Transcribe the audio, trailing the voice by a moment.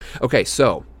Okay,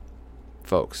 so,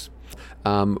 folks,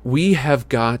 we have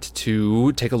got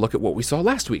to take a look at what we saw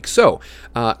last week. So,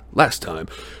 last time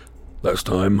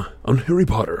on Harry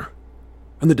Potter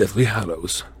and the Deathly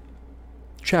Hallows.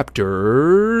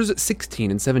 Chapters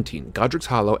 16 and 17, Godric's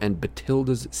Hollow and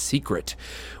Bathilda's Secret.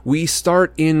 We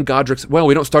start in Godric's... Well,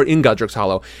 we don't start in Godric's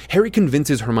Hollow. Harry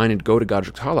convinces Hermione to go to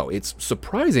Godric's Hollow. It's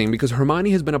surprising because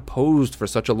Hermione has been opposed for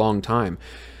such a long time.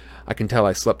 I can tell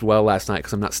I slept well last night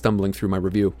because I'm not stumbling through my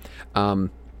review.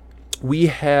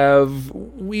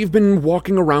 We've been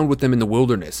walking around with them in the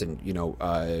wilderness and,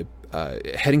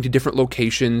 heading to different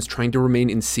locations, trying to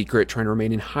remain in secret, trying to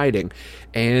remain in hiding.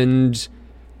 And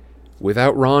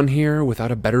without Ron here,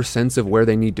 without a better sense of where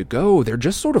they need to go, they're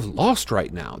just sort of lost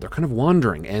right now. They're kind of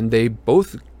wandering, and they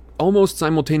both almost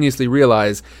simultaneously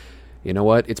realize, you know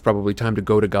what, it's probably time to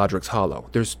go to Godric's Hollow.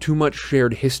 There's too much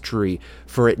shared history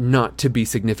for it not to be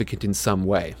significant in some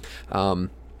way.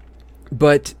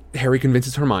 But Harry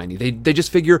convinces Hermione. They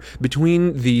just figure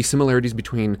between the similarities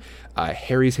between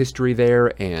Harry's history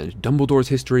there and Dumbledore's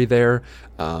history there,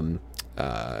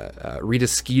 Rita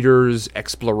Skeeter's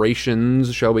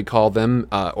explorations, shall we call them,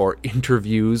 or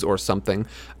interviews or something,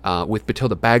 with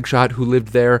Bathilda Bagshot, who lived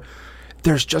there.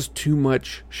 There's just too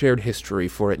much shared history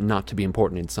for it not to be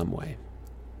important in some way.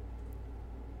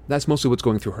 That's mostly what's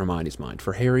going through Hermione's mind.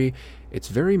 For Harry, it's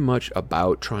very much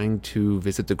about trying to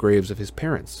visit the graves of his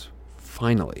parents.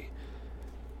 Finally.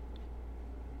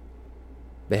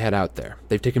 They head out there.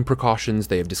 They've taken precautions.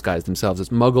 They have disguised themselves as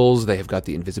muggles. They have got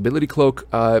the invisibility cloak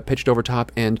pitched over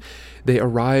top, and they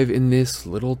arrive in this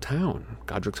little town,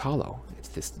 Godric's Hollow. It's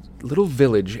this little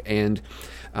village, and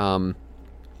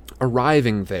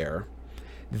arriving there,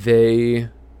 they...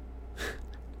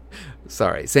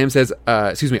 Sorry, Sam says,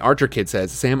 Archer Kid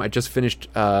says, Sam, I just finished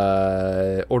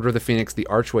Order of the Phoenix, the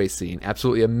Archway scene.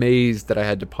 Absolutely amazed that I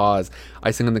had to pause.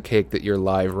 Icing on the cake that you're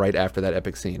live right after that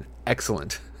epic scene.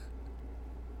 Excellent.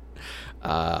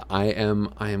 I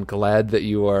am glad that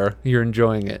you're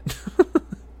enjoying it.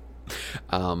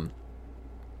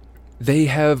 They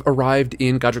have arrived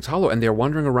in Godric's Hollow, and they're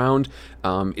wandering around.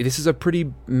 This is a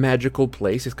pretty magical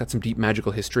place. It's got some deep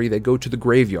magical history. They go to the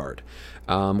graveyard,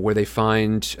 where they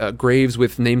find graves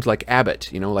with names like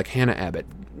Abbott, like Hannah Abbott,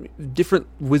 different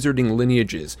wizarding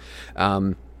lineages.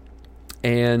 And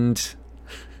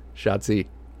Shotzi,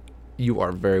 you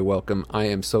are very welcome. I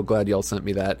am so glad y'all sent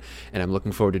me that, and I'm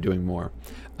looking forward to doing more.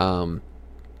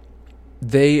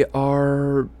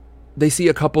 They see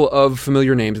a couple of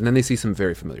familiar names, and then they see some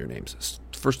very familiar names.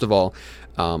 First of all,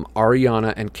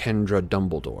 Ariana and Kendra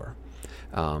Dumbledore.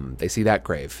 They see that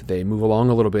grave. They move along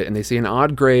a little bit, and they see an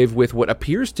odd grave with what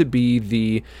appears to be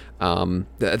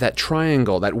that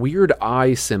triangle, that weird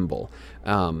eye symbol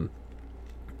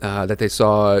that they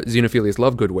saw Xenophilius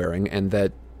Lovegood wearing, and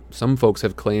that some folks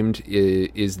have claimed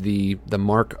is the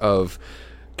mark of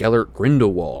Gellert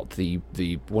Grindelwald, the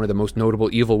one of the most notable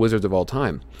evil wizards of all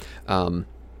time.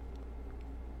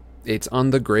 It's on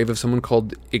the grave of someone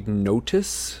called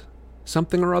Ignotus,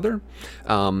 something or other.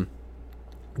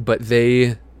 But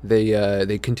they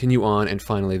continue on, and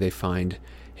finally they find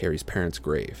Harry's parents'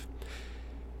 grave.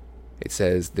 It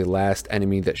says, the last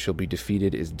enemy that shall be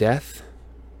defeated is death,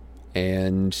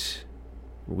 and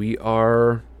we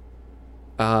are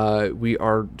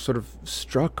sort of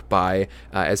struck by,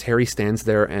 as Harry stands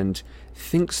there and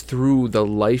thinks through the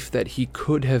life that he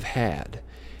could have had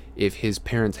if his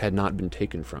parents had not been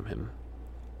taken from him.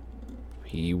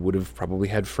 He would have probably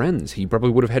had friends. He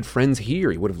probably would have had friends here.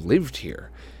 He would have lived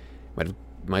here.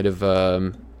 Might have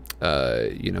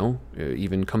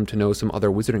even come to know some other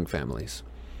wizarding families.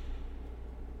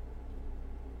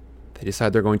 They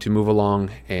decide they're going to move along,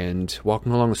 and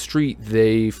walking along the street,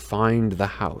 they find the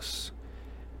house.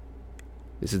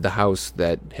 This is the house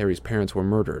that Harry's parents were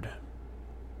murdered.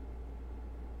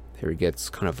 Harry gets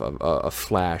kind of a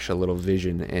flash, a little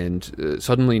vision, and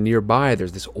suddenly nearby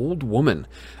there's this old woman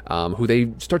who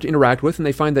they start to interact with, and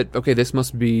they find that, okay, this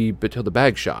must be Bathilda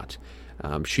Bagshot.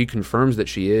 She confirms that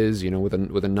she is, with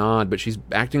a nod, but she's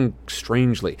acting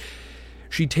strangely.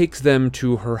 She takes them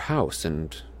to her house,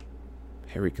 and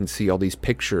Harry can see all these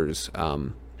pictures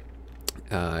and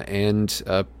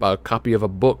a copy of a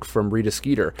book from Rita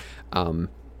Skeeter.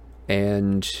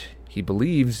 And he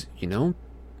believes,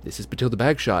 this is Bathilda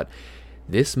Bagshot.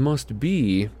 This must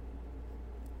be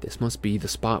the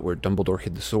spot where Dumbledore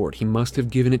hid the sword. He must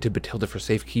have given it to Bathilda for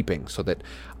safekeeping, so that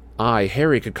I,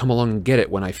 Harry, could come along and get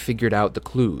it when I figured out the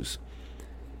clues.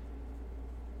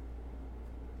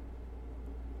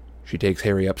 She takes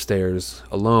Harry upstairs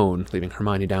alone, leaving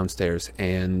Hermione downstairs,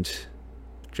 and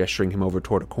gesturing him over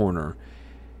toward a corner.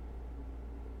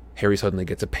 Harry suddenly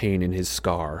gets a pain in his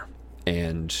scar,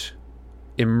 and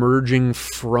emerging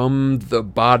from the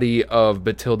body of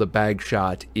Bathilda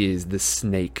Bagshot is the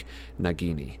snake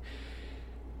Nagini.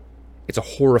 It's a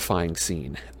horrifying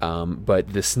scene,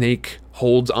 but the snake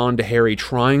holds on to Harry,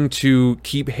 trying to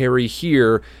keep Harry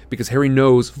here because Harry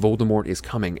knows Voldemort is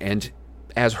coming. And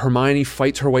as Hermione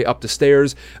fights her way up the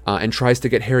stairs and tries to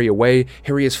get Harry away,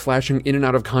 Harry is flashing in and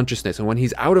out of consciousness. And when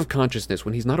he's out of consciousness,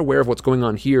 when he's not aware of what's going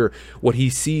on here, what he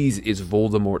sees is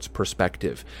Voldemort's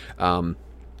perspective.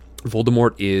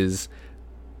 Voldemort is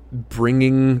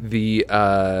bringing Voldemort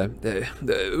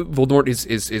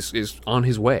is on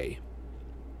his way.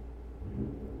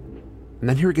 And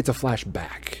then Harry gets a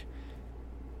flashback.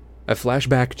 A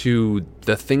flashback to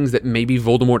the things that maybe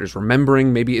Voldemort is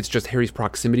remembering. Maybe it's just Harry's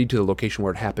proximity to the location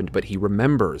where it happened, but he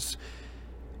remembers,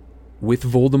 with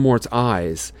Voldemort's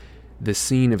eyes, the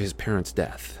scene of his parents'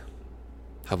 death.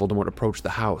 How Voldemort approached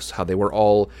the house, how they were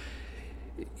all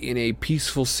in a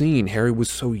peaceful scene. Harry was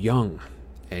so young,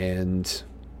 and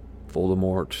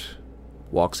Voldemort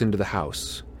walks into the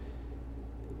house,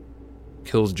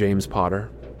 kills James Potter,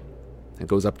 and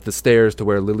goes up the stairs to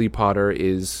where Lily Potter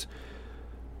is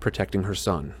protecting her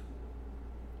son.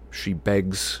 She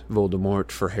begs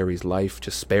Voldemort for Harry's life, to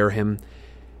spare him.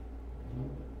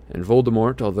 And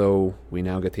Voldemort, although we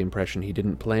now get the impression he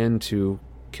didn't plan to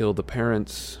kill the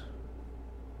parents,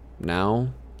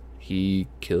 now he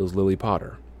kills Lily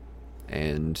Potter.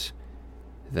 And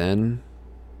then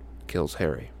kills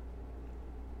Harry.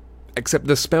 Except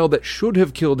the spell that should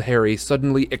have killed Harry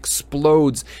suddenly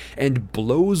explodes and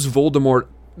blows Voldemort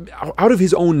out of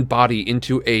his own body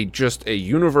into just a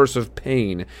universe of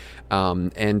pain,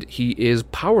 and he is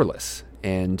powerless.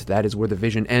 And that is where the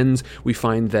vision ends. We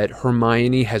find that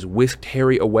Hermione has whisked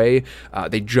Harry away.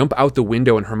 They jump out the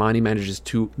window, and Hermione manages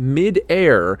to,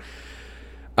 mid-air...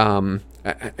 I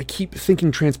keep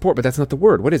thinking transport, but that's not the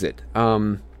word. What is it?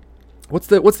 What's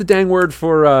the dang word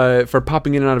for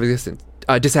popping in and out of existence?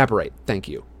 Disapparate. Thank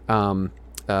you.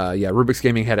 Rubik's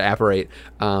Gaming had to apparate.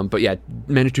 But yeah,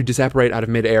 managed to disapparate out of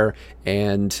midair,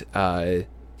 and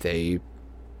they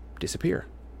disappear.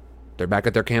 They're back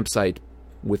at their campsite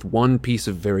with one piece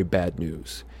of very bad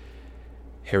news.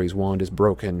 Harry's wand is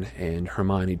broken, and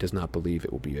Hermione does not believe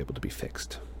it will be able to be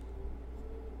fixed.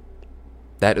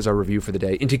 That is our review for the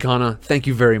day. Intikana, thank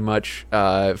you very much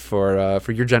for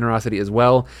your generosity as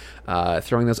well,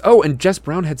 throwing those. Oh, and Jess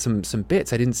Brown had some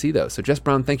bits. I didn't see those. So Jess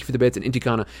Brown, thank you for the bits, and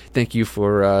Intikana, thank you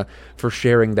for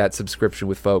sharing that subscription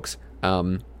with folks.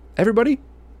 Everybody,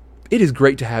 it is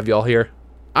great to have y'all here.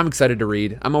 I'm excited to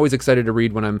read. I'm always excited to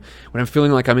read when I'm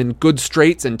feeling like I'm in good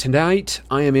straits, and tonight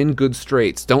I am in good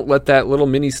straits. Don't let that little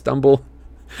mini stumble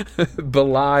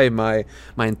belie my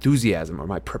enthusiasm or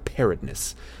my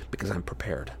preparedness, because I'm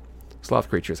prepared. Sloth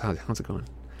creatures, how's it going?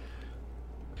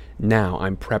 Now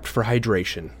I'm prepped for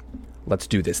hydration. Let's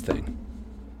do this thing.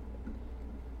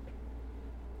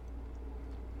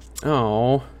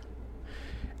 Oh,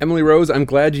 Emily Rose, I'm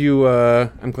glad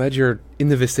you're in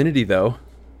the vicinity, though.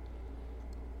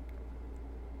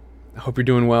 I hope you're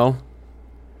doing well.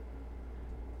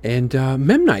 And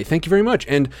Memnite, thank you very much.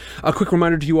 And a quick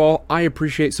reminder to you all, I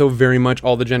appreciate so very much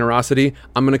all the generosity.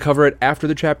 I'm going to cover it after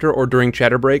the chapter or during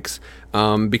chatter breaks,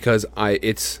 because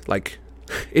it's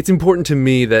important to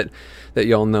me that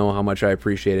y'all know how much I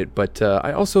appreciate it. But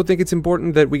I also think it's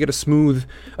important that we get a smooth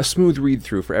read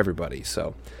through for everybody.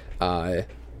 So,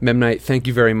 Memnite, thank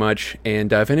you very much.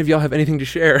 And if any of y'all have anything to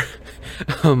share,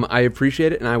 I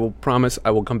appreciate it, and I will promise I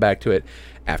will come back to it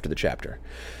after the chapter.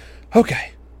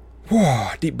 Okay.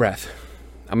 Deep breath.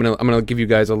 I'm gonna give you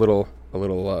guys a little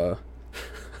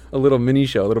mini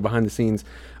show, a little behind the scenes.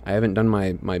 I haven't done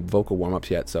my vocal warm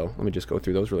ups yet, so let me just go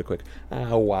through those really quick.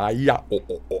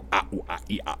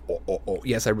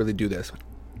 Yes, I really do this.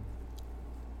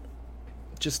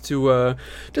 Just to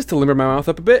limber my mouth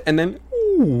up a bit, and then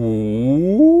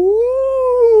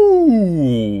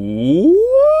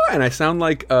and I sound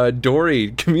like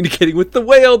Dory communicating with the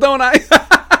whale, don't I?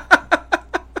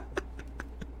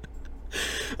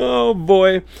 Oh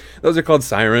boy, those are called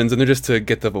sirens, and they're just to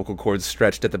get the vocal cords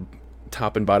stretched at the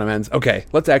top and bottom ends. Okay,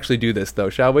 let's actually do this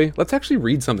though, shall we? Let's actually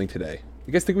read something today.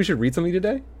 You guys think we should read something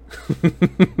today?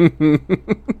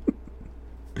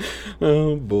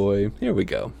 Oh boy, here we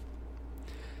go.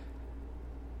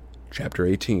 Chapter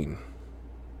 18.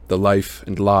 The Life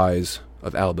and Lies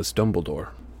of Albus Dumbledore.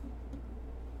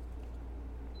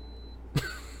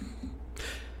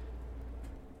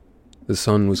 The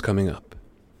sun was coming up.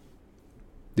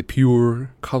 The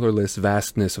pure, colorless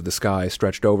vastness of the sky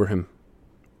stretched over him,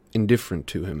 indifferent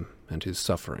to him and his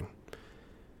suffering.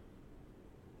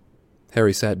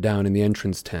 Harry sat down in the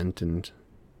entrance tent and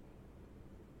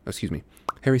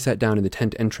Harry sat down in the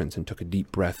tent entrance and took a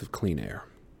deep breath of clean air.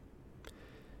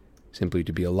 Simply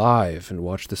to be alive and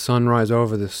watch the sun rise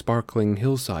over the sparkling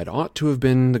hillside ought to have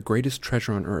been the greatest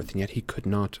treasure on earth, and yet he could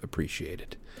not appreciate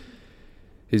it.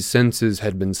 His senses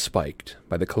had been spiked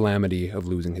by the calamity of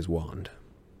losing his wand.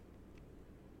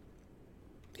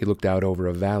 He looked out over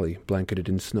a valley blanketed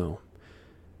in snow,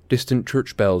 distant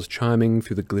church bells chiming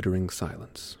through the glittering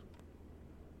silence.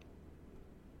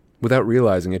 Without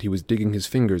realizing it, he was digging his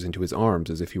fingers into his arms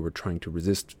as if he were trying to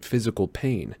resist physical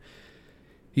pain.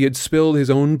 He had spilled his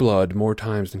own blood more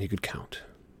times than he could count.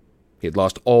 He had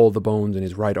lost all the bones in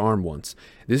his right arm once.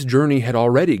 This journey had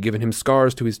already given him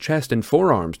scars to his chest and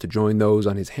forearms to join those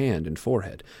on his hand and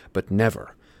forehead, but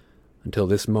never, until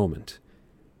this moment,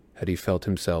 had he felt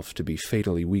himself to be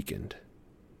fatally weakened.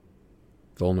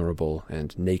 Vulnerable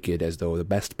and naked as though the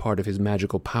best part of his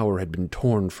magical power had been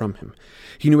torn from him.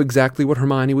 He knew exactly what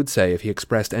Hermione would say if he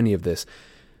expressed any of this.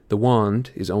 The wand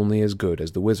is only as good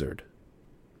as the wizard.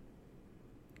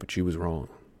 But she was wrong.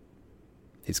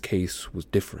 His case was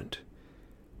different.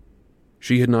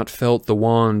 She had not felt the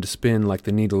wand spin like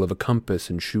the needle of a compass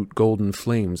and shoot golden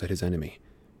flames at his enemy.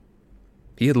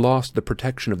 He had lost the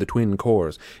protection of the twin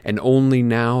cores, and only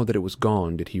now that it was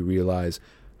gone did he realize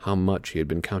how much he had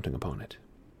been counting upon it.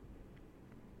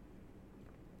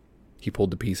 He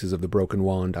pulled the pieces of the broken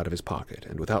wand out of his pocket,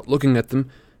 and without looking at them,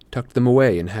 tucked them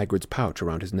away in Hagrid's pouch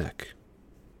around his neck.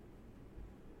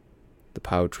 The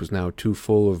pouch was now too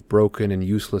full of broken and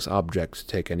useless objects to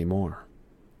take any more.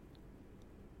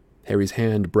 Harry's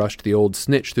hand brushed the old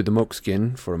snitch through the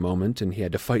mokeskin for a moment, and he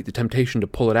had to fight the temptation to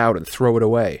pull it out and throw it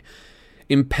away.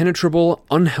 Impenetrable,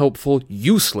 unhelpful,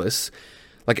 useless,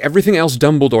 like everything else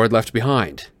Dumbledore had left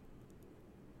behind.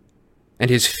 And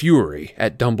his fury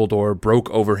at Dumbledore broke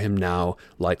over him now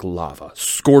like lava,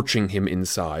 scorching him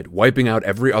inside, wiping out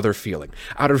every other feeling.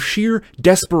 Out of sheer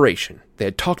desperation, they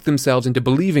had talked themselves into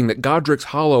believing that Godric's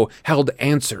Hollow held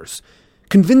answers,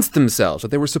 convinced themselves that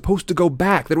they were supposed to go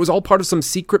back, that it was all part of some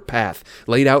secret path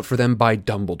laid out for them by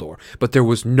Dumbledore. But there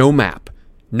was no map,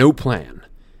 no plan.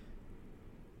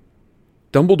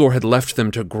 Dumbledore had left them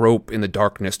to grope in the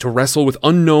darkness, to wrestle with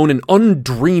unknown and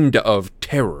undreamed of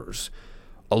terrors,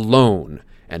 alone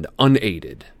and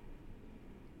unaided.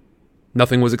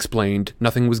 Nothing was explained,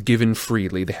 nothing was given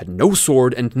freely. They had no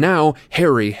sword, and now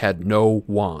Harry had no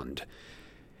wand.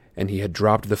 And he had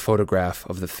dropped the photograph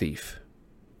of the thief.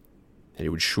 And it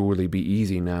would surely be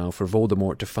easy now for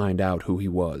Voldemort to find out who he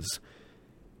was.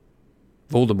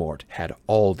 Voldemort had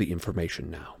all the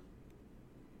information now.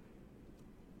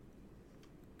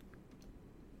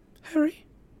 Harry?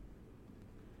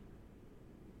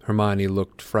 Hermione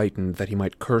looked frightened that he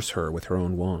might curse her with her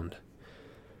own wand.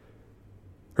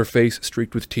 Her face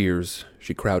streaked with tears,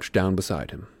 she crouched down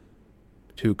beside him,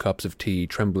 2 cups of tea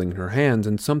trembling in her hands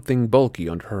and something bulky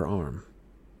under her arm.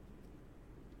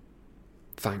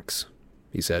 "Thanks,"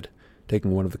 he said,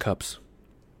 taking one of the cups.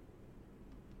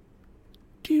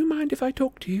 "Do you mind if I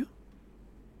talk to you?"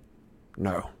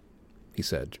 "No," he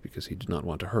said, because he did not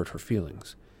want to hurt her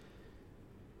feelings.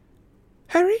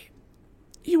 "Harry,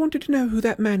 you wanted to know who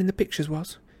that man in the pictures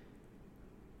was.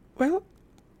 Well,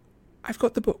 I've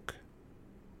got the book."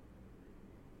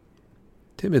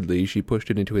 Timidly, she pushed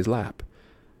it into his lap,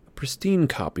 a pristine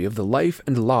copy of The Life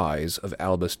and Lies of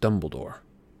Albus Dumbledore.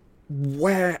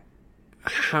 "Where?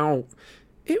 How?"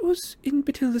 "It was in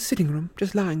Bathilda's sitting room,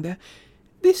 just lying there.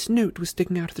 This note was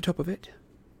sticking out of the top of it."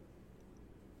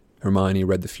 Hermione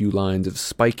read the few lines of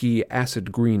spiky,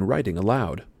 acid-green writing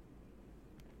aloud.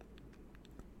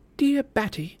 "Dear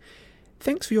Batty,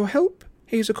 thanks for your help.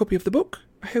 Here's a copy of the book.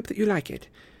 I hope that you like it.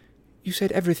 You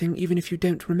said everything even if you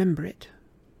don't remember it.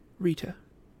 Rita."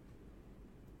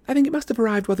 I think it must have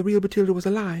arrived while the real Bathilda was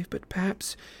alive, but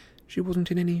perhaps she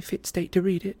wasn't in any fit state to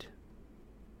read it.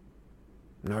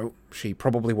 "No, she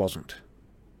probably wasn't."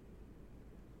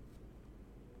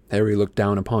 Harry looked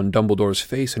down upon Dumbledore's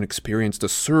face and experienced a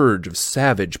surge of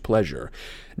savage pleasure.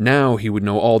 Now he would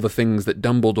know all the things that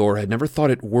Dumbledore had never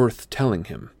thought it worth telling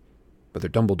him, whether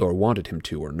Dumbledore wanted him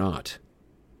to or not.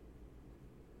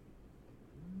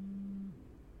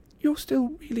 "You're still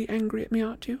really angry at me,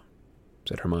 aren't you?"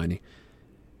 said Hermione.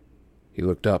 He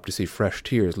looked up to see fresh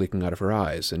tears leaking out of her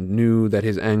eyes, and knew that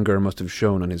his anger must have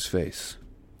shown on his face.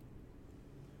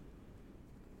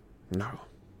 "No.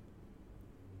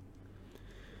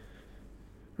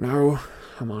 No,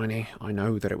 Hermione, I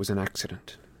know that it was an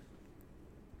accident.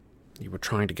 You were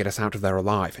trying to get us out of there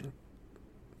alive, and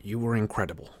you were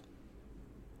incredible.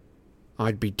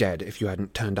 I'd be dead if you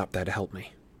hadn't turned up there to help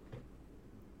me."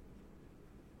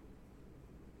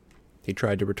 He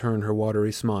tried to return her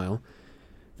watery smile,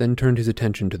 then turned his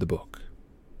attention to the book.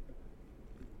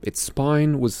 Its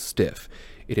spine was stiff.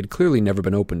 It had clearly never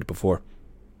been opened before.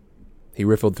 He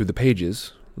riffled through the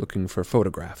pages, looking for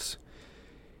photographs.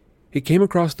 He came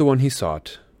across the one he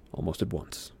sought almost at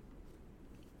once.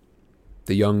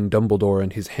 The young Dumbledore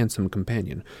and his handsome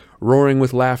companion, roaring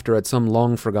with laughter at some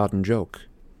long-forgotten joke.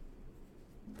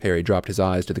 Harry dropped his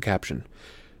eyes to the caption.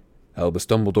 Albus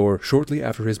Dumbledore shortly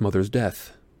after his mother's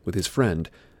death, with his friend,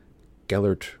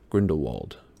 Gellert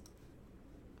Grindelwald.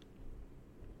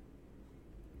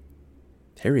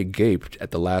 Harry gaped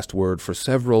at the last word for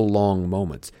several long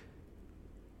moments.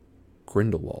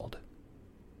 Grindelwald.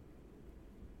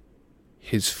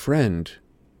 His friend,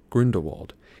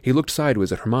 Grindelwald. He looked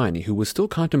sideways at Hermione, who was still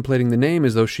contemplating the name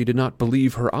as though she did not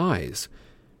believe her eyes.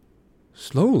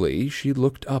 Slowly, she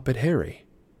looked up at Harry.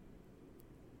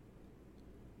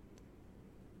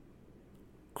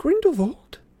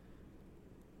 Grindelwald?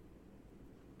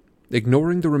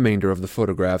 Ignoring the remainder of the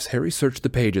photographs, Harry searched the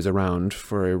pages around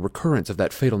for a recurrence of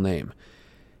that fatal name.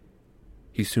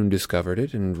 He soon discovered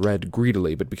it and read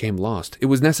greedily, but became lost. It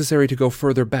was necessary to go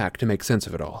further back to make sense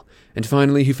of it all, and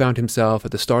finally he found himself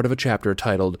at the start of a chapter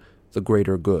titled The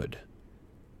Greater Good.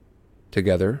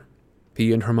 Together,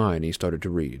 he and Hermione started to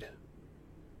read.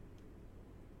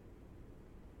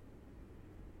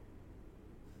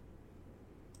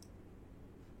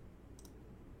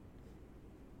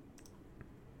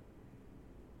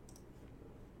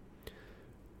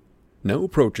 Now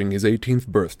approaching his 18th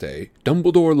birthday,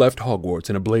 Dumbledore left Hogwarts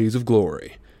in a blaze of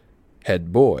glory.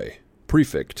 Head boy,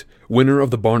 prefect, winner of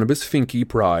the Barnabas Finke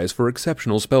Prize for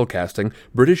exceptional spellcasting,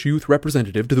 British youth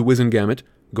representative to the Wizengamot,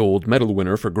 gold medal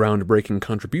winner for groundbreaking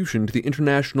contribution to the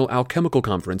International Alchemical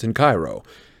Conference in Cairo.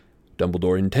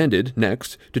 Dumbledore intended,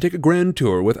 next, to take a grand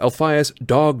tour with Alpheus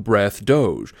Dogbreath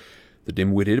Doge, the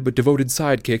dim-witted but devoted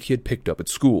sidekick he had picked up at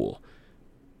school.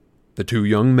 The two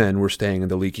young men were staying in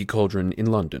the Leaky Cauldron in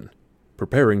London,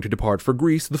 preparing to depart for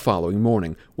Greece the following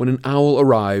morning, when an owl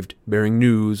arrived bearing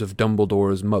news of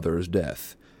Dumbledore's mother's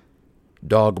death.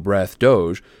 Dogbreath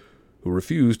Doge, who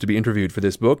refused to be interviewed for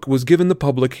this book, was given the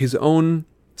public his own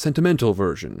sentimental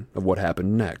version of what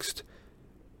happened next.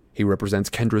 He represents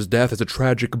Kendra's death as a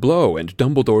tragic blow, and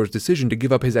Dumbledore's decision to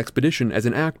give up his expedition as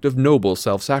an act of noble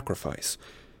self-sacrifice.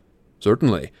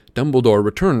 Certainly, Dumbledore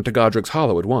returned to Godric's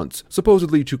Hollow at once,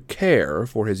 supposedly to care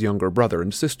for his younger brother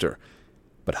and sister.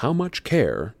 But how much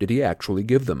care did he actually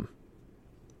give them?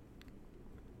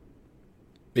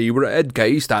 "You were at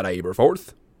case that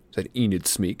Aberforth," said Enid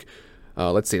Smeek.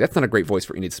 Let's see, that's not a great voice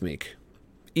for Enid Smeek.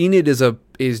 Enid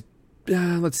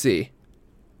let's see.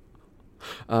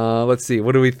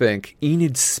 What do we think?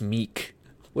 Enid Smeek.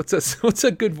 What's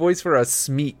a good voice for a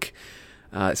Smeek?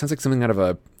 It sounds like something out of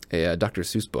a Dr.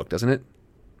 Seuss book, doesn't it?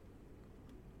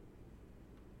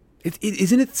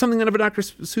 Isn't it something out of a Dr.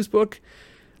 Seuss book?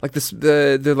 Like this,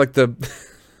 they're like the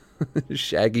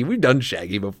Shaggy. We've done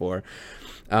Shaggy before.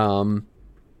 Let's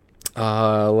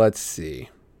see.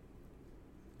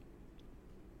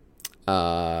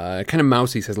 Kind of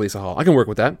mousy, says Lisa Hall. I can work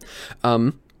with that.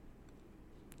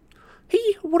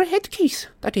 He wore a headcase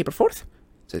that Aberforth,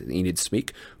 said Enid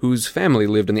Smeek, whose family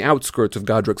lived on the outskirts of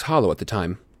Godric's Hollow at the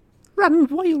time. Ran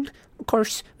wild. Of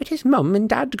course, with his mum and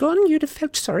dad gone, you'd have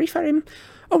felt sorry for him.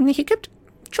 Only he kept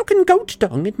chucking goat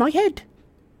dung at my head.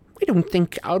 I don't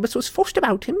think Albus was fussed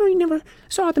about him. I never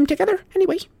saw them together,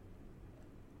 anyway.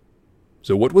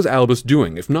 So what was Albus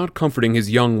doing, if not comforting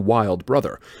his young, wild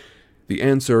brother? The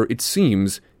answer, it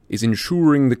seems, is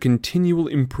ensuring the continual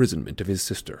imprisonment of his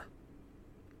sister.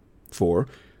 For,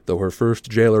 though her first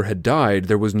jailer had died,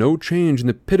 there was no change in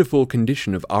the pitiful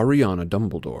condition of Ariana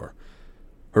Dumbledore.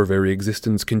 Her very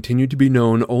existence continued to be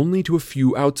known only to a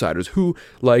few outsiders who,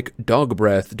 like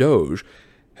Dogbreath Doge,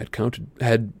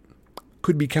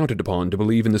 could be counted upon to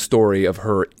believe in the story of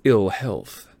her ill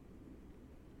health.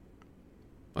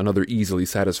 Another easily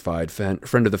satisfied friend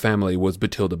of the family was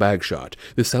Bathilda Bagshot,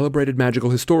 the celebrated magical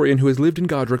historian who has lived in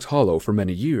Godric's Hollow for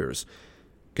many years.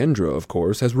 Kendra, of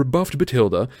course, has rebuffed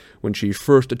Bathilda when she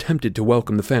first attempted to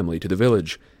welcome the family to the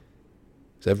village.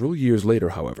 Several years later,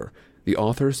 however, the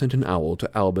author sent an owl to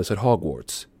Albus at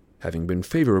Hogwarts, having been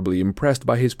favorably impressed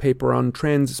by his paper on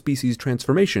trans-species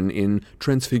transformation in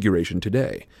Transfiguration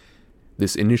Today.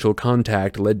 This initial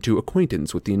contact led to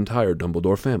acquaintance with the entire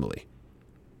Dumbledore family.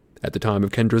 At the time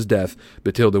of Kendra's death,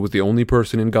 Bathilda was the only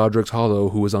person in Godric's Hollow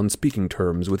who was on speaking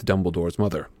terms with Dumbledore's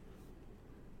mother.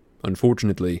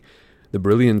 Unfortunately, the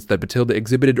brilliance that Bathilda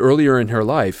exhibited earlier in her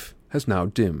life has now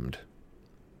dimmed.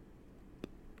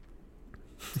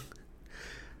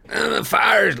 The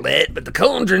fire's lit, but the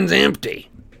cauldron's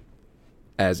empty,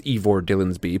 as Ivor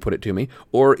Dillonsby put it to me,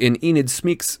 or in Enid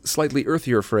Smeek's slightly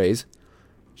earthier phrase,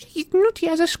 She's nutty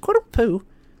as a squirrel poo.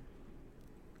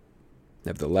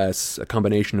 Nevertheless, a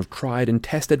combination of tried and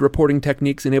tested reporting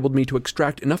techniques enabled me to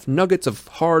extract enough nuggets of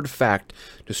hard fact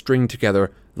to string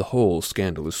together the whole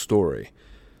scandalous story.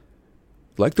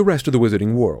 Like the rest of the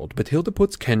wizarding world, Bathilda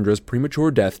puts Kendra's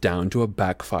premature death down to a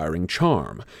backfiring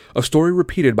charm, a story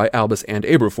repeated by Albus and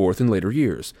Aberforth in later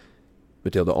years.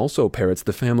 Bathilda also parrots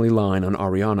the family line on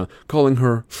Ariana, calling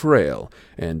her frail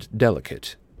and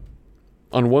delicate.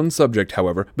 On one subject,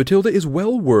 however, Bathilda is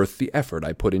well worth the effort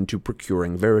I put into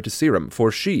procuring Veritaserum,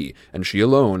 for she, and she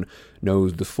alone,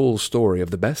 knows the full story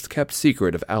of the best-kept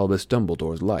secret of Albus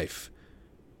Dumbledore's life.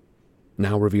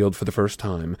 Now revealed for the first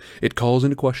time, it calls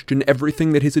into question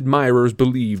everything that his admirers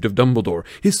believed of Dumbledore,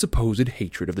 his supposed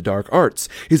hatred of the dark arts,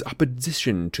 his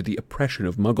opposition to the oppression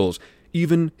of Muggles,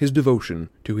 even his devotion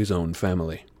to his own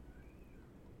family.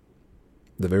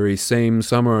 The very same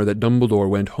summer that Dumbledore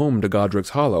went home to Godric's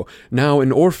Hollow, now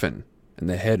an orphan and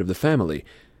the head of the family,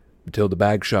 Bathilda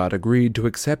Bagshot agreed to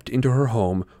accept into her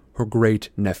home her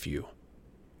great-nephew,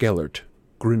 Gellert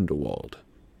Grindelwald.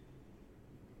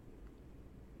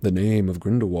 The name of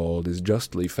Grindelwald is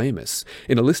justly famous.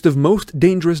 In a list of most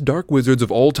dangerous dark wizards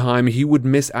of all time, he would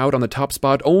miss out on the top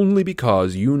spot only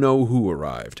because you-know-who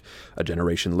arrived, a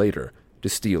generation later, to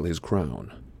steal his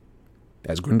crown.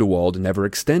 As Grindelwald never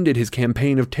extended his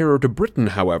campaign of terror to Britain,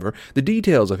 however, the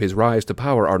details of his rise to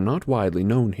power are not widely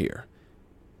known here.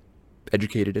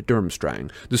 Educated at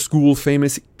Durmstrang, the school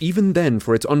famous even then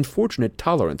for its unfortunate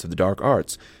tolerance of the dark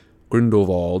arts,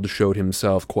 Grindelwald showed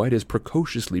himself quite as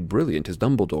precociously brilliant as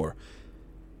Dumbledore.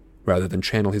 Rather than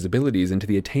channel his abilities into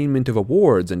the attainment of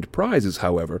awards and prizes,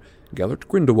 however, Gellert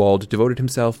Grindelwald devoted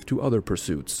himself to other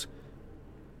pursuits.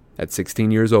 At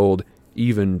 16 years old,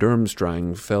 even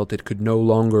Durmstrang felt it could no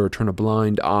longer turn a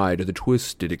blind eye to the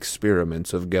twisted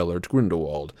experiments of Gellert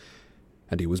Grindelwald,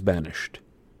 and he was banished.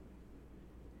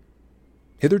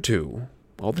 Hitherto,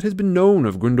 all that has been known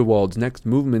of Grindelwald's next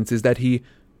movements is that he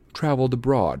traveled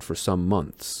abroad for some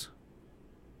months.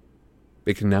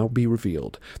 It can now be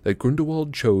revealed that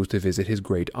Grindelwald chose to visit his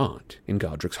great-aunt in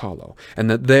Godric's Hollow, and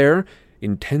that there,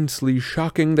 intensely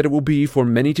shocking that it will be for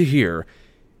many to hear,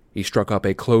 he struck up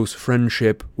a close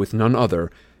friendship with none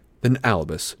other than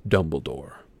Albus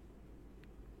Dumbledore.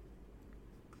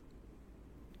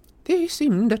 "He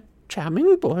seemed a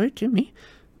charming boy to me,"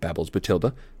 babbles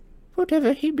Bathilda.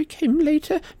 "Whatever he became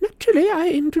later, naturally I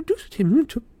introduced him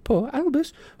to poor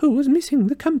Albus, who was missing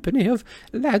the company of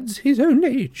lads his own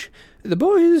age. The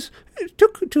boys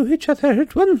took to each other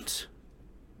at once."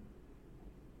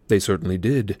 They certainly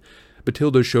did.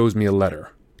 Bathilda shows me a letter,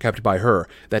 kept by her,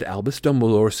 that Albus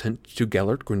Dumbledore sent to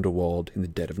Gellert Grindelwald in the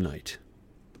dead of night.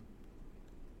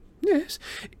 "Yes,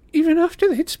 even after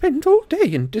they'd spent all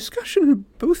day in discussion,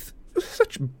 both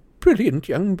such brilliant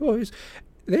young boys,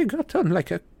 they got on like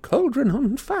a cauldron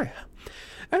on fire.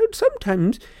 I would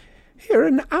sometimes hear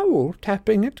an owl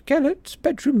tapping at Gellert's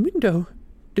bedroom window,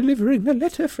 delivering a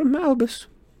letter from Albus.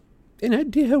 An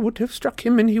idea would have struck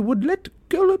him, and he would let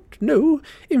Gellert know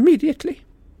immediately."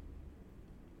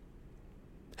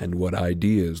 And what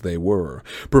ideas they were.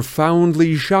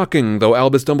 Profoundly shocking, though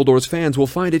Albus Dumbledore's fans will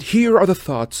find it, here are the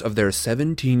thoughts of their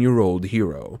 17-year-old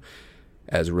hero,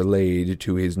 as relayed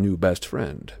to his new best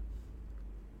friend.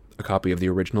 A copy of the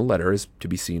original letter is to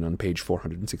be seen on page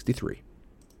 463.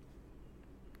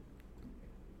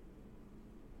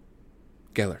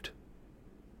 Gellert,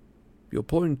 your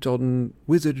point on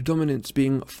wizard dominance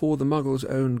being for the Muggles'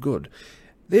 own good.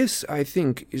 This, I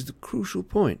think, is the crucial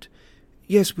point.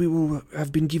 Yes, we will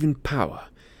have been given power.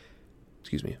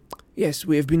 Yes,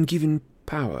 we have been given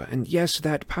power, and yes,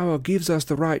 that power gives us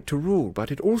the right to rule, but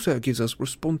it also gives us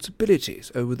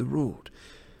responsibilities over the ruled.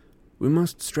 We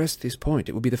must stress this point.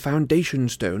 It will be the foundation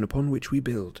stone upon which we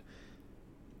build.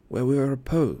 Where we are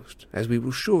opposed, as we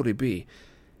will surely be,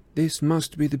 this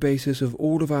must be the basis of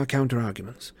all of our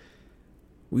counter-arguments.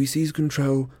 We seize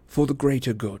control for the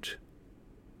greater good.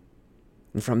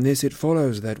 And from this it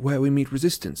follows that where we meet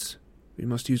resistance, we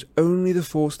must use only the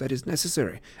force that is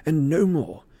necessary, and no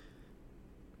more.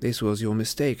 This was your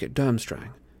mistake at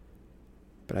Durmstrang.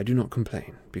 But I do not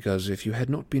complain, because if you had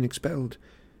not been expelled,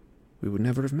 we would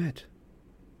never have met.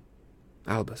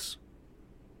 Albus.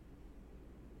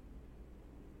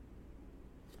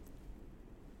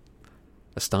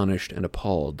 Astonished and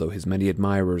appalled though his many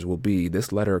admirers will be,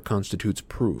 this letter constitutes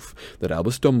proof that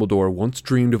Albus Dumbledore once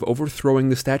dreamed of overthrowing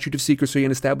the Statute of Secrecy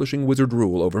and establishing wizard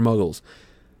rule over Muggles.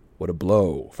 What a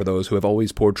blow for those who have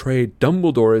always portrayed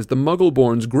Dumbledore as the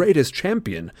Muggle-born's greatest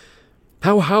champion.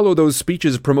 How hollow those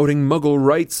speeches promoting Muggle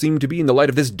rights seem to be in the light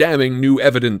of this damning new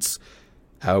evidence.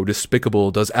 How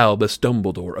despicable does Albus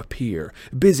Dumbledore appear,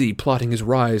 busy plotting his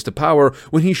rise to power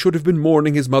when he should have been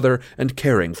mourning his mother and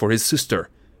caring for his sister.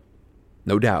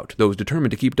 No doubt, those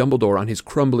determined to keep Dumbledore on his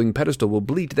crumbling pedestal will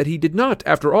bleat that he did not,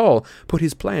 after all, put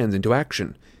his plans into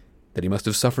action, that he must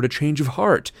have suffered a change of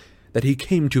heart, that he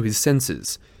came to his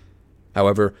senses.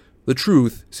 However, the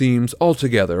truth seems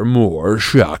altogether more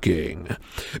shocking.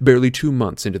 Barely 2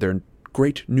 months into their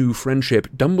great new friendship,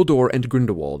 Dumbledore and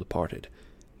Grindelwald parted,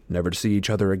 never to see each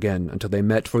other again until they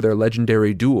met for their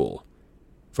legendary duel.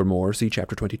 For more, see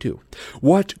Chapter 22.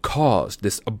 What caused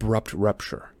this abrupt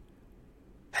rupture?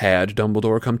 Had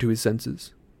Dumbledore come to his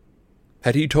senses?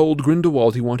 Had he told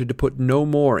Grindelwald he wanted to put no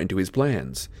more into his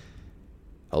plans?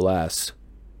 Alas,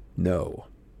 no.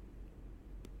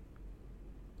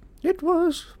 It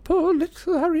was poor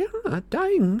little Ariana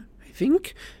dying, I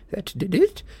think, that did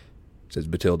it, says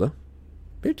Bathilda.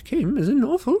 It came as an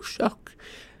awful shock.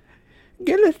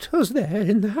 Gellert was there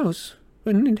in the house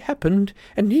when it happened,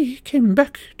 and he came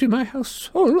back to my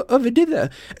house all of a dither,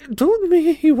 told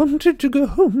me he wanted to go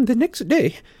home the next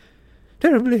day.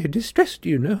 Terribly distressed,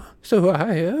 you know, so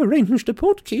I arranged a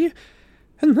portkey,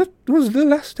 and that was the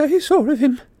last I saw of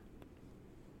him.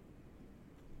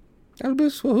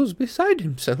 Albus was beside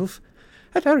himself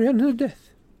at Ariana's death.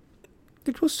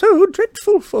 It was so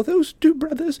dreadful for those two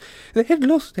brothers. They had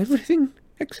lost everything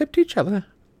except each other.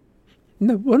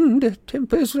 No wonder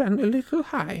tempers ran a little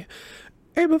high.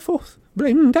 Aberforth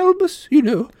blamed Albus, you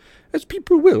know, as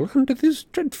people will under these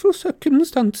dreadful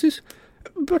circumstances.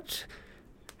 But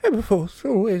Aberforth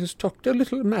always talked a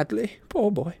little madly,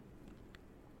 poor boy.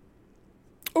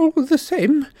 All the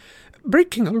same,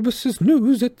 breaking Albus's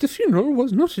news at the funeral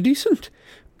was not decent.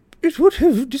 It would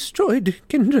have destroyed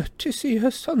Kendra to see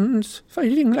her sons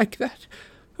fighting like that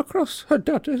across her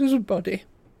daughter's body.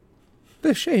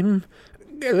 The shame,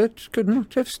 Gellert could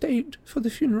not have stayed for the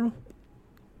funeral.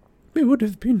 It would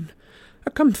have been a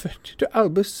comfort to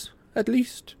Albus, at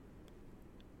least.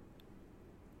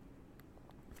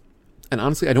 And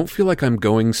honestly, I don't feel like I'm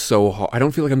going so hard. I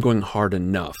don't feel like I'm going hard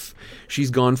enough. She's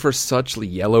gone for such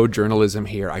yellow journalism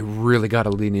here. I really got to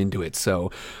lean into it, so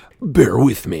bear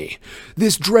with me.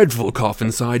 This dreadful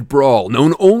coffin-side brawl,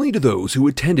 known only to those who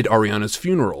attended Ariana's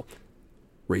funeral,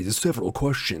 raises several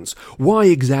questions. Why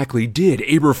exactly did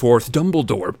Aberforth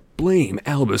Dumbledore blame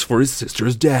Albus for his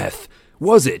sister's death?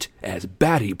 Was it, as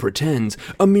Batty pretends,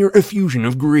 a mere effusion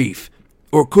of grief?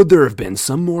 Or could there have been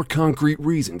some more concrete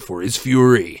reason for his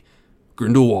fury?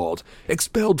 Grindelwald,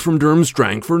 expelled from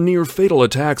Durmstrang for near-fatal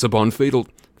attacks upon fellow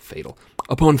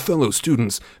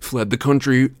students, fled the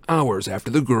country hours after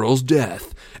the girl's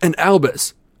death, and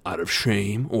Albus, out of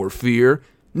shame or fear,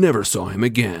 never saw him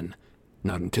again,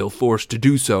 not until forced to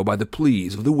do so by the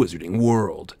pleas of the wizarding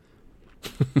world.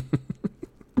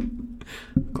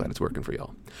 Glad it's working for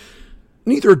y'all.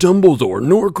 Neither Dumbledore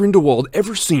nor Grindelwald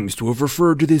ever seems to have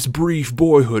referred to this brief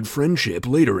boyhood friendship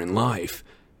later in life.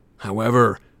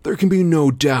 However, there can be no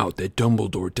doubt that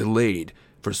Dumbledore delayed,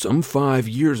 for some 5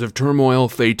 years of turmoil,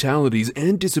 fatalities,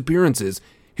 and disappearances,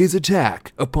 his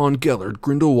attack upon Gellert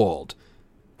Grindelwald.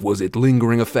 Was it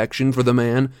lingering affection for the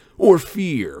man, or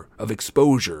fear of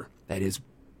exposure at his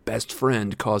best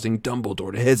friend causing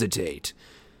Dumbledore to hesitate?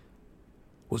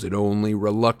 Was it only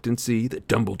reluctancy that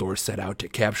Dumbledore set out to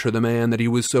capture the man that he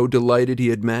was so delighted he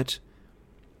had met?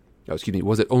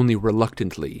 Was it only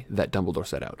reluctantly that Dumbledore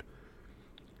set out?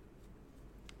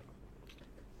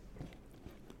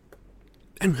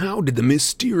 And how did the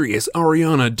mysterious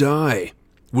Ariana die?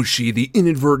 Was she the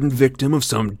inadvertent victim of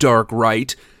some dark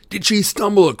rite? Did she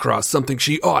stumble across something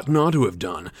she ought not to have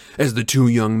done, as the two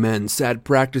young men sat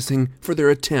practicing for their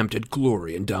attempt at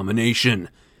glory and domination?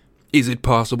 Is it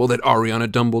possible that Ariana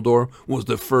Dumbledore was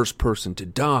the first person to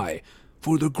die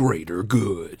for the greater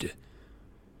good?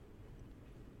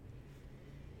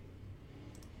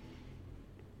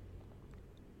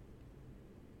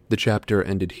 The chapter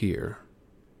ended here,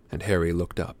 and Harry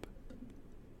looked up.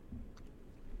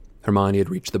 Hermione had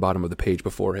reached the bottom of the page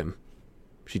before him.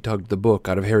 She tugged the book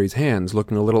out of Harry's hands,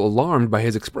 looking a little alarmed by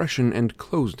his expression, and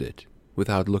closed it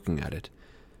without looking at it,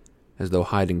 as though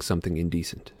hiding something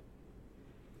indecent.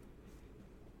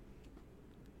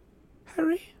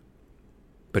 Harry?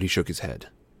 But he shook his head.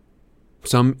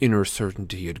 Some inner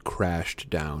certainty had crashed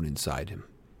down inside him.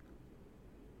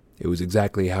 It was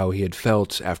exactly how he had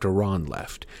felt after Ron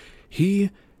left.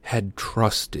 He had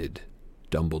trusted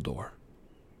Dumbledore,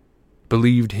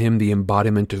 believed him the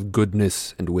embodiment of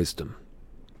goodness and wisdom.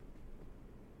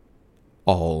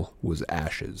 All was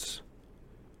ashes.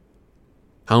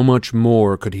 How much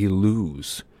more could he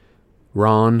lose?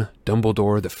 Ron,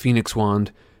 Dumbledore, the Phoenix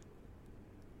Wand.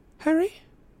 Harry?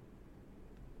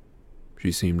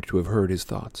 She seemed to have heard his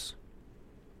thoughts.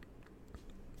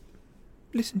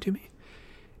 Listen to me.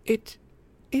 It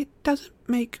doesn't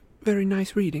make very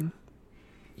nice reading.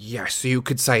 Yes, you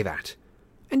could say that.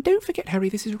 And don't forget, Harry,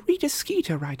 this is Rita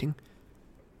Skeeter writing.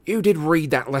 You did read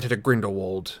that letter to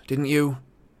Grindelwald, didn't you?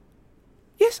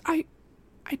 Yes, I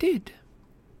did.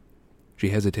 She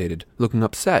hesitated, looking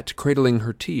upset, cradling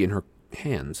her tea in her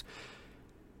hands.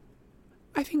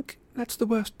 I think that's the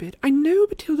worst bit. I know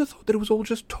Bathilda thought that it was all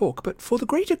just talk, but for the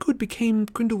greater good became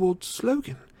Grindelwald's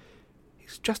slogan.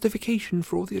 His justification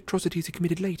for all the atrocities he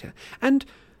committed later. And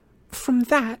from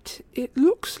that, it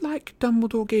looks like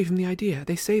Dumbledore gave him the idea.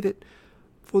 They say that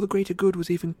for the greater good was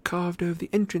even carved over the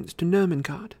entrance to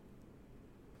Nurmengard.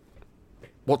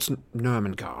 What's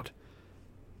Nurmengard?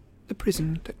 The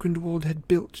prison that Grindelwald had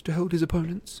built to hold his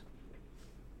opponents.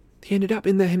 He ended up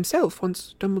in there himself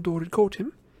once Dumbledore had caught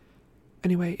him.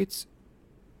 Anyway, it's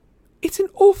an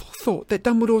awful thought that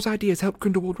Dumbledore's ideas helped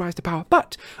Grindelwald rise to power,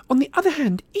 but, on the other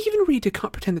hand, even Rita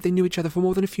can't pretend that they knew each other for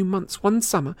more than a few months one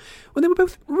summer, when they were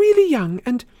both really young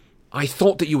and... I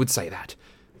thought that you would say that,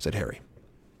 said Harry.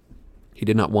 He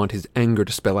did not want his anger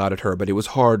to spill out at her, but it was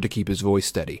hard to keep his voice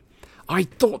steady. I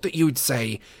thought that you'd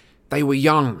say they were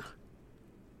young.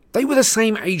 They were the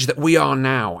same age that we are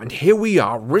now, and here we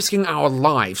are, risking our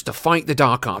lives to fight the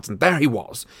dark arts, and there he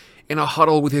was, in a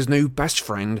huddle with his new best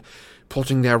friend,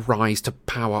 plotting their rise to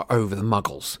power over the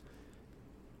Muggles.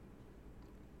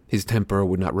 His temper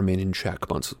would not remain in check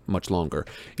much longer.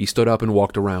 He stood up and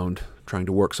walked around, trying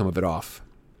to work some of it off.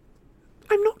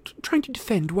 I'm not trying to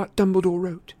defend what Dumbledore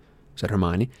wrote, said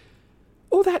Hermione.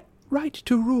 All that right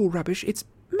to rule rubbish, it's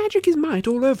magic is might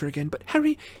all over again, but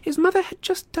Harry, his mother had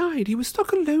just died. He was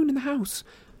stuck alone in the house.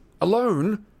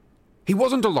 Alone? He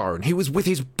wasn't alone. He was with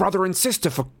his brother and sister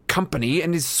for company,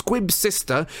 and his squib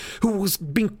sister, who was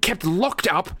being kept locked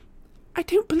up. I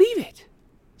don't believe it,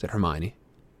 said Hermione.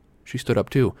 She stood up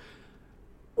too.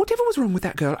 Whatever was wrong with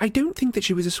that girl, I don't think that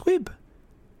she was a squib.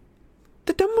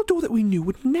 The Dumbledore that we knew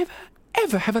would never,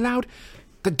 ever have allowed...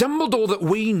 The Dumbledore that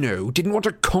we knew didn't want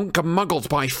to conquer Muggles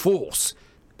by force,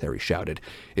 Harry shouted,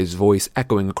 his voice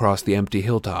echoing across the empty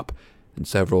hilltop, and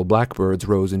several blackbirds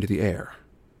rose into the air,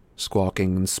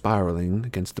 squawking and spiraling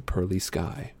against the pearly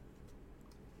sky.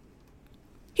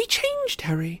 He changed,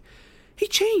 Harry. He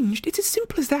changed. It's as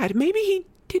simple as that. Maybe he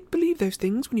did believe those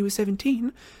things when he was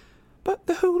 17, but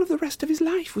the whole of the rest of his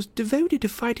life was devoted to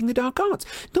fighting the dark arts.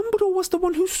 Dumbledore was the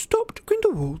one who stopped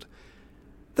Grindelwald.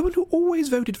 The one who always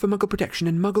voted for Muggle protection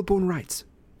and Muggle-born rights.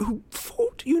 Who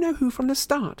fought you-know-who from the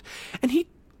start. And he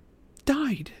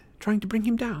died trying to bring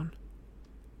him down.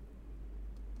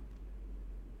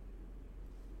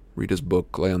 Rita's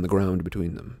book lay on the ground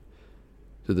between them,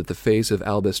 so that the face of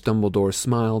Albus Dumbledore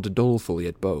smiled dolefully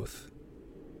at both.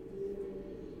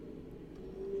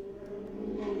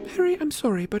 Harry, I'm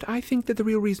sorry, but I think that the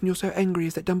real reason you're so angry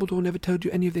is that Dumbledore never told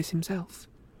you any of this himself.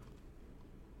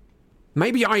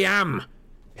 Maybe I am,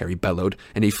 Harry bellowed,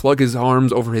 and he flung his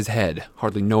arms over his head,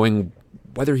 hardly knowing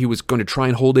whether he was going to try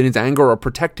and hold in his anger or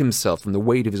protect himself from the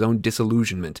weight of his own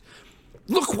disillusionment.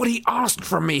 Look what he asked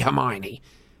from me, Hermione.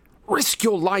 Risk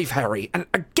your life, Harry, and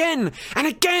again,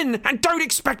 and don't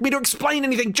expect me to explain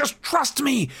anything. Just trust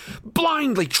me,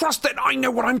 blindly. Trust that I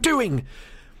know what I'm doing.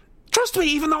 Trust me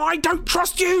even though I don't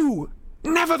trust you.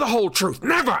 Never the whole truth,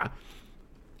 never.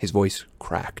 His voice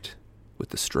cracked with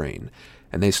the strain,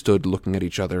 and they stood looking at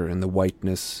each other in the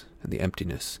whiteness and the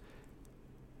emptiness.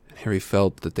 And Harry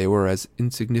felt that they were as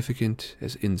insignificant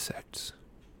as insects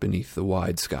beneath the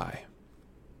wide sky.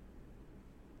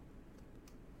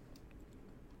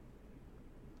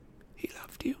 He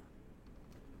loved you,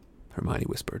 Hermione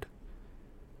whispered.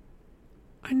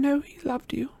 I know he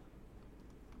loved you.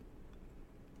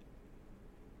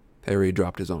 Harry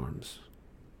dropped his arms.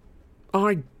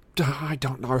 I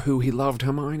don't know who he loved,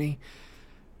 Hermione,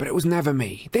 but it was never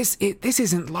me. This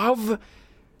isn't love.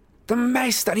 The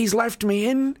mess that he's left me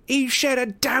in, he shared a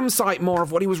damn sight more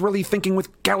of what he was really thinking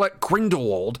with Gellert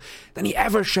Grindelwald than he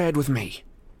ever shared with me.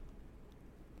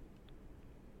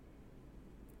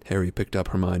 Harry picked up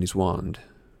Hermione's wand,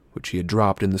 which he had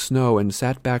dropped in the snow, and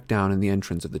sat back down in the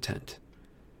entrance of the tent.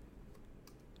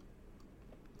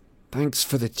 Thanks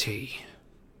for the tea.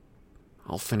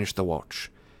 I'll finish the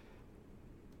watch.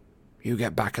 You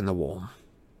get back in the warm.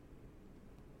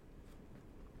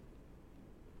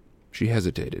 She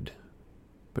hesitated,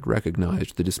 but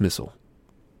recognized the dismissal.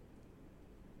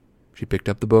 She picked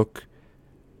up the book,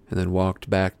 and then walked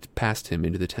back past him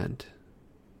into the tent.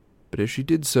 But as she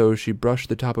did so, she brushed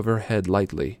the top of her head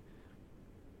lightly.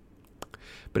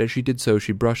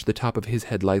 His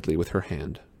head lightly with her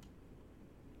hand.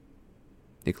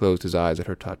 He closed his eyes at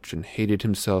her touch and hated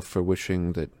himself for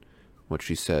wishing that what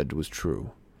she said was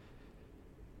true.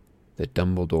 That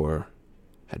Dumbledore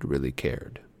had really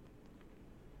cared.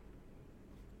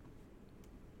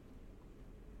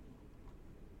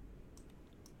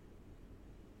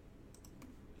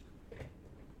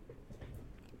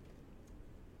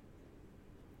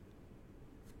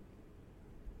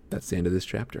 That's the end of this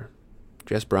chapter.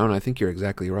 Jess Brown, I think you're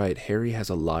exactly right. Harry has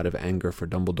a lot of anger for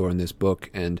Dumbledore in this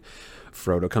book, and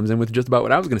Frodo comes in with just about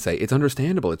what I was going to say. It's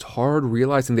understandable. It's hard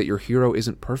realizing that your hero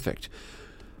isn't perfect.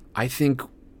 I think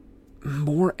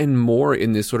more and more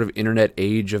in this sort of internet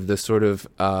age of this sort of,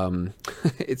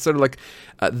 it's sort of like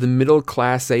the middle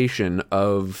classation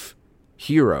of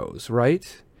heroes,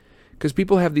 right? Because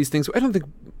people have these things. I don't think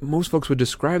most folks would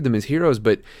describe them as heroes,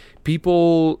 but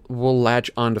people will latch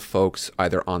onto folks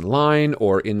either online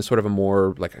or in sort of a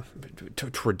more like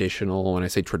traditional. When I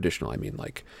say traditional, I mean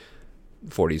like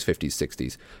 40s,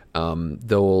 50s, 60s.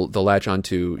 They'll latch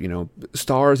onto, you know,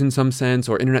 stars in some sense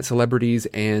or internet celebrities,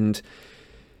 and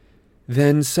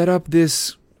then set up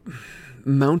this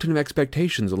mountain of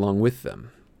expectations along with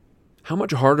them. How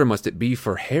much harder must it be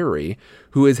for Harry,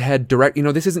 who has had direct, you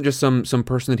know, this isn't just some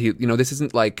person that he, you know, this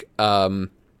isn't like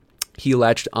he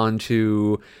latched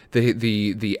onto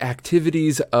the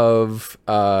activities of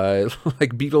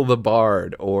like Beetle the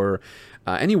Bard or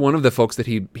any one of the folks that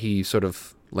he sort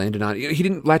of landed on. He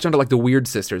didn't latch onto like the Weird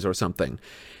Sisters or something.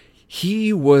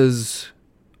 He was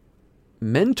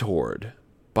mentored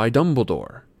by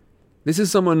Dumbledore. This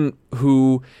is someone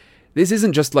who, this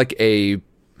isn't just like a,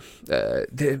 we're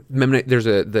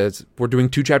doing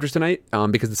 2 chapters tonight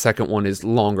because the second one is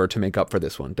longer to make up for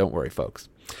this one. Don't worry, folks.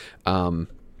 And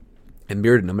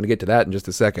Bearden, I'm going to get to that in just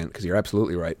a second because you're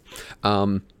absolutely right.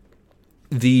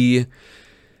 The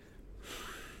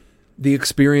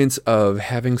experience of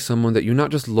having someone that you not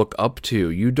just look up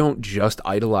to, you don't just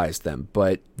idolize them,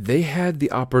 but they had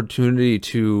the opportunity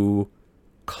to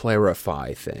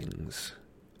clarify things.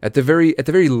 At the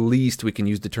very least, we can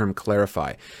use the term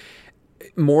clarify.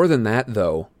 More than that,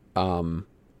 though,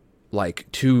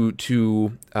 like to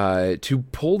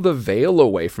pull the veil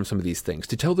away from some of these things,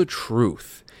 to tell the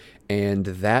truth. And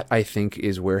that, I think,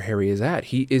 is where Harry is at.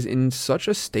 He is in such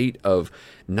a state of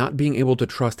not being able to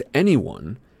trust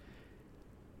anyone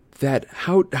that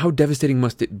how devastating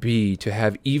must it be to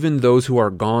have even those who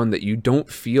are gone that you don't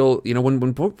feel, you know,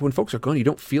 when folks are gone, you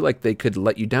don't feel like they could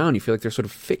let you down. You feel like they're sort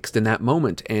of fixed in that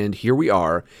moment. And here we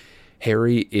are.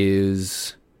 Harry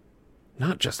is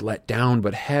not just let down,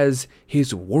 but has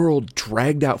his world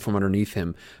dragged out from underneath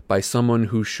him by someone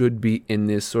who should be in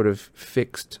this sort of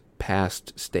fixed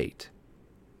past state.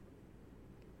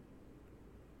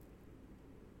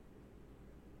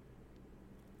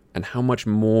 And how much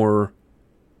more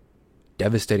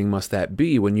devastating must that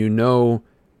be when you know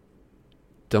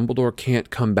Dumbledore can't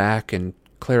come back and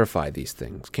clarify these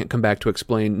things, can't come back to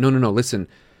explain, no, listen,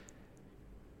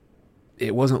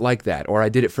 it wasn't like that, or I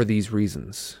did it for these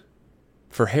reasons.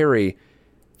 For Harry,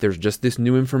 there's just this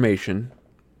new information.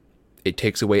 It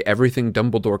takes away everything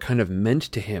Dumbledore kind of meant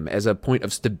to him as a point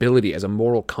of stability, as a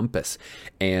moral compass,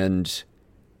 and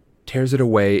tears it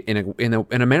away in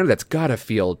a manner that's got to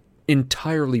feel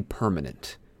entirely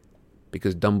permanent,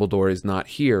 because Dumbledore is not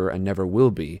here and never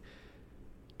will be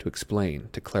to explain,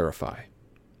 to clarify.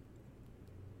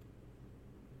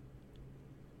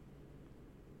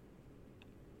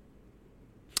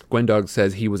 Gwendog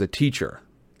says he was a teacher,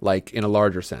 like in a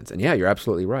larger sense. And yeah, you're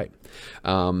absolutely right.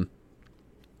 And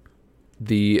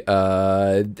then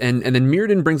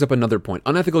Mirrodin brings up another point.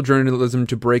 Unethical journalism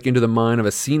to break into the mind of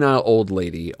a senile old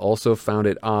lady. Also found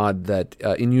it odd that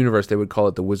in universe they would call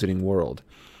it the Wizarding World.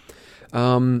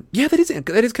 Yeah, that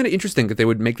is kind of interesting that they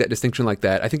would make that distinction like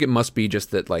that. I think it must be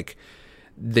just that like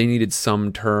they needed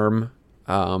some term.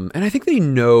 And I think they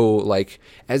know, like,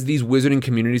 as these wizarding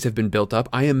communities have been built up,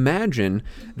 I imagine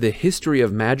the history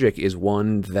of magic is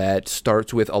one that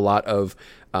starts with a lot of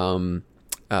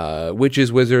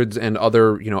witches, wizards, and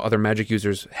other magic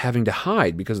users having to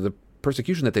hide because of the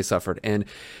persecution that they suffered. And,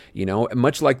 you know,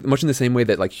 much in the same way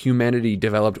that like humanity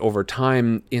developed over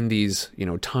time in these, you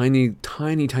know, tiny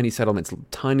settlements,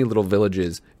 tiny little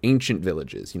villages, ancient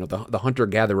villages, you know, the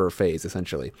hunter-gatherer phase,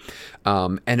 essentially,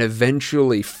 and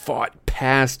eventually fought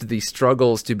past the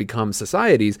struggles to become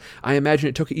societies. I imagine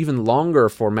it took even longer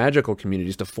for magical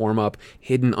communities to form up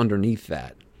hidden underneath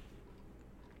that.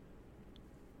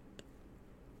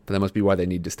 But that must be why they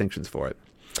need distinctions for it.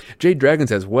 Jade Dragon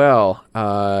says, well,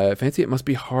 fancy it must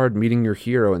be hard meeting your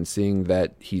hero and seeing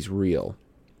that he's real.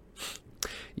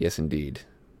 Yes, indeed.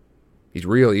 He's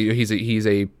real. He's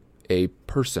a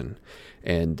person.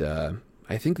 And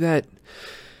I think that's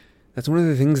one of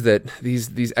the things that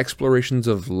these explorations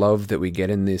of love that we get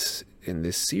in this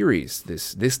series,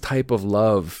 this type of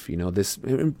love, you know,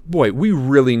 we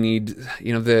really need,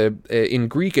 you know, in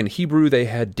Greek and Hebrew, they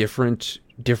had different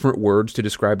words to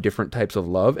describe different types of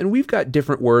love. And we've got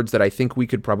different words that I think we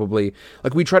could probably,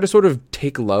 like, we try to sort of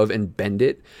take love and bend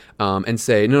it, and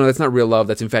say, no, that's not real love.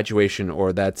 That's infatuation,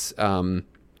 or that's,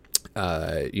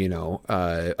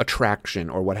 attraction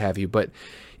or what have you. But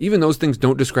even those things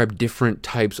don't describe different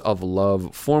types of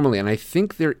love formally. And I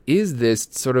think there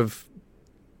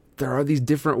are these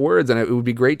different words, and it would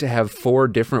be great to have 4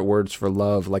 different words for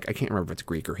love. Like, I can't remember if it's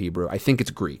Greek or Hebrew. I think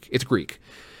it's Greek. It's Greek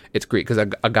because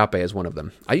agape is one of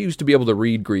them. I used to be able to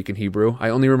read Greek and Hebrew. I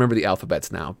only remember the alphabets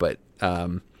now, but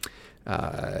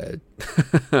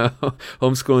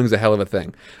homeschooling is a hell of a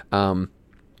thing.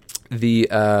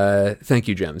 Thank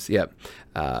you, Gems. Yep.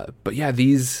 But yeah,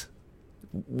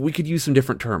 we could use some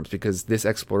different terms because this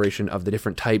exploration of the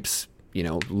different types,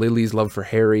 Lily's love for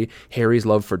Harry, Harry's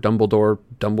love for Dumbledore,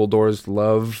 Dumbledore's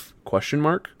love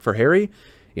for Harry,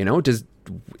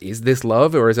 is this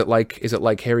love, or is it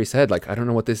like Harry said, like, I don't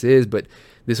know what this is, but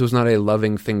this was not a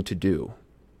loving thing to do.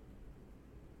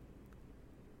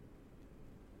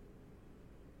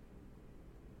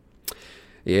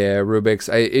 Yeah, Rubik's.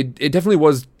 It definitely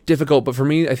was difficult, but for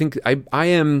me, I think I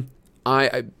am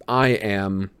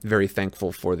very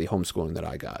thankful for the homeschooling that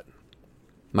I got.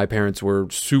 My parents were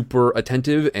super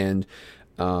attentive, and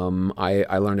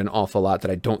I learned an awful lot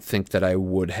that I don't think that I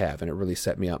would have, and it really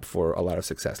set me up for a lot of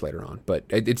success later on. But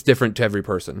it's different to every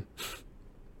person.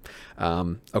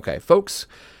 Okay, folks.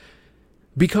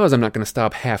 Because I'm not going to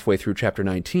stop halfway through chapter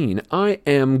 19, I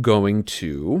am going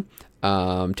to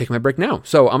take my break now.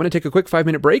 So I'm going to take a quick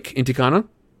 5-minute break in Tikana.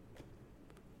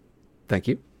 Thank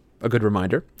you. A good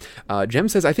reminder. Jem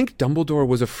says, I think Dumbledore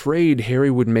was afraid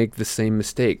Harry would make the same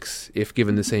mistakes if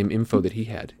given the same info that he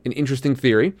had. An interesting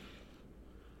theory.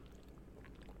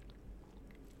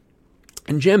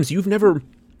 And Gems, you've never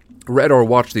read or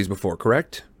watched these before,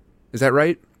 correct? Is that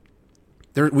right?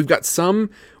 We've got some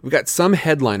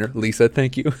headliner. Lisa,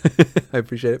 thank you. I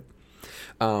appreciate it.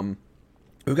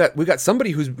 We've got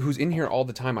somebody who's in here all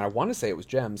the time. I want to say it was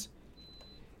Gems.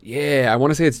 Yeah, I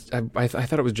want to say I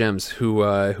thought it was Gems who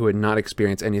had not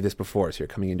experienced any of this before, so you're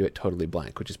coming into it totally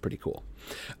blank, which is pretty cool.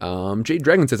 Jade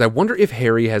Dragon says, I wonder if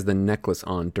Harry has the necklace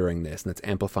on during this, and that's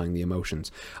amplifying the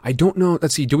emotions. I don't know.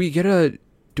 Let's see. Do we get a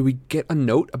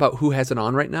note about who has it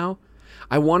on right now?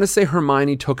 I want to say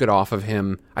Hermione took it off of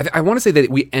him. I want to say that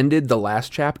we ended the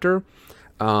last chapter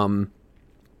with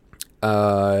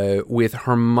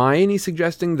Hermione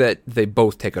suggesting that they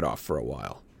both take it off for a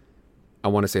while. I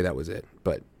want to say that was it,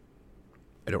 but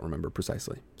I don't remember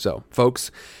precisely. So,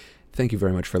 folks, thank you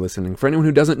very much for listening. For anyone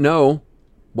who doesn't know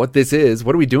what this is,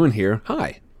 what are we doing here?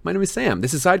 Hi. My name is Sam.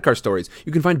 This is Sidecar Stories.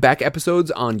 You can find back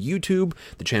episodes on YouTube.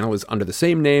 The channel is under the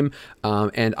same name,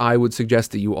 and I would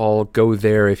suggest that you all go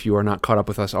there if you are not caught up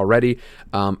with us already.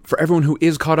 For everyone who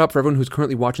is caught up, for everyone who's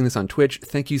currently watching this on Twitch,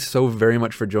 thank you so very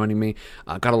much for joining me.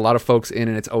 Got a lot of folks in,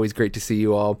 and it's always great to see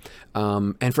you all.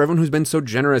 And for everyone who's been so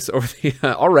generous over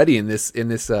already in this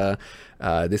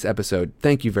episode,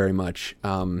 thank you very much.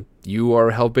 You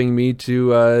are helping me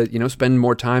to spend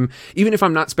more time, even if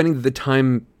I'm not spending the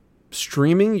time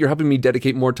streaming. You're helping me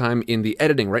dedicate more time in the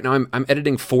editing. Right now I'm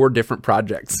editing 4 different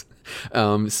projects.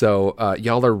 So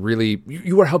y'all are really,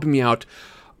 you are helping me out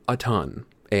a ton.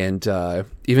 And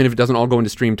even if it doesn't all go into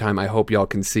stream time, I hope y'all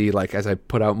can see, like, as I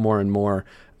put out more and more,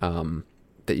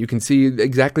 that you can see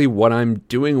exactly what I'm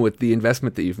doing with the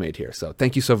investment that you've made here. So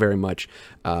thank you so very much.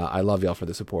 I love y'all for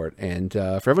the support. And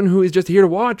for everyone who is just here to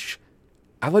watch,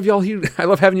 I love y'all here. I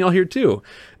love having y'all here too.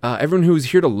 Everyone who's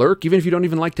here to lurk, even if you don't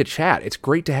even like to chat, it's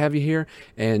great to have you here.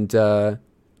 And I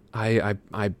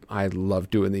love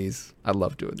doing these. I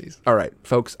love doing these. All right,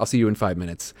 folks, I'll see you in 5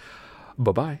 minutes.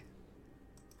 Bye-bye.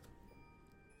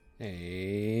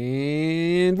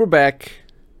 And we're back.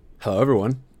 Hello,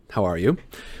 everyone. How are you?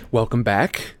 Welcome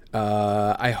back.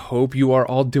 I hope you are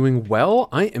all doing well.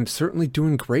 I am certainly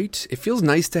doing great. It feels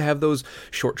nice to have those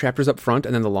short chapters up front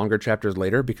and then the longer chapters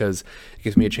later, because it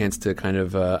gives me a chance to kind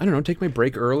of, take my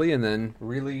break early and then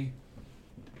really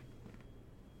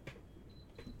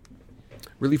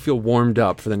feel warmed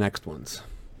up for the next ones.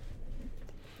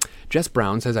 Jess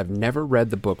Brown says, I've never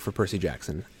read the book for Percy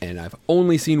Jackson, and I've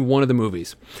only seen one of the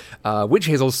movies. Witch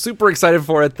Hazel's super excited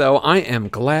for it, though. I am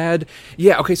glad.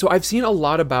 Yeah, okay, so I've seen a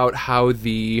lot about how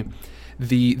the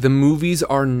movies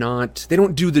are not, they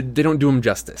don't do them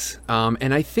justice.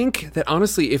 And I think that,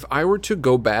 honestly, if I were to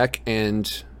go back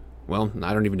and, well,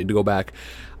 I don't even need to go back,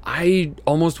 I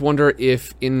almost wonder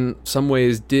if, in some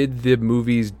ways, did the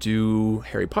movies do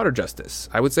Harry Potter justice?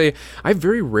 I would say I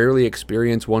very rarely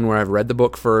experience one where I've read the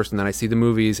book first and then I see the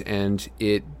movies, and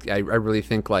I really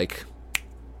think, like,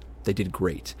 they did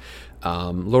great.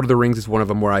 Lord of the Rings is one of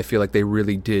them where I feel like they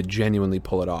really did genuinely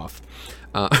pull it off.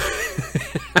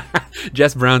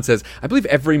 Jess Brown says, I believe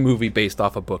every movie based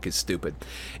off a book is stupid.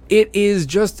 It's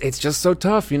just so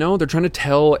tough, they're trying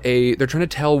to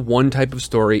tell one type of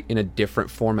story in a different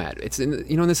format. It's in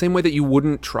the same way that you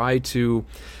wouldn't try to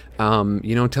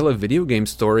tell a video game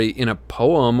story in a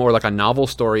poem, or like a novel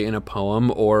story in a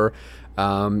poem, or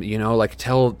like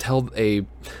tell a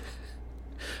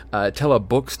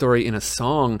book story in a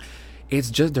song. It's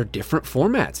just, they're different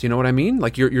formats. You know what I mean?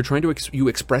 Like you're trying to you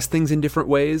express things in different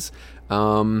ways.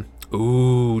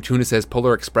 Tuna says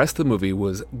Polar Express, the movie,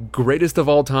 was greatest of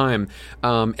all time.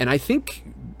 And I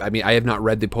have not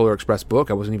read the Polar Express book.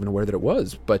 I wasn't even aware that it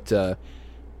was. But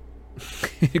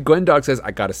Gwen Dog says,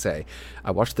 I gotta say,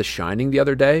 I watched The Shining the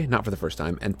other day, not for the first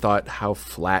time, and thought how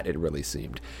flat it really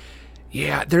seemed.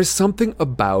 Yeah, there's something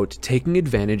about taking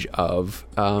advantage of...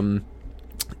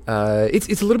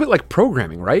 it's a little bit like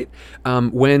programming, right?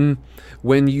 When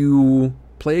you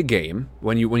play a game,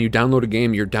 when you download a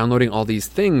game, you're downloading all these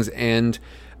things, and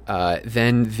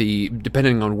then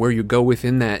depending on where you go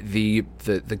within that, the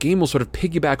game will sort of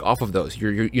piggyback off of those.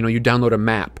 You download a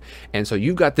map, and so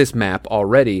you've got this map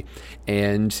already,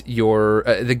 and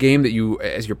the game that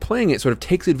as you're playing it, sort of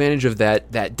takes advantage of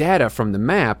that data from the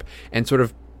map, and sort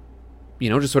of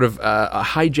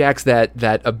hijacks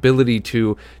that ability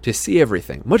to see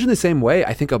everything. Much in the same way,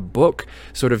 I think a book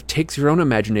sort of takes your own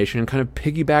imagination and kind of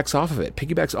piggybacks off of it,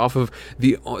 piggybacks off of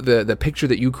the picture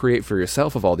that you create for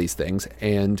yourself of all these things.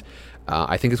 And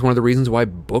I think it's one of the reasons why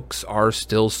books are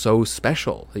still so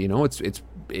special.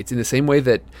 It's in the same way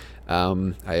that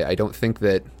I don't think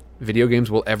that video games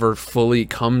will ever fully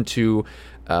come to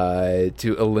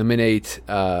eliminate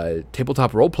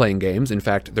tabletop role-playing games. In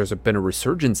fact, there's been a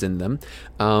resurgence in them.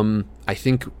 I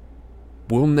think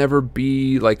we're never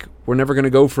going to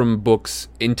go from books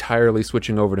entirely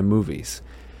switching over to movies.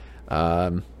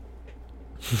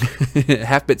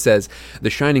 Halfbit says, The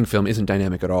Shining film isn't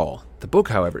dynamic at all. The book,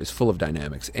 however, is full of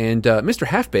dynamics. And Mr.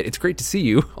 Halfbit, it's great to see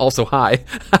you. Also, hi.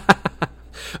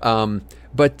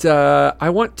 But I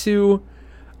want to...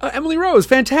 Emily Rose,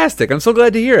 fantastic. I'm so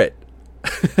glad to hear it.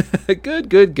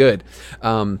 Good.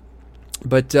 Seeing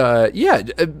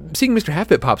Mr.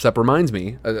 Halfbit pops up reminds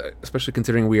me, especially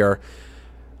considering we are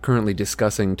currently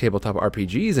discussing tabletop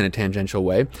RPGs in a tangential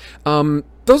way.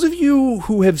 Those of you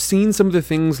who have seen some of the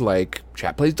things like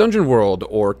Chat Plays Dungeon World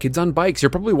or Kids on Bikes, you're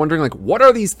probably wondering, what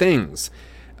are these things?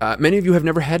 Many of you have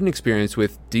never had an experience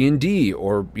with D&D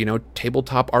or,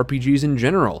 tabletop RPGs in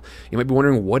general. You might be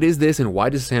wondering, what is this and why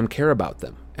does Sam care about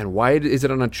them? And why is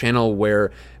it on a channel where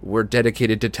we're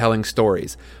dedicated to telling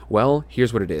stories? Well,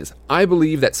 here's what it is. I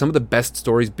believe that some of the best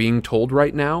stories being told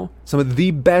right now,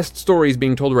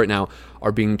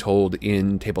 are being told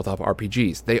in tabletop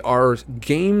RPGs. They are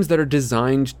games that are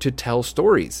designed to tell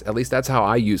stories. At least that's how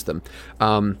I use them.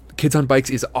 Kids on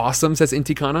Bikes is awesome, says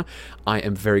Intikana. I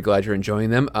am very glad you're enjoying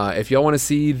them. If y'all want to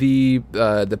see the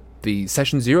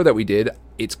session 0 that we did,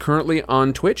 it's currently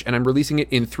on Twitch, and I'm releasing it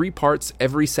in 3 parts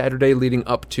every Saturday leading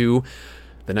up to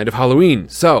the night of Halloween.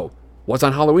 So, what's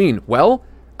on Halloween? Well,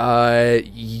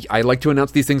 I like to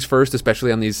announce these things first,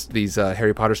 especially on these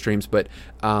Harry Potter streams, but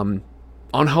on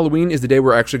Halloween is the day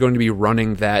we're actually going to be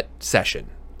running that session.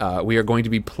 We are going to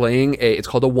be playing it's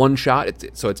called a one-shot,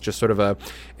 so it's just sort of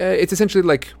it's essentially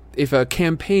like if a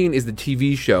campaign is the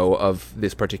TV show of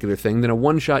this particular thing, then a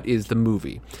one-shot is the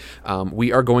movie.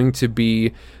 We are going to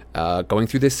be going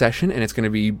through this session, and it's going to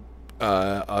be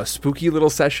a spooky little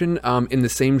session in the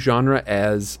same genre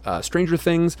as Stranger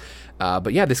Things.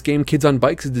 But yeah, this game, Kids on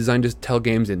Bikes, is designed to tell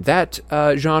games in that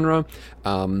genre.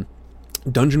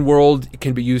 Dungeon World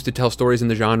can be used to tell stories in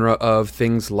the genre of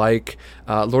things like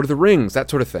Lord of the Rings, that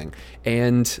sort of thing.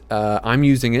 And I'm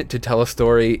using it to tell a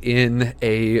story in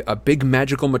a big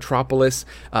magical metropolis,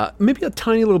 maybe a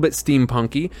tiny little bit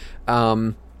steampunky.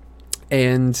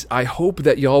 And I hope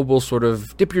that y'all will sort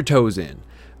of dip your toes in.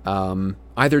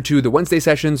 Either to the Wednesday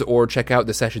sessions or check out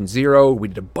the session 0. We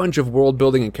did a bunch of world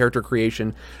building and character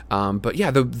creation. But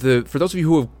yeah, for those of you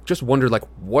who have just wondered,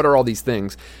 what are all these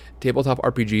things? Tabletop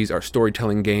RPGs are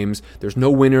storytelling games. There's no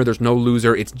winner, there's no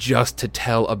loser. It's just to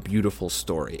tell a beautiful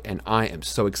story. And I am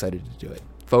so excited to do it.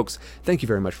 Folks, thank you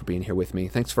very much for being here with me.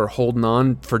 Thanks for holding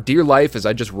on for dear life as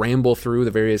I just ramble through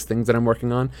the various things that I'm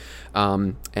working on.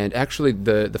 And actually,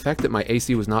 the fact that my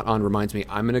AC was not on reminds me,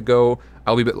 I'm going to go,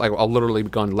 I'll literally be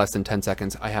gone in less than 10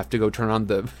 seconds. I have to go turn on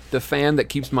the fan that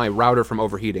keeps my router from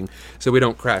overheating so we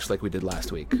don't crash like we did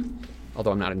last week.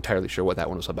 Although I'm not entirely sure what that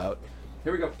one was about.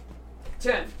 Here we go.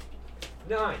 10,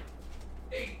 9,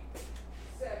 8,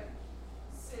 7,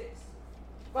 6,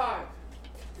 5,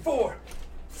 4,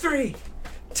 3,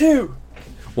 2,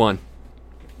 1.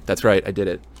 That's right, I did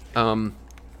it.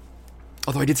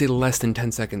 Although I did say less than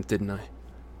 10 seconds, didn't I?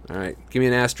 All right, give me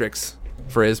an asterisk,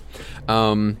 Frizz.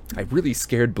 I really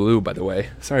scared Blue, by the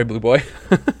way. Sorry, Blue Boy.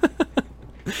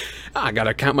 I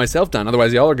gotta count myself down,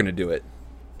 otherwise y'all are gonna do it.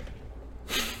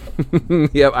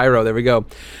 Yep, Iro, there we go.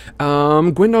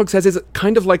 Gwendog says it's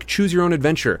kind of like Choose Your Own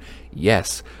Adventure.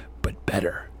 Yes, but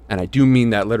better. And I do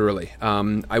mean that literally.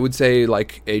 I would say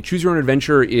like a Choose Your Own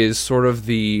Adventure is sort of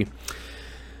the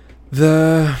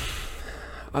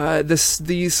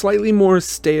slightly more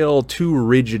stale, too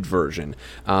rigid version.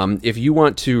 If you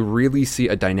want to really see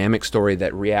a dynamic story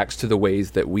that reacts to the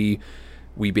ways that we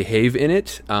behave in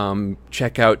it,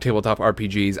 check out Tabletop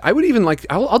RPGs. I would even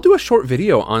I'll do a short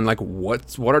video on like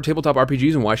what are tabletop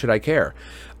RPGs and why should I care.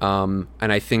 And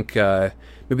I think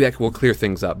maybe that will clear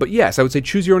things up. But yes, I would say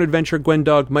Choose Your Own Adventure,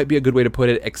 Gwendog might be a good way to put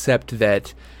it, except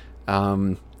that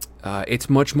it's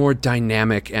much more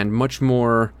dynamic and much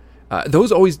more.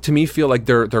 Those always, to me, feel like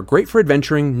they're great for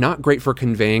adventuring, not great for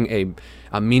conveying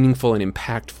a meaningful and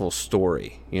impactful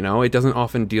story. You know, it doesn't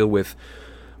often deal with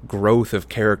growth of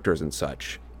characters and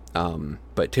such.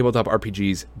 But tabletop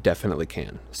RPGs definitely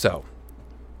can. So,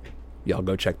 y'all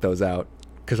go check those out,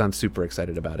 because I'm super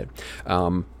excited about it.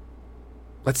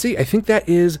 Let's see, I think that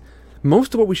is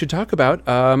most of what we should talk about.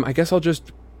 I guess I'll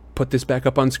just put this back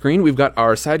up on screen. We've got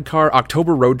our Sidecar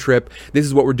October road trip. This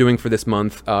is what we're doing for this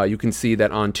month. You can see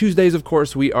that on Tuesdays, of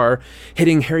course, we are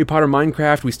hitting Harry Potter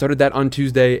Minecraft. We started that on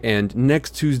Tuesday, and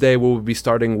next Tuesday we'll be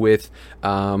starting with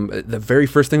the very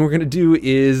first thing we're going to do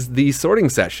is the sorting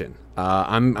session.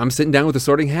 I'm sitting down with a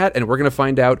sorting hat, and we're going to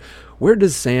find out, where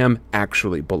does Sam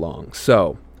actually belong?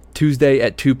 So, Tuesday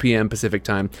at 2 p.m. Pacific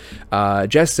time.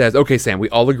 Jess says, okay, Sam, we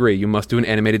all agree you must do an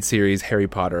animated series, Harry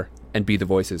Potter, and be the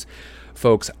voices.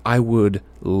 Folks, I would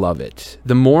love it.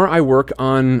 The more I work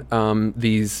on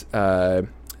these, the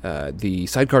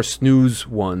Sidecar Snooze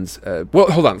ones... well,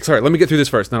 hold on. Sorry, let me get through this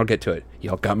first, and then I'll get to it.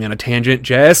 Y'all got me on a tangent,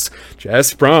 Jess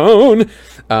Brown.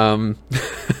 So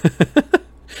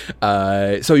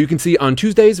you can see on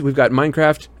Tuesdays, we've got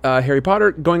Minecraft, Harry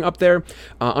Potter going up there.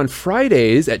 On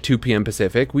Fridays at 2 p.m.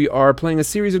 Pacific, we are playing a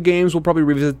series of games. We'll probably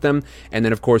revisit them. And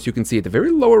then, of course, you can see at the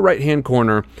very lower right-hand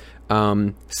corner,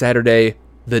 Saturday,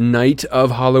 the night of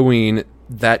Halloween,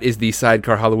 that is the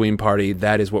Sidecar Halloween party.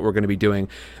 That is what we're going to be doing.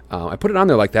 I put it on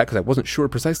there like that because I wasn't sure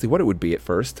precisely what it would be at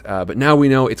first. But now we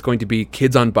know it's going to be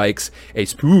kids on bikes, a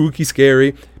spooky,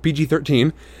 scary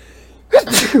PG-13.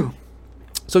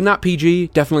 So not PG,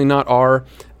 definitely not R,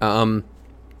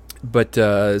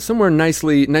 but somewhere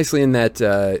nicely in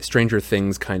that Stranger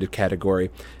Things kind of category.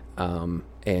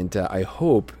 And I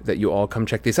hope that you all come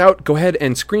check this out. Go ahead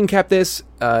and screen cap this,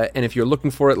 and if you're looking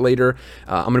for it later,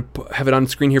 I'm going to have it on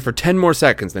screen here for 10 more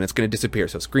seconds, then it's going to disappear.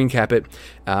 So screen cap it.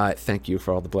 Thank you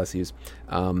for all the bless yous.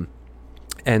 And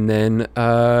then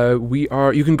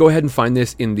you can go ahead and find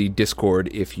this in the Discord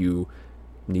if you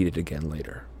need it again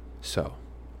later. So,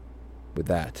 with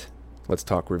that, let's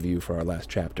talk review for our last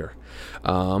chapter.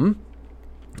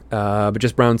 But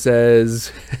Just Brown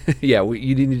says, yeah,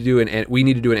 we need to do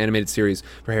an animated series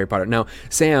for Harry Potter. Now,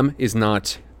 Sam is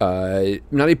not a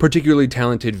particularly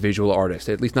talented visual artist,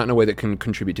 at least not in a way that can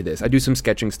contribute to this. I do some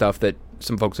sketching stuff that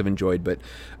some folks have enjoyed, but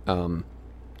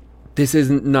this is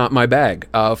not my bag.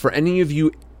 For any of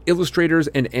you illustrators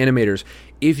and animators,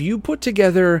 if you put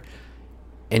together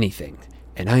anything,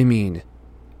 and I mean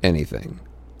anything,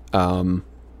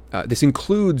 this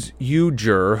includes you,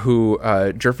 Jer, who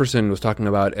Jefferson was talking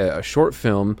about a short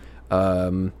film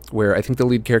where I think the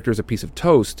lead character is a piece of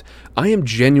toast. I am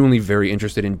genuinely very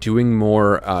interested in doing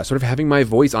more, sort of having my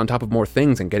voice on top of more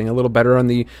things and getting a little better on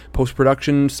the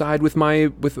post-production side with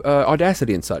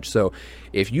Audacity and such. So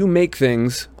if you make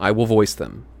things, I will voice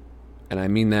them. And I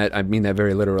mean that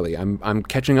very literally. I'm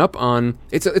catching up on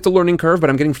it's a learning curve, but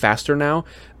I'm getting faster now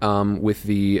with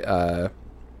the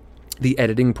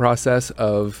editing process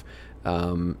of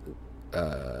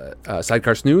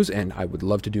Sidecar Snooze, and I would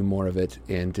love to do more of it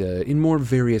and in more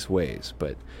various ways.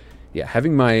 But yeah,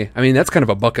 that's kind of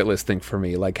a bucket list thing for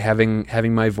me, like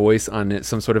having my voice on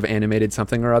some sort of animated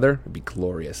something or other would be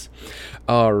glorious.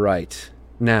 All right,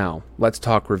 now let's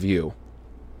talk review.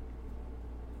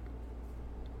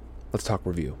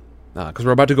 Because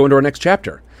we're about to go into our next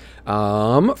chapter.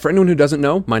 For anyone who doesn't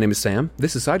know, my name is Sam.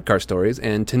 This is Sidecar Stories,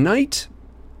 and tonight,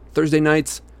 Thursday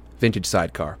nights, Vintage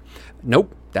Sidecar.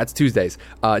 Nope, that's Tuesdays.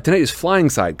 Tonight is Flying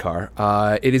Sidecar.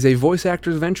 It is a voice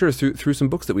actor's venture through some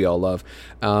books that we all love.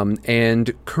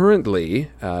 And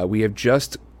currently, we have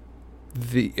just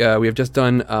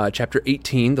done Chapter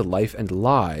 18, The Life and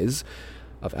Lies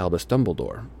of Albus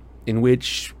Dumbledore, in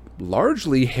which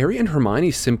largely Harry and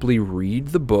Hermione simply read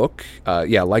the book,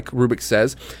 like Rubik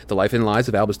says, The Life and Lies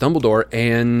of Albus Dumbledore,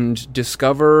 and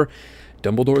discover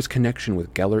Dumbledore's connection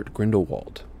with Gellert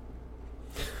Grindelwald.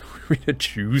 Read a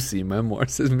juicy memoir,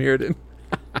 says Mirrodin.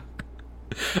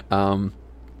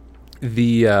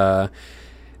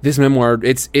 This memoir,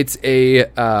 it is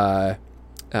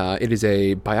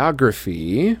a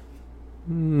biography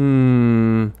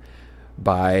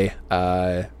by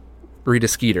Rita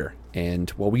Skeeter. And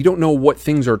while we don't know what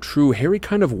things are true, Harry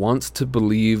kind of wants to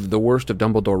believe the worst of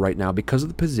Dumbledore right now because of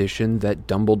the position that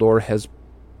Dumbledore has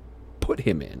put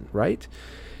him in, right?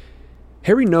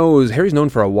 Harry's known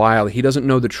for a while he doesn't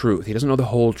know the truth. He doesn't know the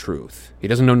whole truth. He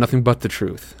doesn't know nothing but the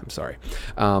truth. I'm sorry.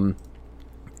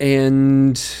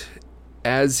 And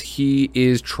as he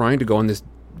is trying to go on this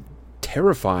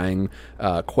terrifying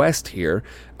quest here,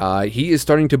 he is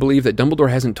starting to believe that Dumbledore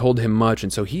hasn't told him much,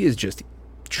 and so he is just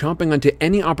chomping onto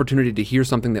any opportunity to hear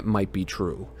something that might be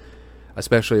true,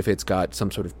 especially if it's got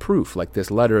some sort of proof, like this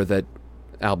letter that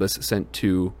Albus sent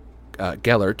to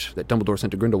Gellert, that Dumbledore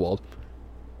sent to Grindelwald,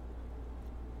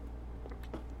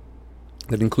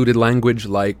 that included language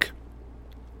like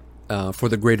for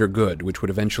the greater good, which would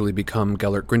eventually become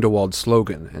Gellert Grindelwald's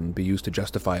slogan and be used to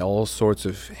justify all sorts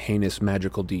of heinous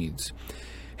magical deeds.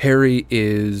 Harry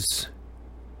is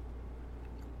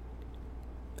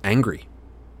angry.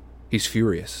 He's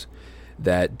furious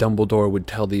that Dumbledore would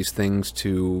tell these things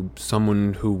to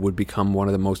someone who would become one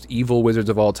of the most evil wizards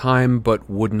of all time, but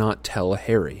would not tell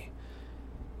Harry.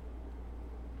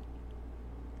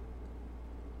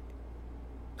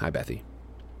 Hi, Bethy.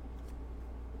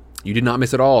 You did not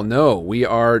miss it all. No, we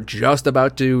are just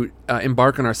about to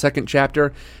embark on our second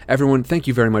chapter. Everyone, thank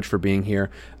you very much for being here.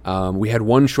 We had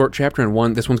one short chapter and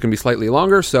this one's going to be slightly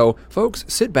longer. So, folks,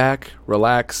 sit back,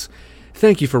 relax.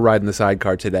 Thank you for riding the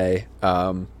sidecar today.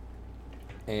 And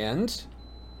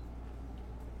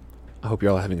I hope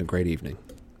you're all having a great evening.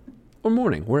 Or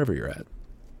morning, wherever you're at.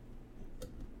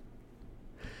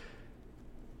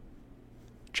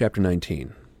 Chapter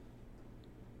 19.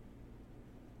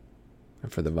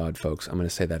 And for the VOD folks, I'm going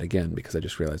to say that again because I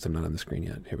just realized I'm not on the screen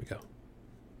yet. Here we go.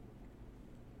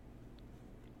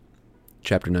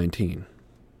 Chapter 19.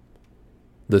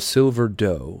 The Silver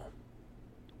Doe.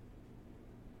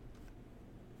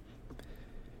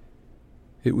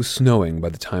 It was snowing by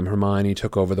the time Hermione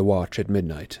took over the watch at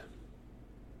midnight.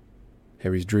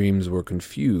 Harry's dreams were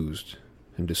confused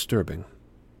and disturbing.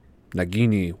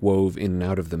 Nagini wove in and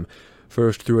out of them,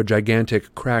 first through a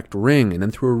gigantic cracked ring and then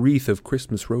through a wreath of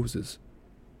Christmas roses.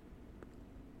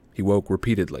 He woke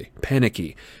repeatedly,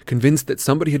 panicky, convinced that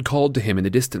somebody had called to him in the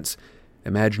distance,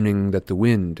 imagining that the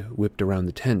wind whipped around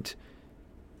the tent,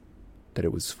 that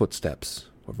it was footsteps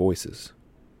or voices.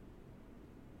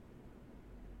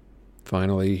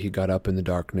 Finally, he got up in the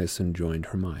darkness and joined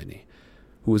Hermione,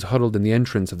 who was huddled in the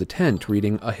entrance of the tent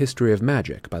reading A History of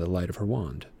Magic by the light of her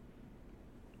wand.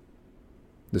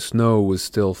 The snow was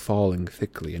still falling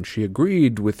thickly, and she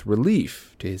agreed with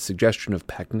relief to his suggestion of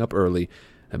packing up early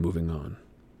and moving on.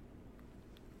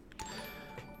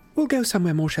 We'll go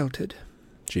somewhere more sheltered,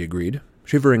 she agreed,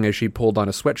 shivering as she pulled on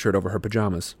a sweatshirt over her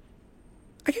pajamas.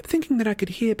 I kept thinking that I could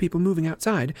hear people moving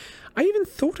outside. I even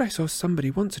thought I saw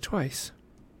somebody once or twice.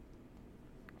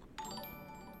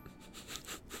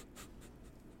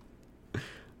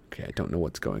 Okay, I don't know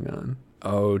what's going on.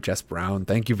 Oh, Jess Brown,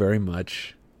 thank you very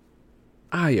much.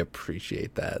 I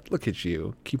appreciate that. Look at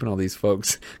you, keeping all these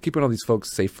folks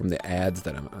safe from the ads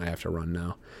that I have to run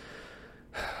now.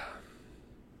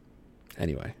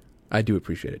 Anyway, I do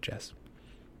appreciate it, Jess.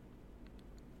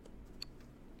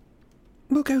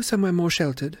 We'll go somewhere more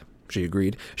sheltered, she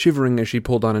agreed, shivering as she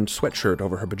pulled on a sweatshirt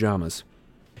over her pajamas.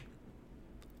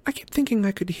 I kept thinking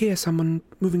I could hear someone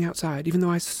moving outside, even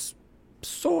though I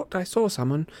thought I saw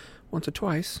someone once or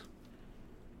twice.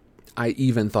 I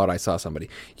even thought I saw somebody.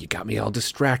 You got me all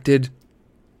distracted.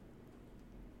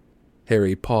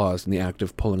 Harry paused in the act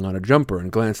of pulling on a jumper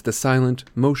and glanced at the silent,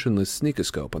 motionless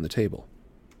sneakoscope on the table.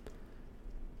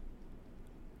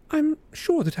 I'm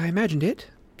sure that I imagined it,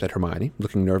 said Hermione,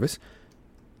 looking nervous.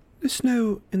 The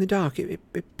snow in the dark, it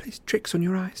plays tricks on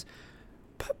your eyes.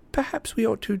 Perhaps we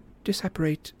ought to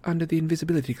disapparate under the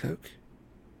invisibility cloak,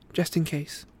 just in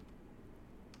case.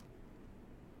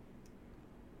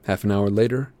 Half an hour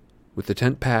later, with the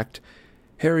tent packed,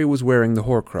 Harry was wearing the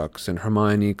Horcrux and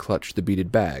Hermione clutched the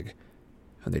beaded bag,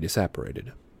 and they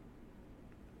disapparated.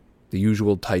 The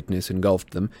usual tightness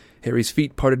engulfed them. Harry's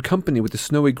feet parted company with the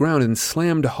snowy ground and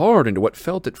slammed hard into what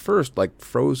felt at first like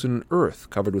frozen earth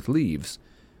covered with leaves.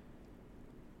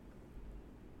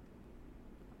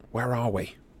 "Where are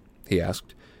we?" he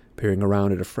asked, peering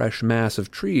around at a fresh mass of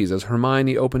trees as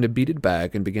Hermione opened a beaded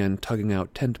bag and began tugging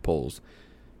out tent poles.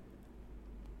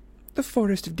 The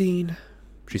Forest of Dean,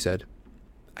 she said.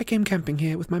 I came camping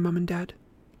here with my mum and dad.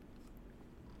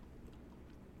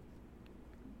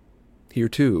 Here,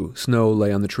 too, snow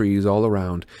lay on the trees all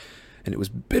around, and it was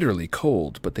bitterly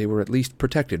cold, but they were at least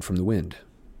protected from the wind.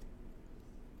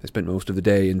 They spent most of the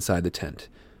day inside the tent,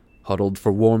 huddled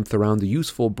for warmth around the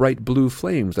useful bright blue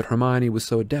flames that Hermione was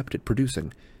so adept at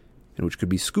producing, and which could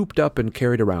be scooped up and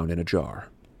carried around in a jar.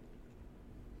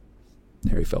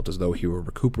 Harry felt as though he were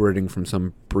recuperating from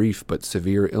some brief but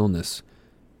severe illness,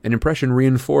 an impression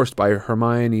reinforced by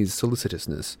Hermione's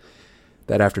solicitousness.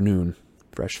 That afternoon,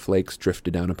 fresh flakes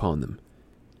drifted down upon them,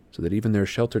 so that even their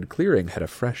sheltered clearing had a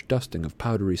fresh dusting of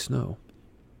powdery snow.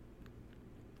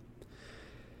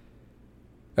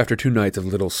 After 2 nights of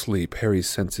little sleep, Harry's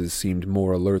senses seemed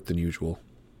more alert than usual.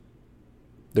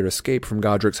 Their escape from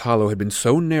Godric's Hollow had been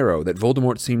so narrow that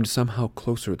Voldemort seemed somehow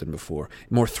closer than before,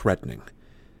 more threatening.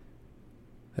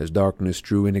 As darkness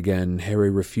drew in again, Harry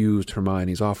refused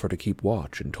Hermione's offer to keep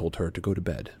watch and told her to go to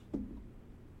bed.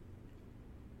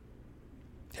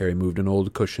 Harry moved an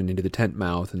old cushion into the tent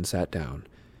mouth and sat down,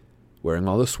 wearing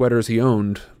all the sweaters he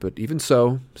owned, but even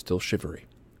so, still shivery.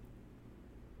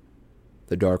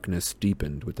 The darkness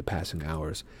deepened with the passing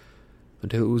hours,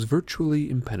 until it was virtually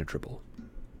impenetrable.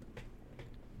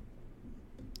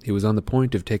 He was on the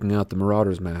point of taking out the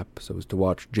Marauders map so as to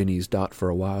watch Ginny's dot for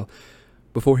a while,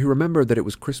 before he remembered that it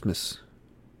was Christmas.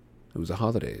 It was the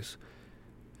holidays,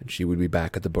 and she would be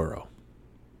back at the Burrow.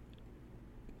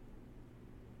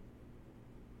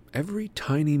 Every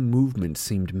tiny movement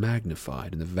seemed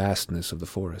magnified in the vastness of the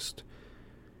forest.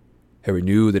 Harry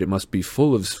knew that it must be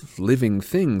full of living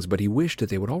things, but he wished that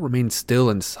they would all remain still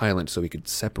and silent so he could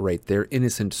separate their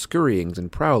innocent scurryings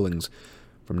and prowlings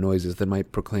from noises that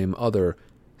might proclaim other,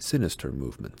 sinister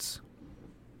movements.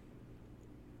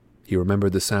 He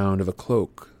remembered the sound of a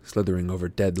cloak slithering over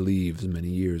dead leaves many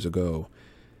years ago,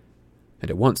 and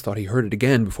at once thought he heard it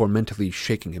again before mentally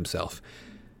shaking himself.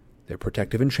 Their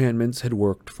protective enchantments had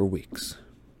worked for weeks.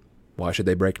 Why should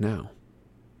they break now?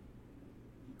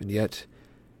 And yet,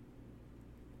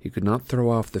 he could not throw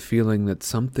off the feeling that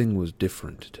something was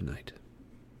different tonight.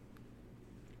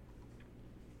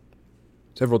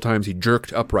 Several times he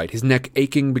jerked upright, his neck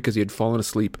aching because he had fallen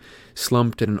asleep,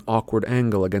 slumped at an awkward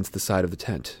angle against the side of the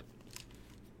tent.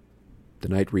 The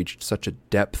night reached such a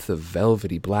depth of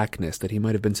velvety blackness that he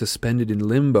might have been suspended in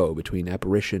limbo between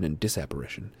apparition and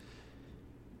disapparition.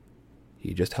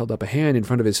 He just held up a hand in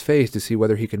front of his face to see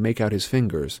whether he could make out his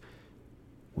fingers,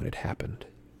 when it happened.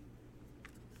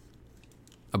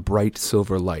 A bright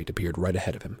silver light appeared right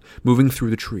ahead of him, moving through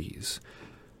the trees.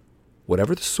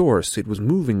 Whatever the source, it was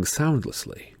moving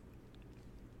soundlessly.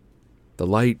 The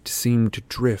light seemed to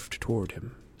drift toward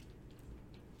him.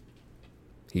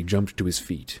 He jumped to his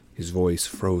feet, his voice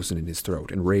frozen in his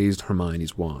throat, and raised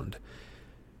Hermione's wand.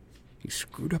 He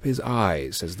screwed up his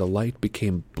eyes as the light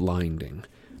became blinding,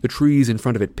 the trees in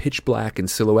front of it pitch black in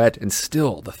silhouette, and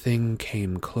still the thing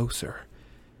came closer.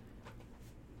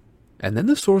 And then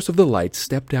the source of the light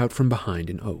stepped out from behind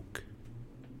an oak.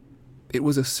 It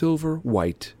was a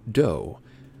silver-white doe,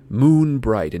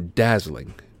 moon-bright and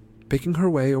dazzling, picking her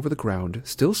way over the ground,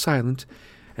 still silent,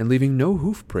 and leaving no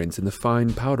hoof prints in the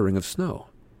fine powdering of snow.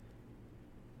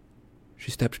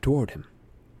 She stepped toward him,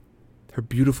 her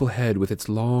beautiful head with its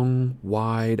long,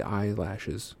 wide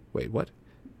eyelashes. Wait, what?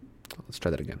 Let's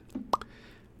try that again.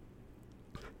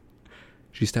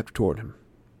 She stepped toward him,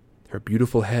 her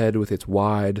beautiful head with its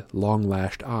wide,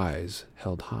 long-lashed eyes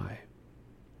held high.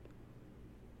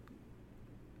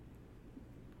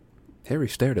 Harry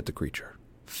stared at the creature,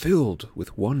 filled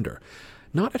with wonder,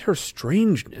 not at her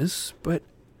strangeness, but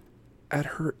at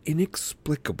her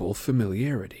inexplicable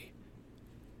familiarity.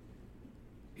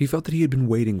 He felt that he had been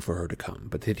waiting for her to come,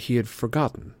 but that he had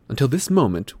forgotten, until this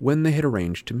moment when they had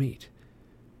arranged to meet.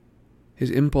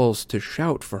 His impulse to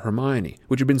shout for Hermione,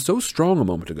 which had been so strong a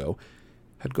moment ago,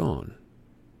 had gone.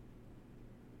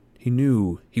 He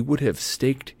knew he would have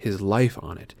staked his life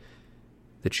on it,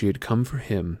 that she had come for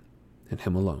him and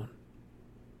him alone.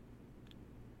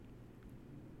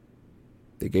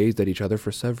 They gazed at each other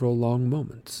for several long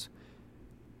moments,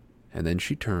 and then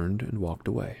she turned and walked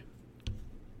away.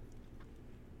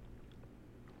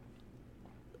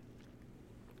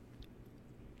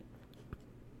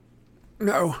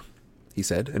 "No," he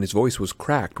said, and his voice was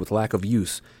cracked with lack of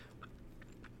use.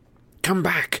 "Come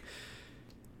back."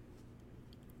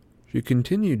 She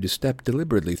continued to step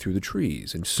deliberately through the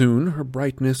trees, and soon her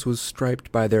brightness was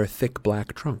striped by their thick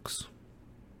black trunks.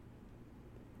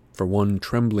 For one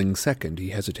trembling second he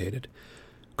hesitated.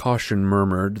 Caution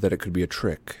murmured that it could be a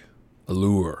trick, a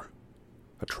lure,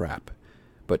 a trap.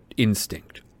 But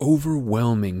instinct,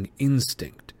 overwhelming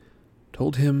instinct,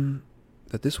 told him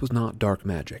that this was not dark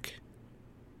magic.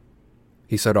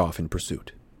 He set off in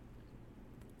pursuit.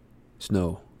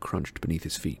 Snow crunched beneath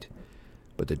his feet.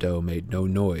 but the doe made no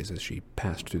noise as she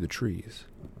passed through the trees,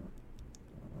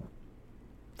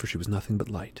 for she was nothing but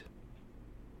light.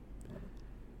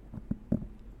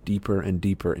 Deeper and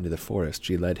deeper into the forest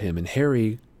she led him, and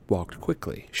Harry walked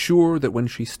quickly, sure that when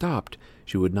she stopped,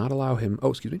 she would allow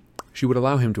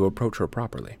him to approach her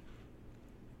properly.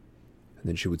 And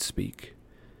then she would speak,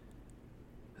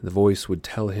 and the voice would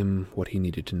tell him what he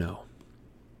needed to know.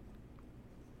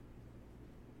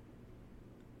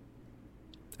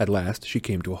 At last she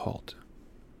came to a halt.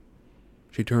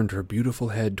 She turned her beautiful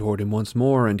head toward him once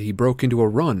more, and he broke into a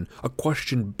run, a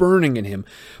question burning in him,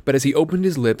 but as he opened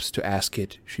his lips to ask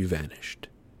it, she vanished.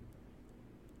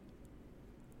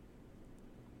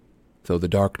 Though the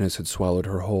darkness had swallowed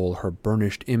her whole, her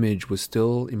burnished image was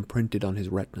still imprinted on his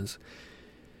retinas.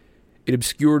 It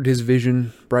obscured his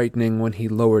vision, brightening when he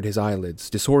lowered his eyelids,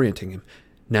 disorienting him.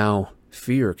 Now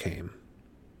fear came.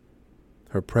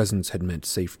 Her presence had meant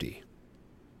safety.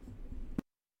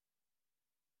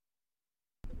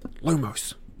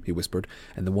 "Lumos," he whispered,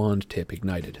 and the wand tip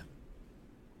ignited.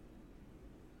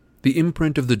 The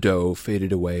imprint of the doe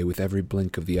faded away with every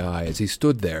blink of the eye as he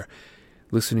stood there,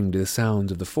 listening to the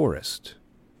sounds of the forest,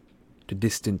 to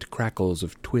distant crackles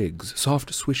of twigs,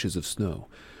 soft swishes of snow.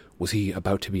 Was he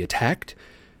about to be attacked?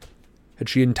 Had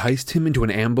she enticed him into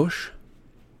an ambush?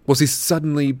 Was he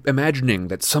suddenly imagining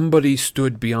that somebody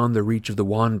stood beyond the reach of the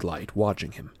wand light,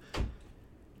 watching him?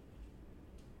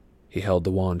 He held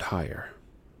the wand higher.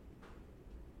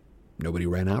 Nobody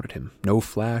ran out at him. No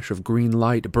flash of green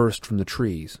light burst from the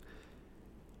trees.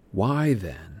 Why,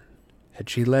 then, had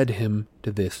she led him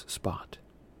to this spot?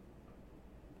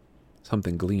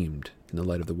 Something gleamed in the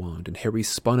light of the wand, and Harry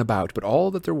spun about, but all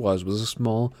that there was a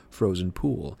small frozen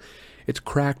pool, its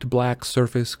cracked black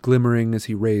surface glimmering as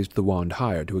he raised the wand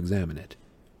higher to examine it.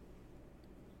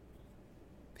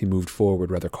 He moved forward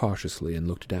rather cautiously and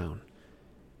looked down.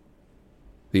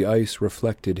 The ice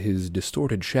reflected his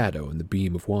distorted shadow in the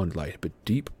beam of wand light, but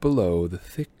deep below the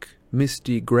thick,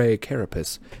 misty gray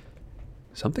carapace,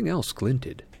 something else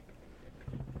glinted.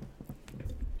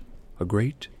 A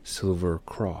great silver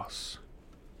cross.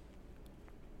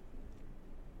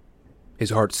 His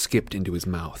heart skipped into his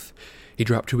mouth. He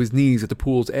dropped to his knees at the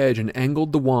pool's edge and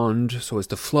angled the wand so as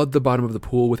to flood the bottom of the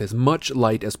pool with as much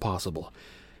light as possible.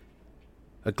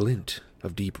 A glint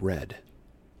of deep red.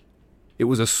 It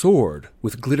was a sword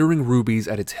with glittering rubies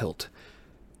at its hilt.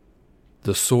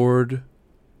 The sword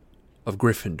of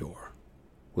Gryffindor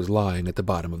was lying at the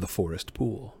bottom of the forest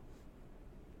pool.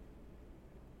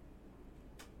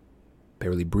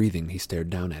 Barely breathing, he stared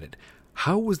down at it.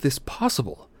 How was this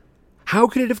possible? How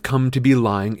could it have come to be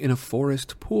lying in a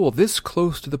forest pool, this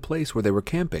close to the place where they were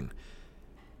camping?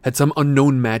 Had some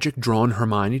unknown magic drawn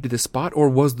Hermione to this spot, or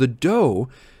was the doe,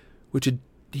 which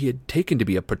he had taken to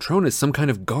be a Patronus, some kind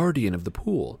of guardian of the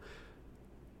pool?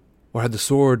 Or had the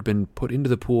sword been put into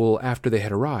the pool after they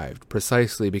had arrived,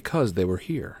 precisely because they were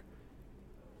here?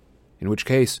 In which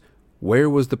case, where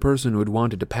was the person who had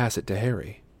wanted to pass it to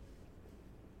Harry?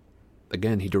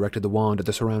 Again he directed the wand at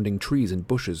the surrounding trees and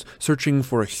bushes, searching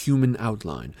for a human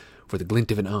outline, for the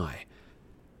glint of an eye,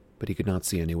 but he could not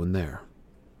see anyone there.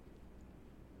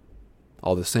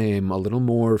 All the same, a little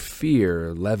more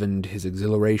fear leavened his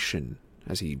exhilaration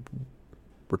as he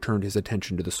returned his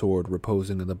attention to the sword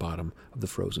reposing in the bottom of the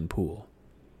frozen pool.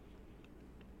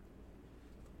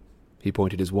 He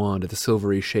pointed his wand at the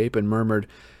silvery shape and murmured,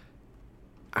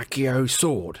 "Accio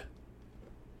sword."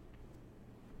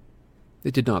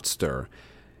 It did not stir.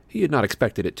 He had not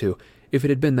expected it to. If it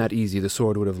had been that easy, the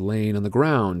sword would have lain on the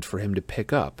ground for him to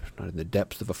pick up, not in the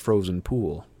depths of a frozen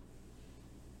pool.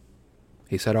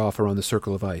 He set off around the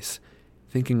circle of ice,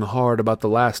 thinking hard about the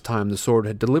last time the sword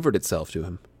had delivered itself to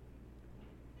him.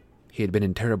 He had been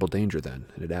in terrible danger then,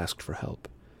 and had asked for help.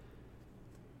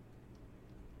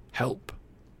 "Help,"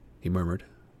 he murmured,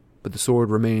 but the sword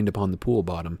remained upon the pool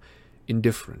bottom,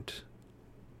 indifferent,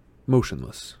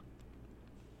 motionless.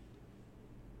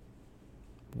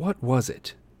 What was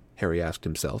it, Harry asked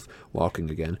himself, walking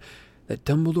again, that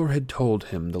Dumbledore had told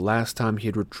him the last time he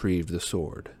had retrieved the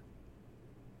sword?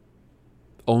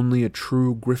 Only a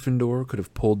true Gryffindor could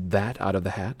have pulled that out of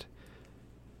the hat?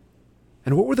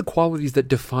 And what were the qualities that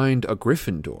defined a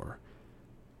Gryffindor?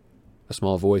 A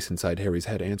small voice inside Harry's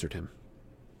head answered him.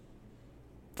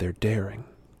 Their daring,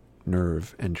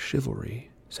 nerve, and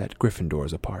chivalry set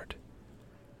Gryffindors apart.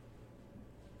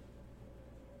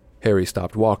 Harry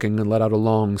stopped walking and let out a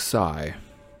long sigh,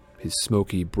 his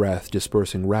smoky breath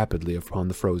dispersing rapidly upon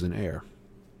the frozen air.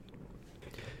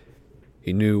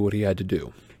 He knew what he had to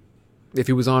do. If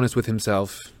he was honest with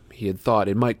himself, he had thought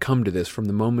it might come to this from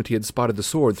the moment he had spotted the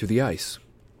sword through the ice.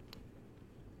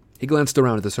 He glanced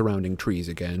around at the surrounding trees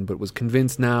again, but was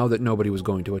convinced now that nobody was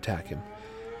going to attack him.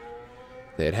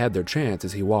 They had had their chance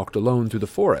as he walked alone through the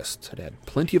forest, had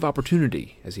plenty of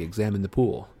opportunity as he examined the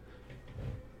pool.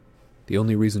 The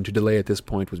only reason to delay at this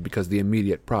point was because the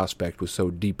immediate prospect was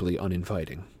so deeply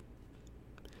uninviting.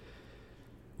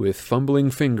 With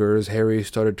fumbling fingers, Harry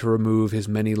started to remove his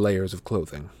many layers of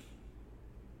clothing.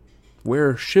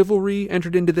 Where chivalry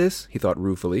entered into this, he thought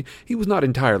ruefully, he was not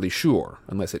entirely sure,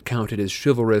 unless it counted as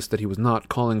chivalrous that he was not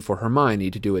calling for Hermione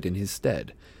to do it in his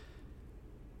stead.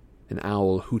 An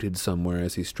owl hooted somewhere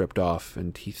as he stripped off,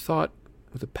 and he thought,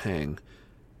 with a pang,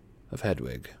 of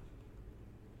Hedwig.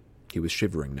 He was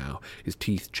shivering now, his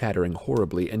teeth chattering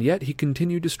horribly, and yet he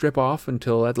continued to strip off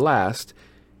until, at last,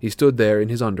 he stood there in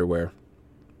his underwear,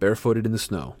 barefooted in the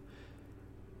snow.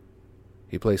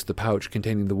 He placed the pouch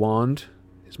containing the wand,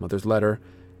 his mother's letter,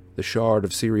 the shard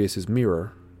of Sirius's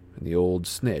mirror, and the old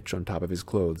snitch on top of his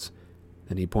clothes,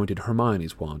 and he pointed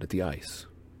Hermione's wand at the ice.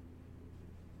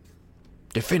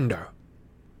 "Defender!"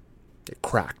 It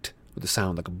cracked with a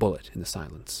sound like a bullet in the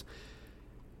silence.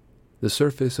 The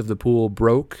surface of the pool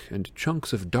broke, and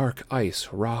chunks of dark ice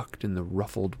rocked in the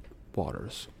ruffled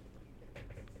waters.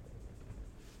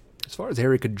 As far as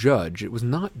Harry could judge, it was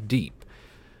not deep,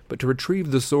 but to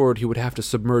retrieve the sword he would have to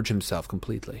submerge himself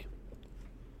completely.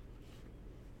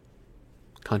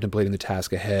 Contemplating the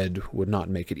task ahead would not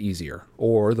make it easier,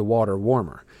 or the water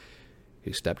warmer.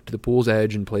 He stepped to the pool's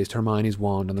edge and placed Hermione's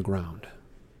wand on the ground,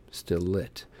 still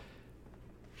lit.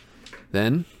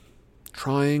 Then,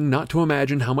 trying not to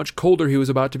imagine how much colder he was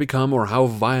about to become or how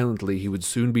violently he would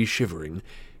soon be shivering,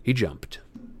 he jumped.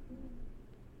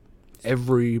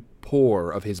 Every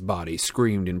pore of his body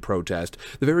screamed in protest.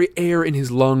 The very air in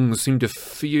his lungs seemed to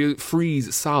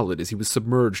freeze solid as he was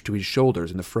submerged to his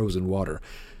shoulders in the frozen water.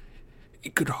 He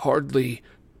could hardly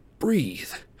breathe.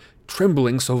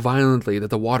 Trembling so violently that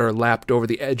the water lapped over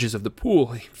the edges of the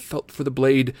pool, he felt for the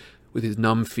blade with his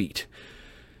numb feet.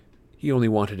 He only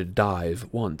wanted to dive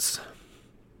once.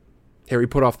 Harry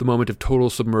put off the moment of total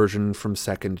submersion from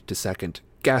second to second,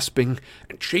 gasping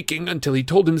and shaking until he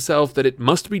told himself that it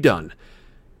must be done,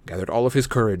 gathered all of his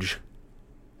courage,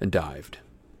 and dived.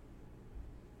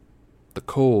 The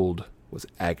cold was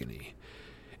agony.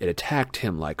 It attacked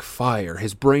him like fire.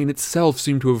 His brain itself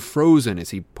seemed to have frozen as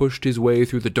he pushed his way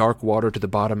through the dark water to the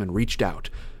bottom and reached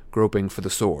out, groping for the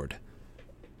sword.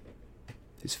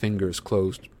 His fingers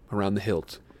closed around the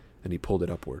hilt, and he pulled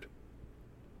it upward.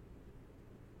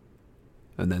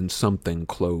 And then something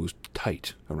closed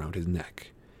tight around his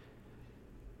neck.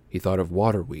 He thought of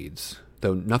water weeds,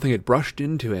 though nothing had brushed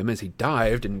into him as he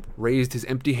dived and raised his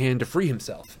empty hand to free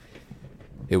himself.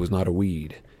 It was not a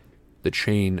weed. The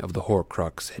chain of the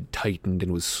Horcrux had tightened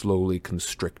and was slowly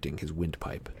constricting his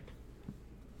windpipe.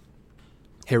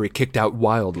 Harry kicked out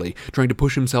wildly, trying to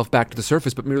push himself back to the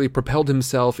surface, but merely propelled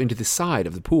himself into the side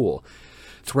of the pool.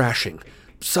 Thrashing,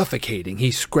 suffocating,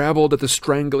 he scrabbled at the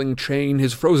strangling chain,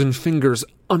 his frozen fingers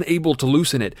unable to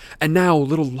loosen it, and now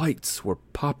little lights were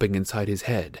popping inside his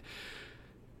head.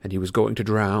 And he was going to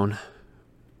drown,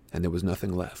 and there was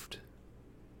nothing left.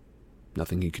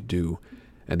 Nothing he could do,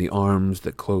 and the arms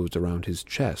that closed around his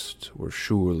chest were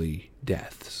surely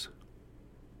death's.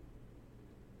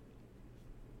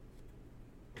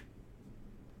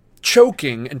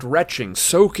 Choking and retching,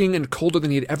 soaking and colder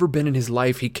than he had ever been in his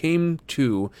life, he came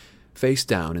to, face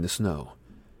down in the snow.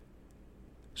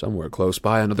 Somewhere close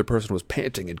by, another person was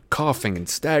panting and coughing and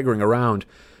staggering around.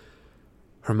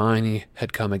 Hermione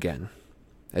had come again,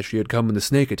 as she had come when the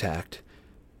snake attacked,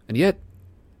 and yet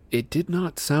it did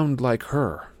not sound like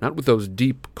her, not with those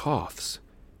deep coughs,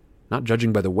 not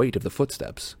judging by the weight of the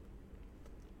footsteps.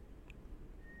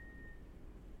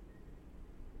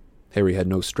 Harry had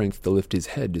no strength to lift his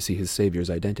head to see his savior's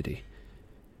identity.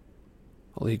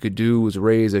 All he could do was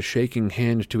raise a shaking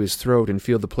hand to his throat and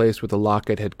feel the place where the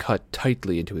locket had cut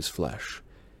tightly into his flesh.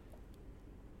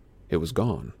 It was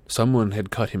gone. Someone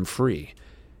had cut him free,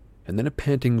 and then a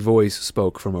panting voice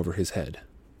spoke from over his head.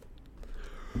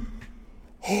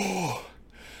 "Oh,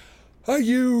 are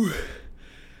you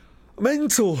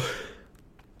mental?"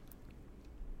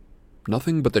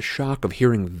 Nothing but the shock of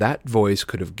hearing that voice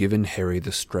could have given Harry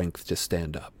the strength to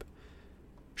stand up.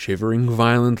 Shivering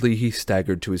violently, he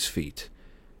staggered to his feet.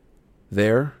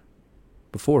 There,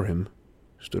 before him,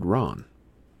 stood Ron.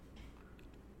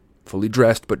 Fully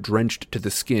dressed but drenched to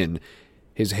the skin,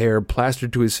 his hair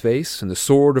plastered to his face, and the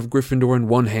sword of Gryffindor in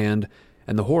one hand,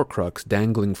 and the Horcrux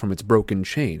dangling from its broken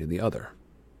chain in the other.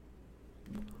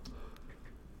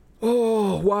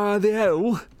 "Oh, why the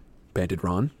hell?" panted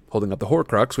Ron, holding up the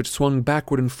Horcrux, which swung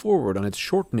backward and forward on its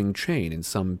shortening chain in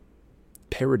some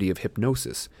parody of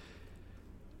hypnosis.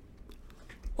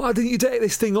 Why didn't you take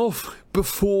this thing off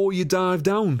before you dive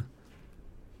down?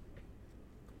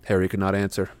 Harry could not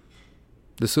answer.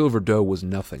 The silver doe was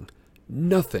nothing.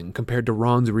 Nothing compared to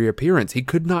Ron's reappearance. He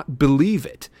could not believe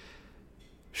it.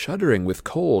 Shuddering with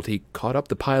cold, he caught up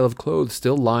the pile of clothes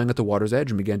still lying at the water's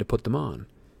edge and began to put them on.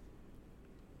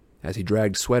 As he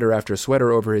dragged sweater after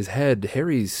sweater over his head,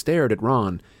 Harry stared at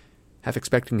Ron, half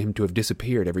expecting him to have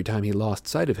disappeared every time he lost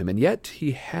sight of him, and yet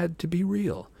he had to be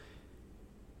real.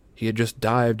 He had just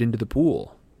dived into the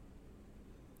pool.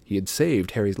 He had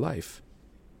saved Harry's life.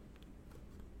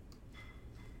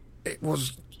 It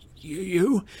was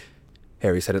you?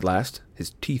 Harry said at last,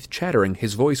 his teeth chattering,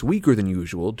 his voice weaker than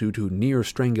usual due to near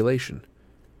strangulation.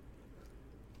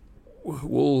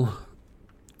 Well,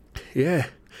 yeah,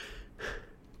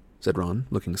 said Ron,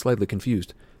 looking slightly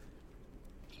confused.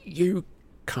 You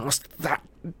cast that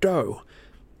doe?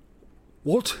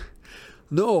 What?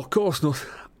 No, of course not.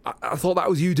 I thought that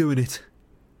was you doing it.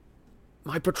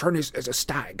 My Patronus is a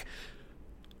stag.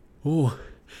 Oh,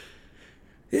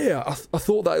 yeah, I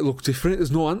thought that it looked different.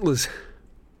 There's no antlers.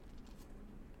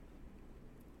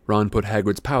 Ron put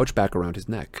Hagrid's pouch back around his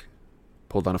neck,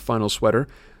 pulled on a final sweater,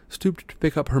 stooped to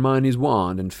pick up Hermione's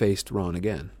wand, and faced Ron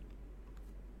again.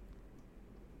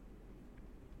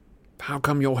 How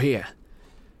come you're here?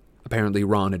 Apparently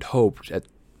Ron had hoped at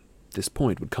this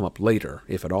point would come up later,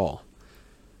 if at all.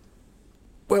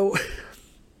 Well,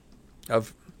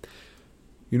 I've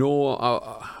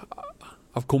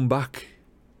come back.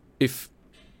 If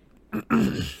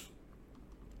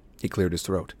he cleared his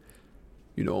throat.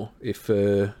 If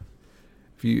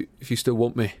you still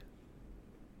want me.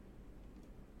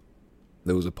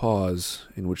 There was a pause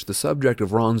in which the subject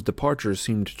of Ron's departure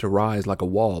seemed to rise like a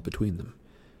wall between them.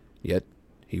 Yet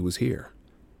he was here.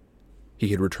 He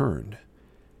had returned.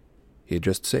 He had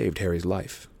just saved Harry's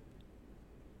life.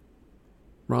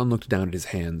 Ron looked down at his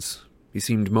hands. He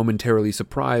seemed momentarily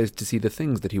surprised to see the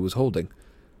things that he was holding.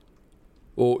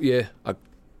 Oh, yeah, I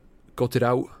got it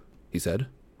out, he said,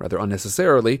 rather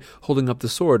unnecessarily, holding up the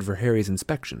sword for Harry's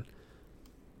inspection.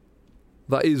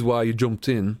 That is why you jumped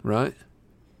in, right?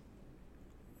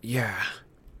 Yeah,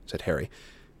 said Harry.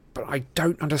 But I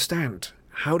don't understand.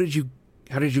 How did you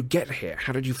get here?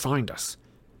 How did you find us?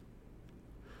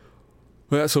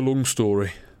 Well, that's a long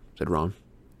story, said Ron.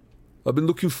 I've been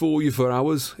looking for you for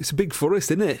hours. It's a big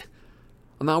forest, isn't it?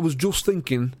 And I was just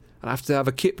thinking I'd have to have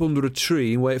a kip under a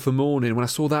tree and wait for morning when I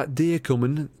saw that deer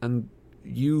coming, and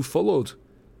you followed.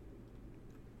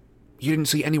 You didn't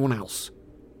see anyone else?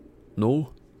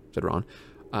 No, said Ron.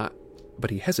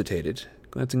 But he hesitated,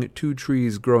 glancing at two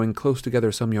trees growing close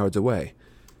together some yards away.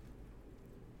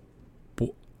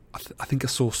 But I think I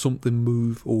saw something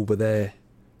move over there.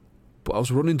 But I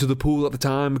was running to the pool at the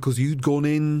time because you'd gone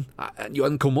in and you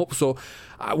hadn't come up, so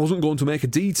I wasn't going to make a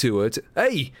detour to...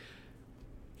 Hey!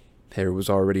 Harry was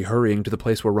already hurrying to the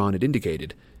place where Ron had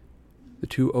indicated. The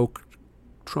two oak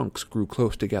trunks grew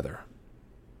close together.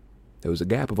 There was a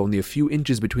gap of only a few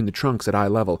inches between the trunks at eye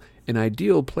level, an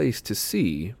ideal place to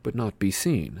see, but not be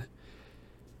seen.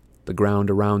 The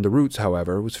ground around the roots,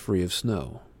 however, was free of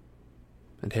snow,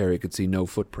 and Harry could see no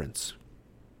footprints.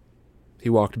 He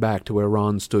walked back to where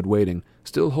Ron stood waiting,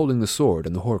 still holding the sword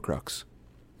and the Horcrux.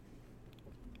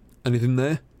 Anything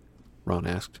there? Ron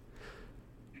asked.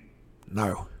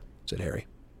 No, said Harry.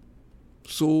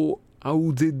 So, how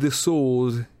did the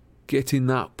sword get in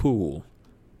that pool?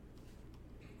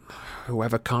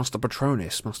 Whoever cast the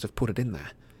Patronus must have put it in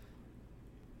there.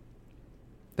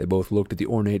 They both looked at the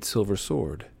ornate silver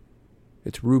sword,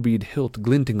 its rubied hilt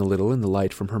glinting a little in the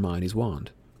light from Hermione's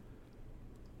wand.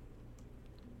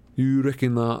 You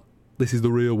reckon that this is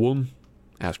the real one?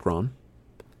 Asked Ron.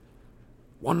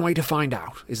 One way to find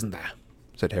out, isn't there?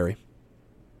 Said Harry.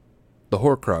 The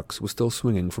Horcrux was still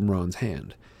swinging from Ron's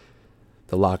hand.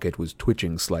 The locket was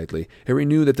twitching slightly. Harry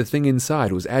knew that the thing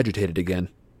inside was agitated again.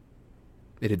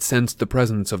 It had sensed the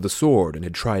presence of the sword and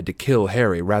had tried to kill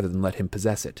Harry rather than let him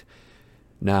possess it.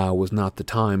 Now was not the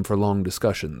time for long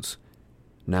discussions.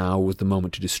 Now was the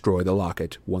moment to destroy the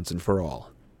locket once and for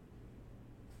all.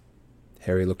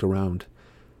 Harry looked around,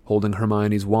 holding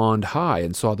Hermione's wand high,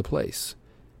 and saw the place.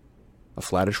 A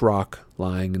flattish rock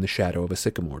lying in the shadow of a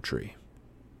sycamore tree.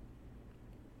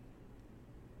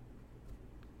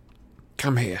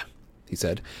 Come here, he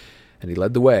said, and he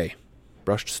led the way,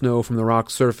 brushed snow from the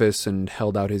rock's surface, and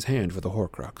held out his hand for the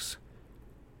Horcrux.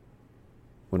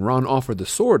 When Ron offered the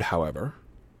sword, however,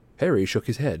 Harry shook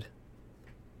his head.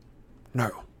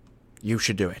 No, you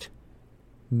should do it.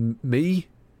 Me?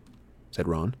 Said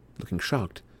Ron, looking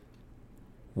shocked.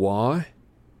 Why?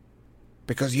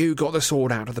 Because you got the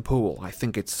sword out of the pool. I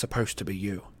think it's supposed to be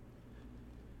you.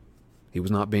 He was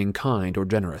not being kind or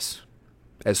generous.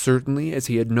 As certainly as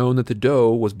he had known that the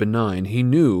doe was benign, he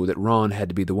knew that Ron had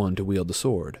to be the one to wield the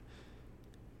sword.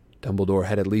 Dumbledore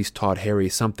had at least taught Harry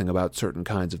something about certain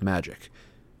kinds of magic,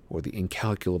 or the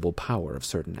incalculable power of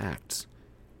certain acts.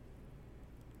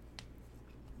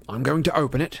 "I'm going to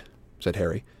open it," said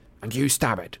Harry, "and you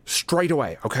stab it, straight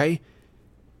away, okay?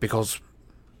 Because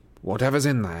whatever's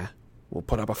in there will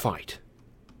put up a fight.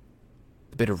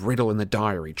 The bit of riddle in the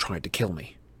diary tried to kill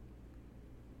me."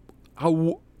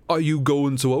 "How are you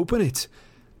going to open it?"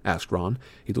 asked Ron.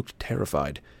 He looked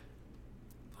terrified.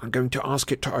 "I'm going to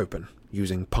ask it to open,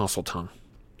 using Parseltongue,"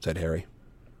 said Harry.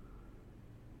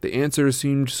 The answer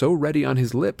seemed so ready on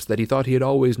his lips that he thought he had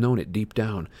always known it deep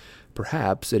down.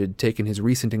 Perhaps it had taken his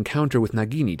recent encounter with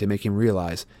Nagini to make him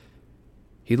realize.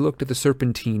 He looked at the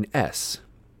serpentine S,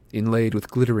 inlaid with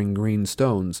glittering green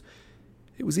stones.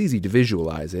 It was easy to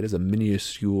visualize it as a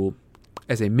minuscule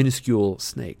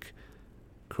snake,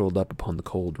 curled up upon the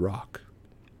cold rock.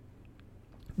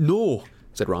 "No,"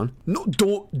 said Ron. "No,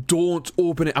 don't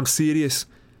open it. I'm serious."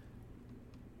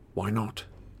 "Why not?"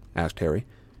 asked Harry.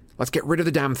 "Let's get rid of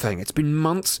the damn thing. It's been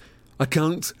months." "I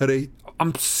can't, Harry.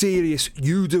 I'm serious.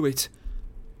 You do it."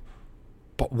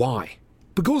 "But why?"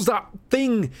 "Because that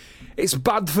thing, it's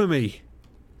bad for me,"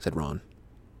 said Ron,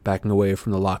 backing away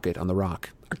from the locket on the rock.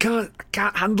 I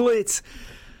can't handle it.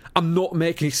 I'm not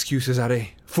making excuses,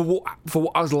 Harry, for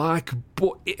what I was like,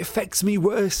 but it affects me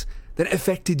worse than it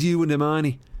affected you and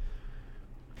Hermione.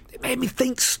 It made me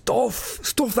think stuff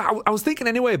that I was thinking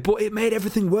anyway, but it made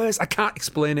everything worse. I can't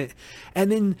explain it.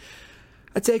 And then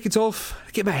I take it off,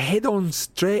 I get my head on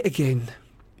straight again.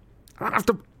 I have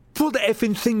to put the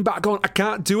effing thing back on. I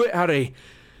can't do it, Harry.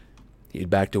 He had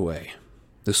backed away,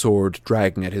 the sword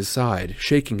dragging at his side,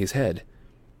 shaking his head.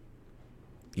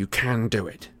 "You can do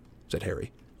it," said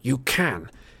Harry. "You can.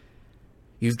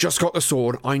 You've just got the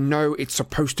sword. I know it's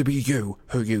supposed to be you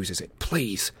who uses it.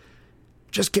 Please,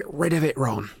 just get rid of it,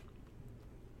 Ron."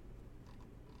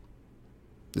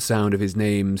 The sound of his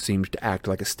name seemed to act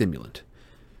like a stimulant.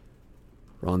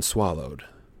 Ron swallowed,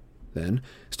 then,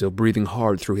 still breathing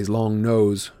hard through his long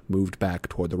nose, moved back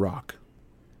toward the rock.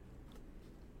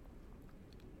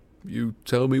 "You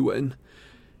tell me when,"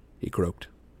 he croaked.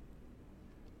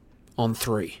 "On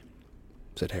 3,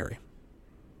 said Harry,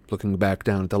 looking back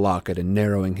down at the locket and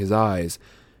narrowing his eyes,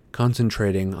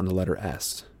 concentrating on the letter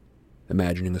S,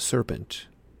 imagining a serpent,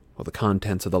 while the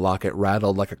contents of the locket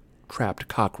rattled like a trapped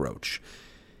cockroach.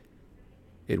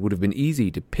 It would have been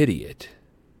easy to pity it,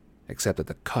 except that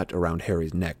the cut around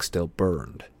Harry's neck still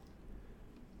burned.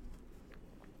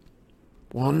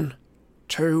 1,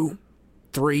 2,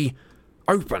 3,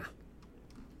 open!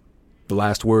 The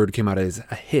last word came out as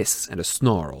a hiss and a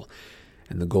snarl,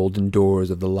 and the golden doors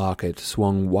of the locket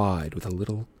swung wide with a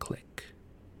little click.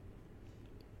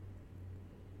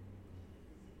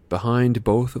 Behind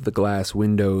both of the glass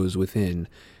windows within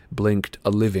blinked a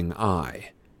living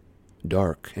eye,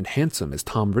 dark and handsome as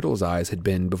Tom Riddle's eyes had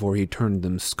been before he turned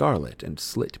them scarlet and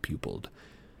slit-pupilled.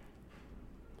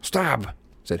 "Stab!"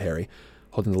 said Harry,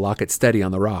 holding the locket steady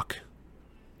on the rock.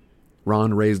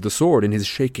 Ron raised the sword in his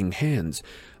shaking hands.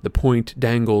 The point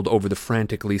dangled over the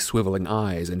frantically swiveling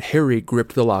eyes, and Harry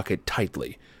gripped the locket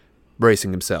tightly,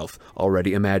 bracing himself,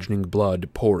 already imagining blood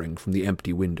pouring from the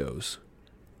empty windows.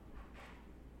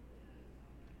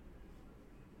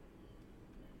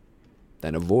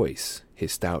 Then a voice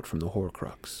hissed out from the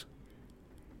Horcrux.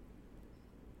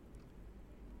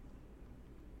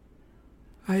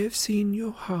 "I have seen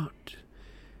your heart,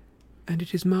 and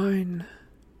it is mine."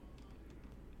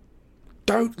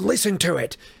 "Don't listen to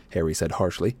it," Harry said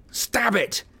harshly. "Stab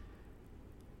it!"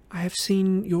 "I have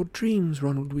seen your dreams,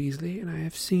 Ronald Weasley, and I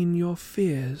have seen your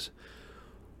fears.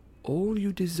 All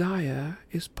you desire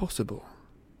is possible,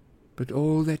 but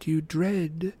all that you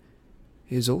dread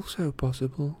is also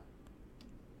possible."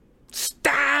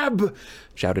 "Stab!"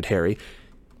 shouted Harry.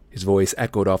 His voice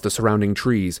echoed off the surrounding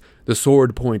trees. The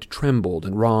sword point trembled,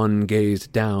 and Ron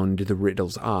gazed down into the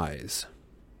Riddle's eyes.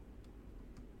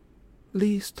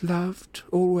 "Least loved,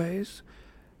 always,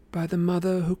 by the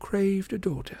mother who craved a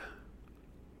daughter.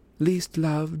 Least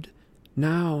loved,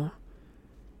 now,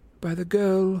 by the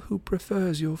girl who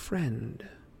prefers your friend.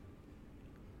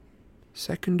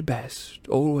 Second best,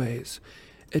 always,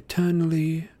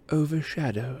 eternally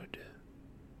overshadowed."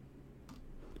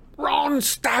 "Ron,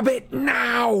 stab it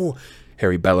now!"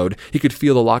 Harry bellowed. He could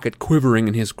feel the locket quivering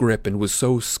in his grip and was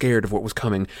so scared of what was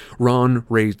coming. Ron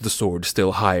raised the sword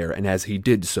still higher, and as he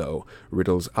did so,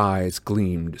 Riddle's eyes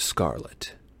gleamed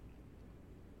scarlet.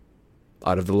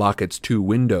 Out of the locket's 2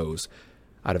 windows,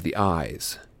 out of the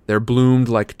eyes, there bloomed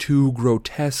like 2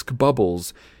 grotesque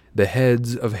bubbles the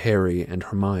heads of Harry and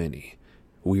Hermione,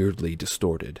 weirdly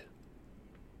distorted.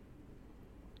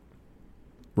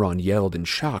 Ron yelled in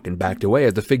shock and backed away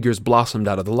as the figures blossomed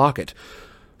out of the locket.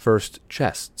 First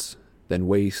chests, then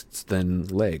waists, then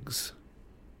legs,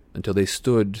 until they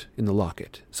stood in the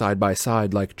locket, side by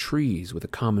side like trees with a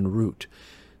common root,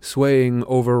 swaying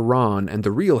over Ron and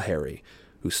the real Harry,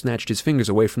 who snatched his fingers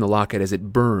away from the locket as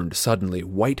it burned suddenly,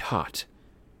 white-hot.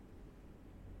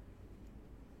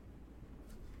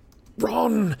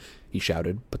 "Ron!" he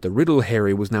shouted, but the riddle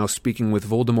Harry was now speaking with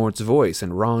Voldemort's voice,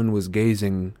 and Ron was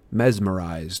gazing,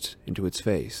 mesmerized, into its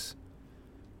face.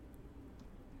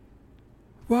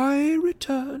 "Why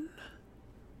return?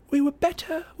 We were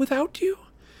better without you,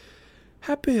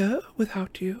 happier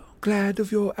without you, glad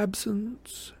of your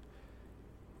absence.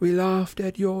 We laughed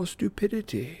at your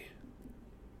stupidity,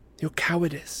 your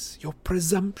cowardice, your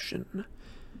presumption."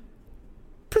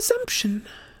 "Presumption?"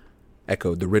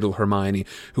 echoed the riddle Hermione,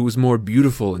 who was more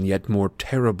beautiful and yet more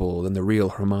terrible than the real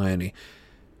Hermione.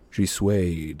 She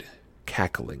swayed,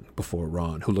 cackling, before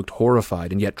Ron, who looked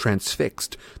horrified and yet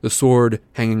transfixed, the sword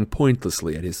hanging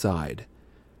pointlessly at his side.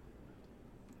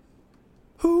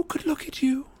 "Who could look at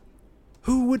you?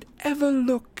 Who would ever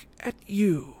look at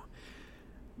you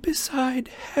beside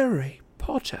Harry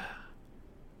Potter?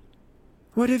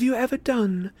 What have you ever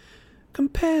done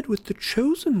compared with the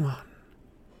Chosen One?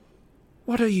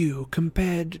 What are you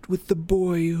compared with the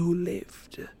boy who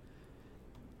lived?"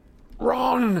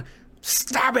 "Ron!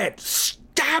 Stab it!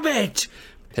 Stab it!"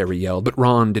 Harry yelled, but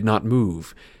Ron did not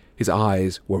move. His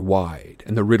eyes were wide,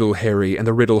 and the riddle Harry and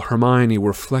the riddle Hermione were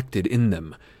reflected in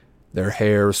them, their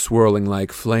hair swirling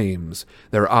like flames,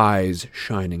 their eyes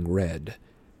shining red,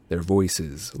 their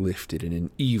voices lifted in an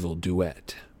evil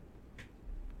duet.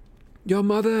 "Your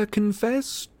mother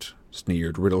confessed,"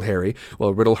 sneered Riddle Harry,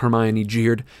 while Riddle Hermione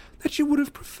jeered, "that you would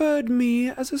have preferred me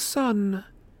as a son.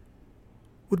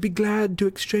 Would be glad to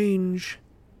exchange.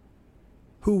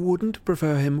 Who wouldn't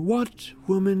prefer him? What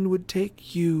woman would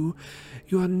take you?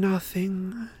 You are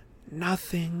nothing,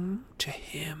 nothing to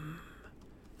him,"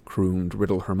 crooned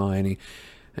Riddle Hermione,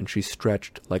 and she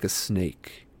stretched like a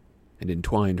snake and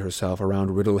entwined herself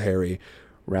around Riddle Harry,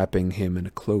 wrapping him in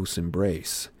a close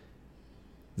embrace.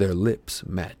 Their lips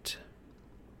met.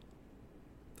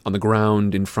 On the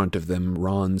ground in front of them,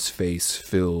 Ron's face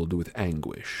filled with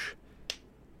anguish.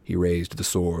 He raised the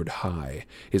sword high,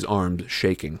 his arms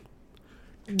shaking.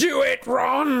 "Do it,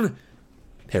 Ron!"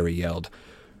 Harry yelled.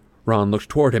 Ron looked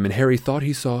toward him, and Harry thought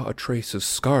he saw a trace of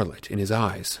scarlet in his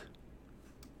eyes.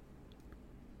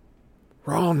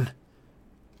 "Ron!"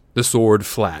 The sword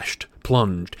flashed,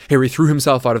 plunged. Harry threw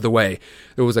himself out of the way.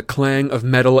 There was a clang of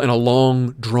metal and a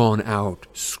long, drawn-out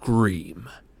scream.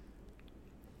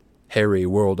 Harry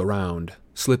whirled around,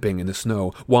 slipping in the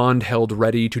snow, wand held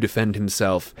ready to defend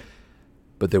himself,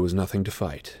 but there was nothing to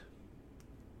fight.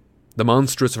 The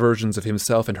monstrous versions of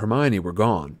himself and Hermione were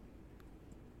gone.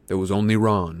 There was only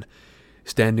Ron,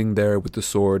 standing there with the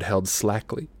sword held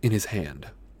slackly in his hand,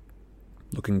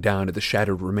 looking down at the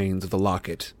shattered remains of the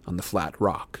locket on the flat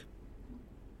rock.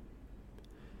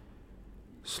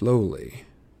 Slowly,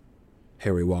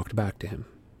 Harry walked back to him,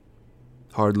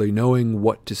 hardly knowing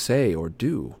what to say or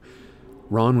do.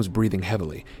 Ron was breathing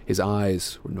heavily. His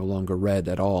eyes were no longer red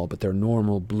at all, but their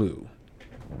normal blue.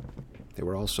 They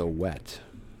were also wet.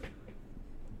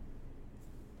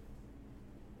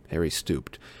 Harry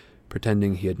stooped,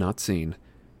 pretending he had not seen,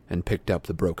 and picked up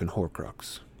the broken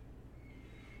Horcrux.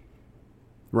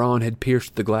 Ron had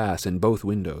pierced the glass in both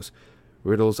windows.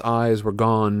 Riddle's eyes were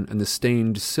gone, and the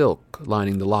stained silk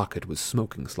lining the locket was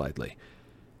smoking slightly.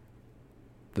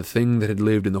 The thing that had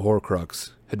lived in the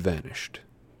Horcrux had vanished.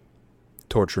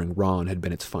 Torturing Ron had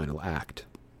been its final act.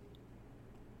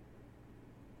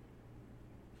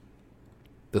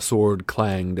 The sword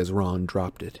clanged as Ron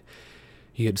dropped it.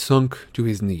 He had sunk to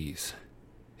his knees,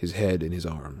 his head in his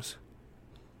arms.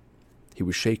 He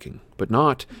was shaking, but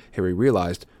not, Harry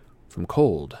realized, from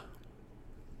cold.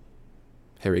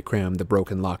 Harry crammed the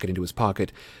broken locket into his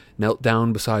pocket, knelt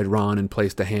down beside Ron, and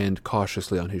placed a hand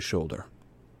cautiously on his shoulder.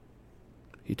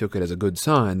 He took it as a good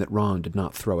sign that Ron did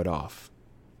not throw it off.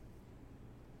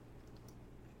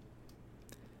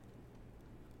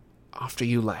 "After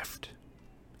you left,"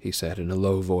 he said in a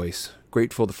low voice,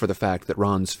 grateful for the fact that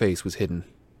Ron's face was hidden.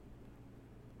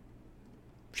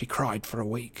 "She cried for a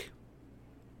week.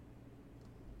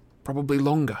 Probably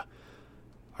longer,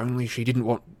 only she didn't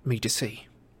want me to see.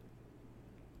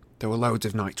 There were loads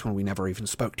of nights when we never even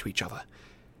spoke to each other.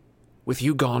 With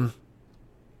you gone..."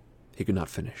 He could not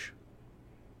finish.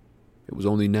 It was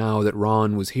only now that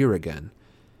Ron was here again,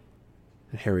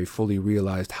 and Harry fully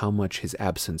realized how much his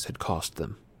absence had cost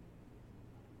them.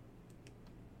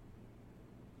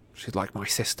 "She's like my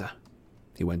sister,"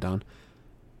 he went on.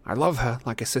 I love her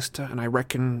like a sister, and I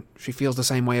reckon she feels the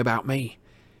same way about me.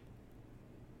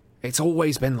 It's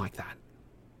always been like that.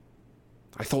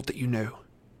 I thought that you knew.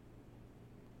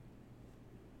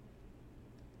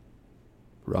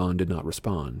 Ron did not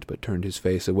respond, but turned his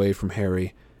face away from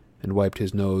Harry and wiped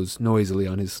his nose noisily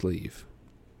on his sleeve.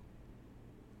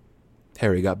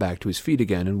 Harry got back to his feet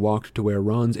again and walked to where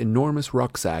Ron's enormous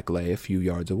rucksack lay a few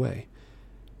yards away,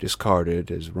 discarded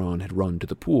as Ron had run to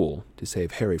the pool to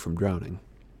save Harry from drowning.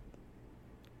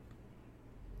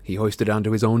 He hoisted it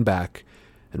onto his own back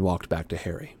and walked back to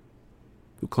Harry,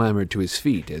 who clambered to his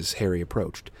feet as Harry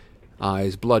approached,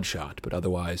 eyes bloodshot but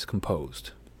otherwise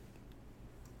composed.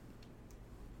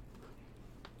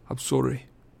 I'm sorry,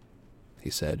 he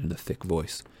said in a thick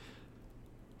voice.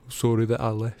 I'm sorry that I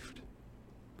left.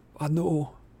 I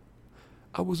know.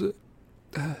 I was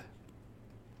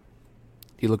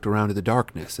He looked around at the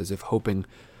darkness as if hoping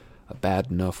a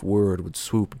bad enough word would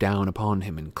swoop down upon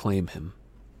him and claim him.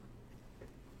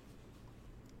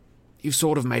 You've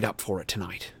sort of made up for it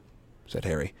tonight, said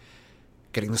Harry.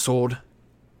 Getting the sword,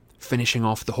 finishing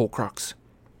off the Horcrux,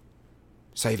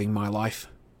 saving my life.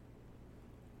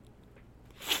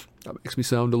 That makes me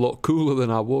sound a lot cooler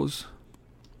than I was,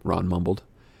 Ron mumbled.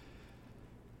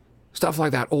 Stuff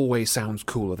like that always sounds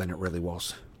cooler than it really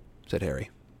was, said Harry.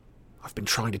 I've been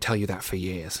trying to tell you that for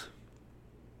years.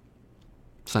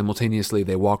 Simultaneously,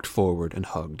 they walked forward and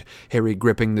hugged, Harry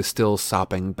gripping the still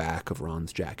sopping back of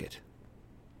Ron's jacket.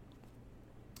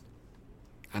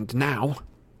 And now,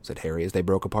 said Harry as they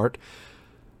broke apart,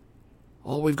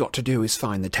 all we've got to do is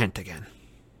find the tent again.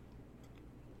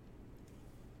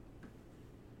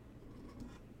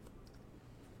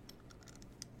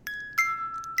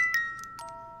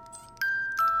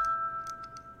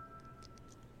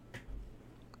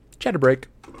 Chatter break.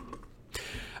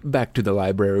 Back to the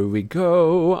library we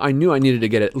go. I knew I needed to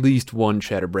get at least one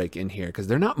chatter break in here because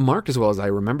they're not marked as well as I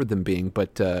remembered them being,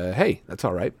 but hey, that's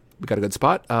all right. We got a good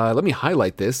spot. Let me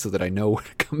highlight this so that I know where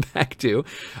to come back to.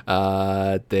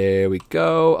 There we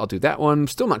go. I'll do that one.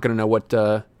 Still not going to know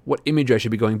what image I should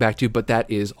be going back to, but that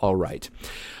is all right.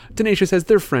 Tenacia says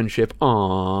their friendship.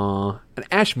 Aww. And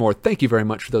Ashmore, thank you very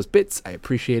much for those bits. I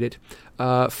appreciate it.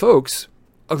 Folks,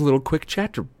 a little quick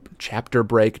chatter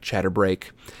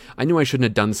break. I knew I shouldn't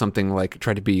have done something like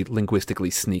try to be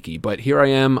linguistically sneaky, but here I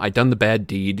am. I done the bad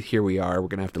deed. Here we are. We're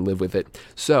going to have to live with it.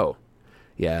 So,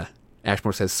 yeah.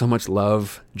 Ashmore says, so much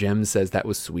love. Jem says, that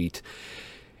was sweet.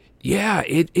 Yeah,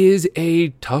 it is a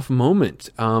tough moment.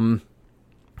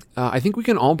 I think we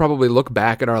can all probably look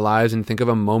back at our lives and think of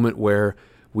a moment where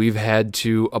we've had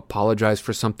to apologize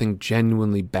for something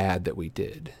genuinely bad that we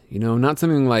did. You know, not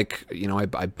something like, you know,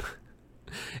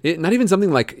 not even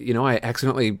something like, you know, I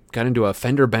accidentally got into a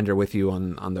fender bender with you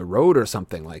on the road or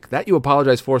something like that. You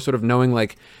apologize for, sort of knowing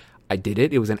like, I did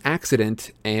it. It was an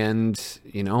accident, and,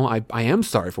 you know, I am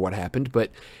sorry for what happened,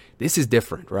 but this is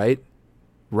different, right?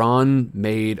 Ron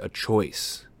made a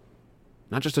choice.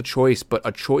 Not just a choice, but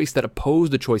a choice that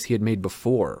opposed a choice he had made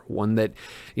before. One that,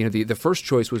 you know, the first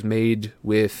choice was made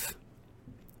with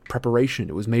preparation.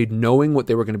 It was made knowing what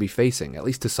they were going to be facing, at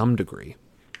least to some degree.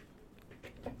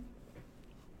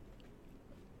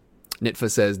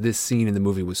 Nitfa says, this scene in the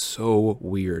movie was so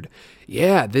weird.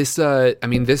 Yeah, this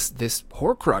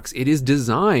Horcrux, it is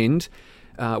designed...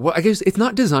 well, I guess it's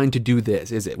not designed to do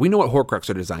this, is it? We know what Horcrux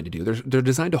are designed to do. They're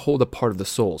designed to hold a part of the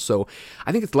soul. So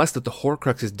I think it's less that the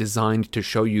Horcrux is designed to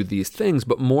show you these things,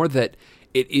 but more that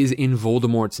it is in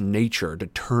Voldemort's nature to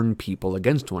turn people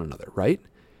against one another, right?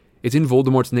 It's in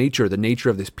Voldemort's nature, the nature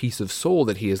of this piece of soul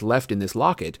that he has left in this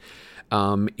locket.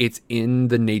 It's in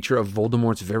the nature of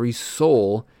Voldemort's very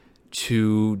soul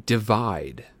to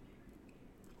divide.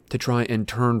 To try and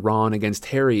turn Ron against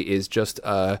Harry is just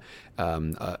a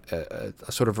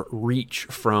sort of reach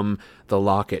from the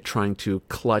locket, trying to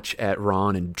clutch at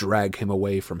Ron and drag him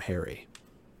away from Harry.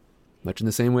 Much in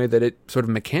the same way that it sort of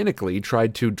mechanically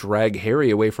tried to drag Harry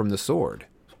away from the sword.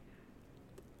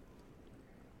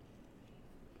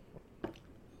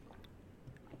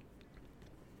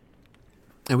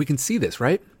 And we can see this,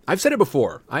 right? I've said it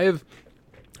before. I've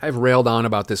railed on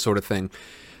about this sort of thing.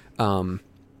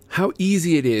 How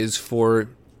easy it is for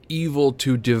evil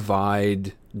to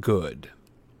divide good.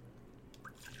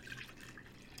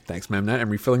 Thanks, Memnet. I'm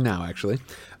refilling now, actually.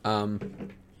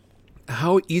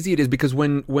 How easy it is, because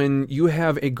when you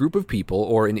have a group of people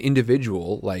or an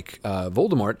individual like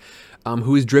Voldemort,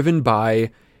 who is driven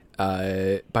by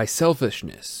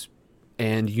selfishness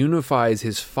and unifies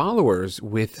his followers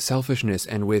with selfishness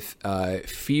and with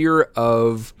fear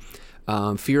of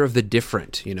the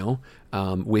different, you know,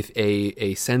 with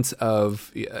a sense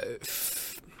of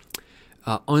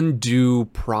undue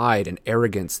pride and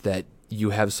arrogance that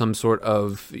you have some sort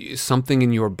of something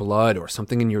in your blood or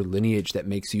something in your lineage that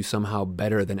makes you somehow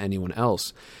better than anyone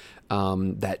else.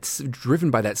 That's driven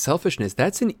by that selfishness.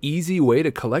 That's an easy way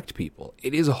to collect people.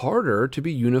 It is harder to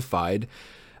be unified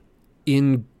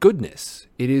in goodness.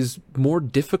 It is more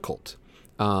difficult.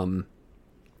 And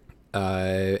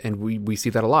we see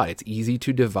that a lot. It's easy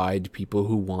to divide people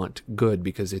who want good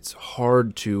because it's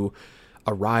hard to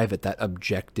arrive at that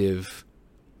objective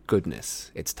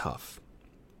goodness. It's tough.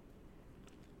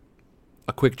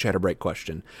 A quick chatter break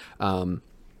question. And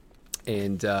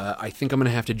I think I'm going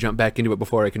to have to jump back into it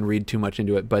before I can read too much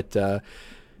into it. But I'm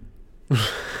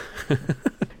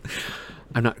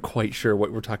not quite sure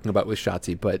what we're talking about with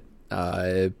Shotzi. But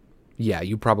yeah,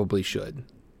 you probably should.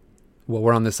 Well,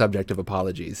 we're on the subject of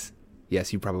apologies.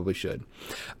 Yes, you probably should.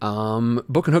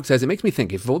 Book and Hook says, it makes me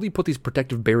think, if Voldy put these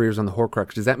protective barriers on the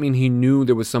Horcrux, does that mean he knew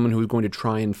there was someone who was going to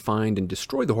try and find and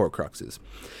destroy the Horcruxes?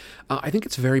 I think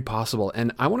it's very possible.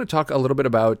 And I want to talk a little bit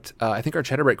about, I think our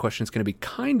Chatterbreak question is going to be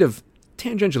kind of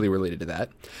tangentially related to that.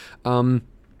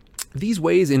 These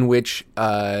ways in which,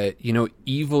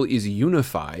 evil is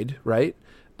unified, right?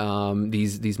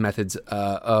 These methods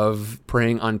of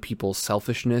preying on people's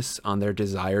selfishness, on their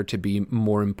desire to be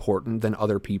more important than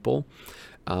other people.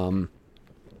 What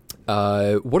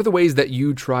are the ways that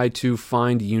you try to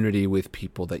find unity with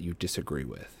people that you disagree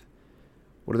with?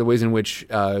 What are the ways in which,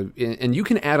 and you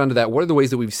can add onto that, what are the ways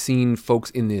that we've seen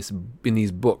folks in these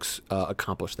books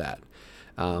accomplish that?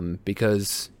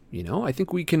 Because, I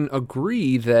think we can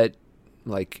agree that,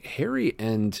 like, Harry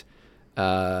and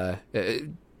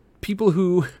people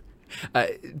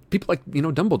like,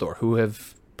 Dumbledore, who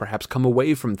have perhaps come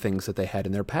away from things that they had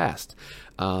in their past.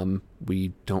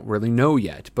 We don't really know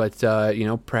yet, but,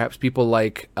 perhaps people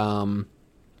like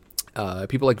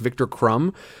Victor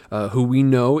Crumb, who we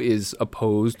know is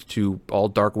opposed to all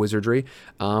dark wizardry.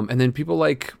 And then people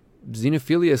like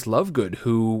Xenophilius Lovegood,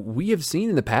 who we have seen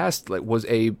in the past, like, was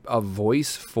a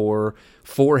voice for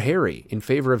Harry, in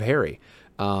favor of Harry.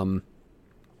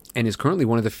 And is currently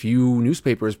one of the few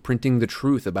newspapers printing the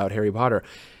truth about Harry Potter.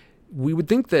 We would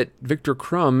think that Victor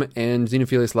Crumb and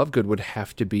Xenophilius Lovegood would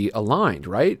have to be aligned,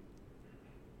 right?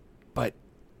 But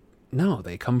no,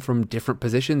 they come from different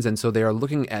positions, and so they are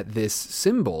looking at this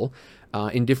symbol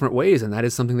in different ways, and that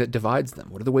is something that divides them.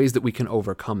 What are the ways that we can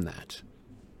overcome that?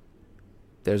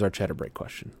 There's our Chatterbreak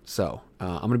question. So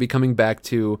I'm going to be coming back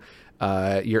to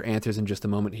your answers in just a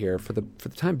moment here. For the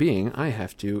time being, I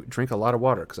have to drink a lot of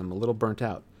water because I'm a little burnt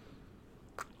out.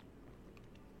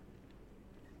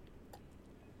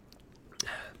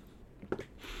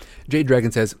 Jade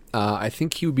Dragon says, I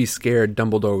think he would be scared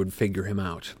Dumbledore would figure him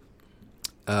out.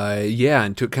 Yeah,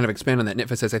 and to kind of expand on that,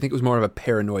 Nitfa says, I think it was more of a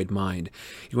paranoid mind.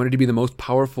 He wanted to be the most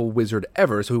powerful wizard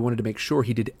ever, so he wanted to make sure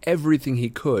he did everything he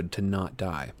could to not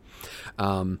die.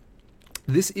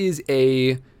 This is,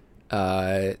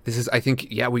 I think,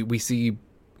 yeah, we see,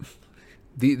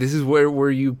 this is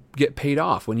where you get paid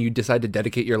off, when you decide to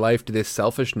dedicate your life to this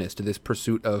selfishness, to this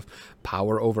pursuit of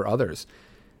power over others.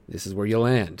 This is where you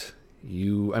land.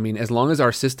 As long as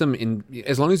our system,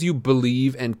 as long as you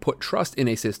believe and put trust in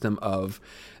a system of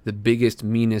the biggest,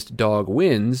 meanest dog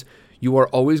wins, you are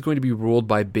always going to be ruled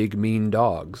by big, mean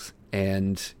dogs.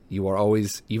 And you are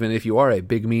always, even if you are a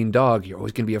big, mean dog, you're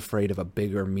always going to be afraid of a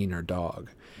bigger, meaner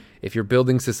dog. If you're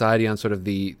building society on sort of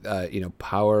the,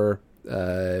 power,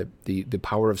 the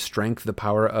power of strength, the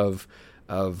power of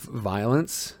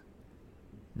violence,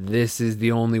 this is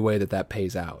the only way that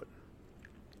pays out.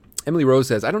 Emily Rose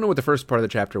says, I don't know what the first part of the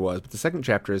chapter was, but the second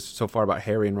chapter is so far about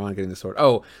Harry and Ron getting the sword.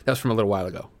 Oh, that was from a little while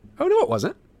ago. Oh, no, it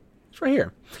wasn't. It's right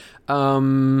here.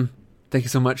 Thank you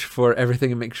so much for everything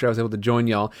and make sure I was able to join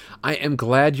y'all. I am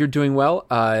glad you're doing well.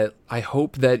 I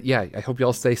hope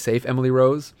y'all stay safe, Emily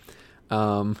Rose.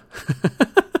 I'm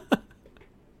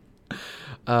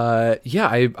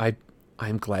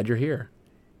glad you're here.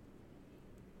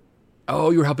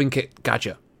 Oh, you were helping Kit.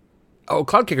 Gotcha. Oh,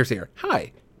 Cloud Kicker's here.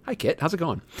 Hi, Kit. How's it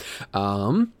going?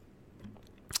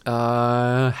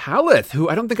 Haleth, who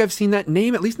I don't think I've seen that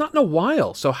name, at least not in a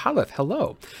while. So Haleth,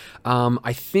 hello.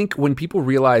 I think when people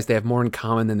realize they have more in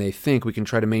common than they think, we can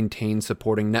try to maintain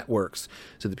supporting networks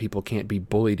so that people can't be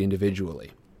bullied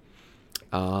individually.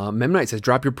 Memnite says,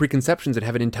 drop your preconceptions and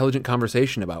have an intelligent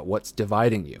conversation about what's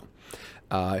dividing you.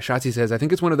 Shotzi says, I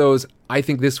think it's one of those, I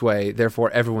think this way,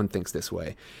 therefore everyone thinks this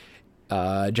way.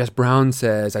 Jess Brown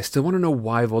says, I still want to know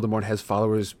why Voldemort has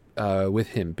followers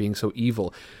with him, being so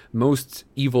evil. Most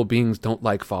evil beings don't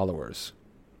like followers.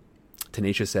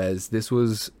 Tanisha says, this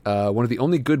was one of the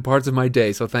only good parts of my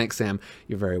day, so thanks, Sam.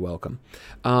 You're very welcome.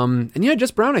 And yeah,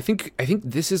 Jess Brown, I think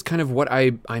this is kind of what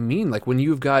I mean. Like, when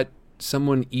you've got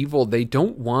someone evil, they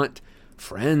don't want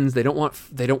friends. They don't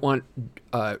want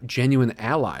genuine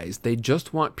allies. They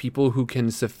just want people who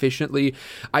can sufficiently.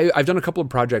 I've done a couple of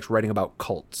projects writing about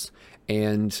cults,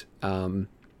 and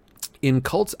in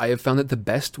cults, I have found that the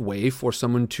best way for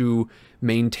someone to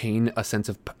maintain a sense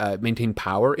of maintain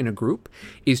power in a group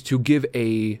is to give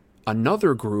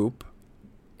another group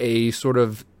a sort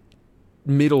of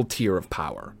middle tier of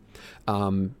power.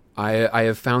 I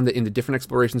have found that in the different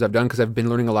explorations I've done, because I've been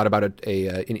learning a lot about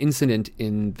an incident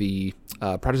in the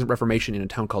Protestant Reformation in a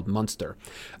town called Munster.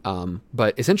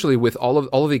 But essentially, with all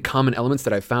of the common elements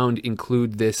that I've found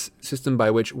include this system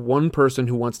by which one person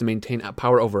who wants to maintain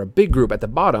power over a big group at the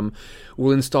bottom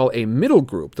will install a middle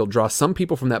group. They'll draw some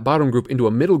people from that bottom group into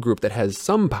a middle group that has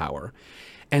some power.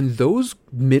 And those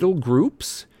middle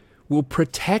groups will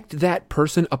protect that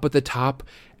person up at the top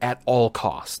at all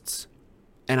costs.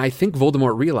 And I think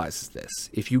Voldemort realizes this.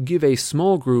 If you give a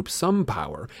small group some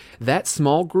power, that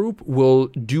small group will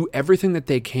do everything that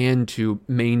they can to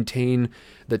maintain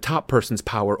the top person's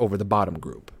power over the bottom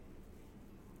group.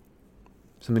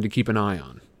 Something to keep an eye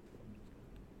on.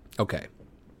 Okay.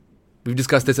 We've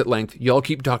discussed this at length. Y'all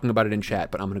keep talking about it in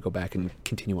chat, but I'm going to go back and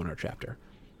continue on our chapter.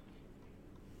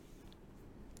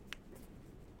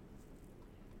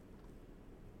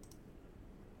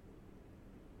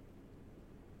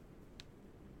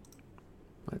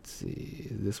 Let's see.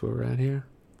 Is this where we're at here?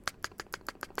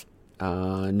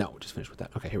 No, just finished with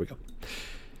that. Okay, here we go.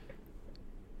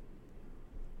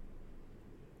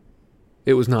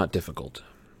 It was not difficult.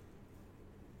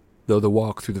 Though the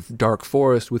walk through the dark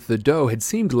forest with the doe had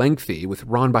seemed lengthy, with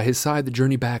Ron by his side, the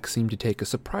journey back seemed to take a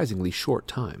surprisingly short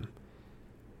time.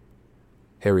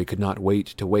 Harry could not wait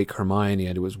to wake Hermione,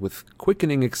 and it was with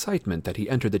quickening excitement that he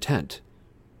entered the tent,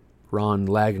 Ron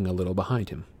lagging a little behind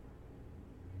him.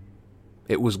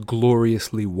 It was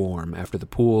gloriously warm after the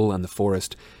pool and the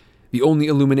forest, the only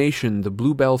illumination the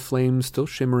bluebell flames still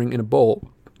shimmering in a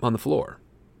bowl on the floor.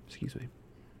 Excuse me.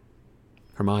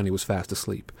 Hermione was fast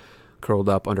asleep, curled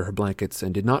up under her blankets,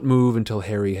 and did not move until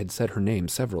Harry had said her name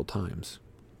several times.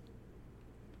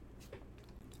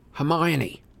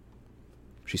 Hermione!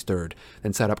 She stirred,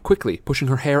 then sat up quickly, pushing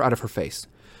her hair out of her face.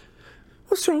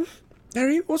 What's wrong,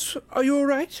 Harry? Are you all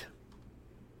right?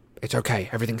 It's okay.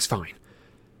 Everything's fine.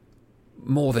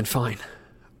 More than fine.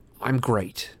 I'm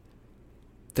great.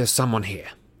 There's someone here.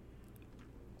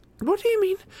 What do you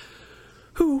mean?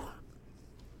 Who?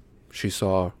 She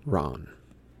saw Ron,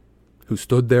 who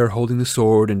stood there holding the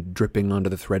sword and dripping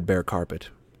onto the threadbare carpet.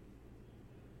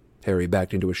 Harry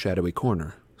backed into a shadowy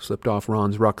corner, slipped off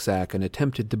Ron's rucksack, and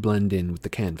attempted to blend in with the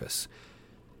canvas.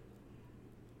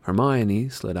 Hermione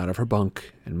slid out of her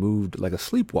bunk and moved like a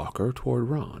sleepwalker toward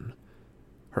Ron,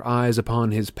 her eyes upon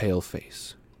his pale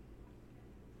face.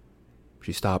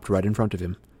 She stopped right in front of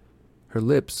him, her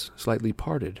lips slightly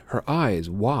parted, her eyes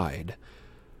wide.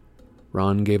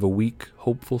 Ron gave a weak,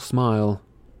 hopeful smile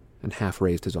and half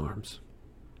raised his arms.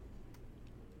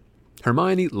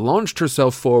 Hermione launched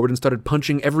herself forward and started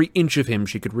punching every inch of him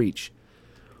she could reach.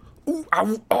 Ooh,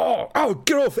 ow,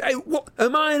 get off! Hey, what?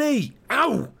 Hermione!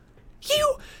 Ow!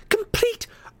 You complete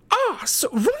arse,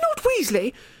 Ronald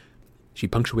Weasley! She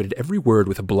punctuated every word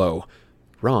with a blow.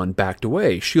 Ron backed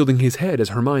away, shielding his head as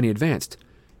Hermione advanced.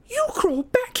 You crawl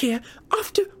back here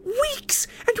after weeks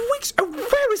and weeks. Oh,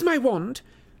 where is my wand?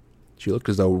 She looked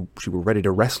as though she were ready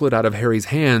to wrestle it out of Harry's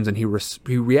hands, and he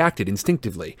reacted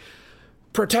instinctively.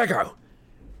 Protego!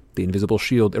 The invisible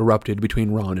shield erupted between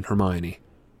Ron and Hermione.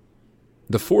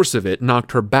 The force of it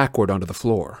knocked her backward onto the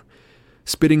floor.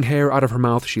 Spitting hair out of her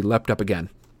mouth, she leapt up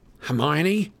again.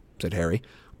 Hermione, said Harry,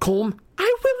 calm.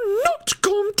 I will not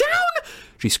calm down,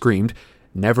 she screamed.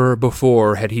 Never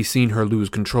before had he seen her lose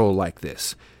control like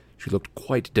this. She looked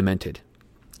quite demented.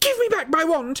 Give me back my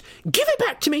wand! Give it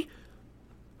back to me!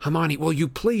 Hermione, will you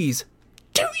please?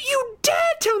 Don't you dare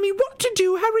tell me what to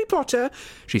do, Harry Potter!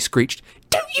 She screeched.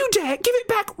 Don't you dare! Give it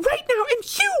back right now,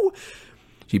 and you!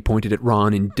 She pointed at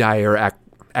Ron in dire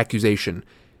accusation.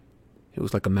 It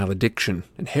was like a malediction,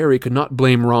 and Harry could not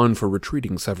blame Ron for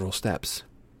retreating several steps.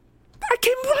 I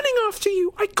came running after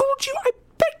you! I called you! I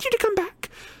begged you to come back!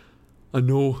 I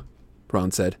know,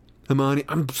 Ron said. Hermione,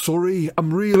 I'm sorry.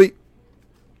 I'm really...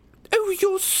 Oh,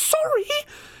 you're sorry?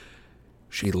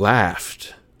 She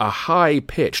laughed, a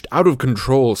high-pitched,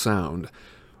 out-of-control sound.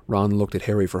 Ron looked at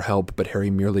Harry for help, but Harry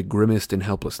merely grimaced in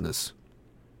helplessness.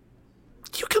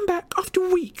 You come back after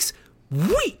weeks,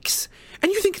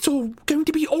 and you think it's all going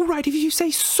to be all right if you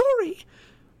say sorry?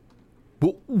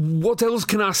 Well, what else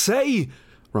can I say?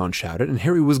 Ron shouted, and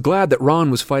Harry was glad that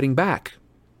Ron was fighting back.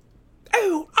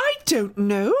 Oh, I don't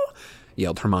know,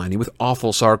 yelled Hermione with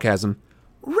awful sarcasm.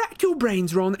 Rack your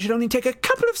brains, Ron. That should only take a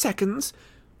couple of seconds.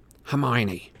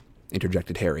 Hermione,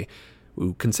 interjected Harry,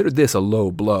 who considered this a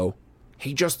low blow.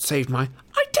 He just saved my...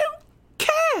 I don't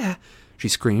care, she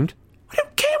screamed. I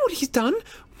don't care what he's done.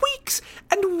 Weeks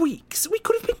and weeks. We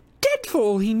could have been dead for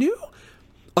all he knew.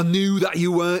 I knew that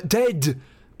you weren't dead,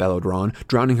 bellowed Ron,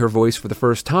 drowning her voice for the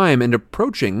first time and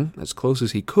approaching as close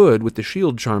as he could with the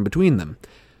shield charm between them.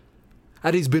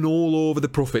 And he's been all over the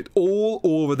Prophet, all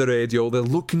over the radio. They're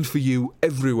looking for you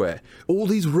everywhere. All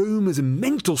these rumours and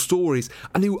mental stories.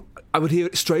 I knew I would hear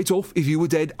it straight off if you were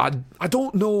dead. I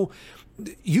don't know.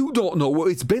 You don't know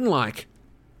what it's been like.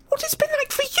 What it's been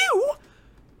like for you?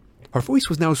 Her voice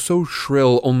was now so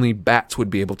shrill only bats would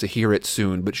be able to hear it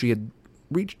soon, but she had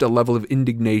reached a level of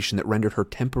indignation that rendered her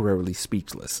temporarily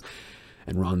speechless,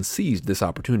 and Ron seized this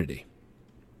opportunity.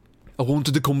 I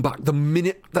wanted to come back the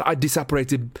minute that I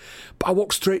disapparated, but I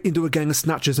walked straight into a gang of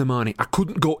snatchers, Hermione. I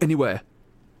couldn't go anywhere.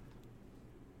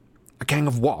 A gang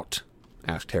of what?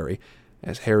 Asked Harry,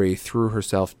 as Hermione threw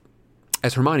herself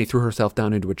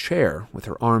down into a chair, with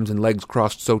her arms and legs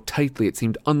crossed so tightly it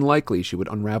seemed unlikely she would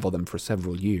unravel them for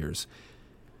several years.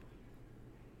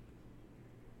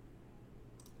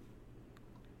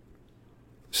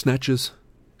 Snatchers,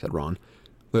 said Ron.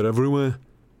 They're everywhere.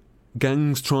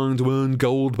 Gangs trying to earn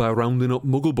gold by rounding up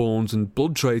muggleborns and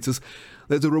blood traitors.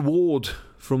 There's a reward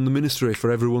from the ministry for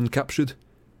everyone captured.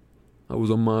 I was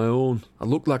on my own. I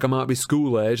looked like I might be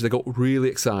school age. They got really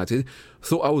excited.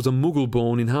 Thought I was a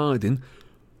muggleborn in hiding.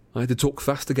 I had to talk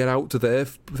fast to get out to there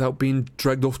without being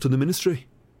dragged off to the ministry.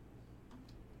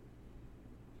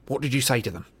 What did you say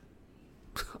to them?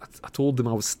 I told them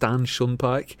I was Stan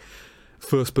Shunpike.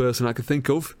 First person I could think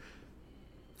of.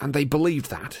 And they believed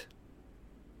that?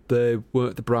 They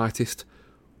weren't the brightest.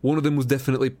 One of them was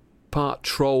definitely part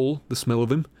troll, the smell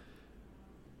of him.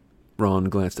 Ron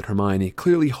glanced at Hermione,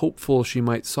 clearly hopeful she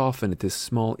might soften at this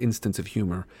small instance of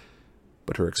humour,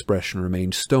 but her expression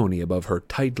remained stony above her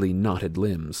tightly knotted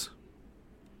limbs.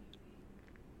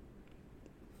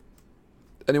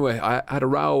 Anyway, I had a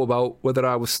row about whether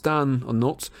I was Stan or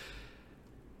not.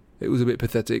 It was a bit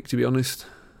pathetic, to be honest.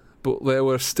 But there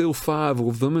were still 5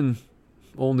 of them and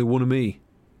only one of me,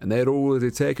 and they'd already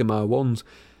taken my wands.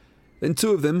 Then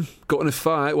 2 of them got in a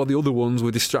fight while the other ones were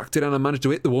distracted, and I managed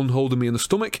to hit the one holding me in the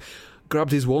stomach,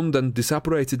 grabbed his wand and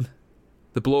disapparated.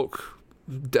 The bloke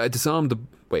disarmed the...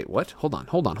 Wait, what? Hold on.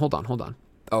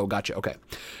 Oh, gotcha, okay.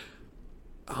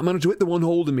 I managed to hit the one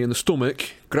holding me in the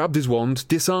stomach, grabbed his wand,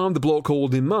 disarmed the bloke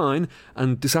holding mine,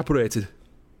 and disapparated.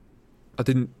 I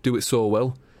didn't do it so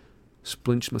well.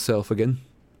 Splinched myself again.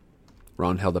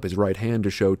 Ron held up his right hand to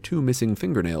show 2 missing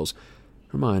fingernails.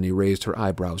 Hermione raised her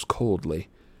eyebrows coldly.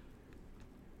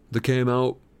 They came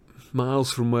out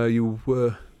miles from where you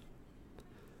were.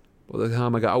 By the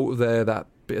time I got out of there, that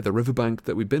bit of the riverbank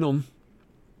that we'd been on,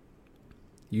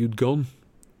 you'd gone.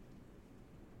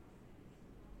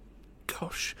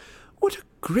 Gosh, what a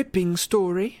gripping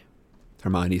story,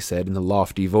 Hermione said in the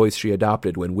lofty voice she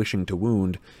adopted when wishing to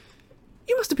wound.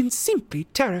 You must have been simply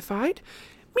terrified.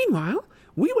 Meanwhile,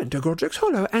 we went to Godric's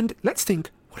Hollow, and let's think,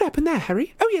 what happened there,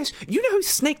 Harry? Oh yes, you know how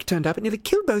Snake turned up and nearly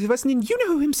killed both of us, and then you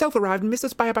know who himself arrived and missed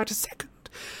us by about a second.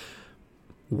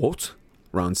 What?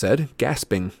 Ron said,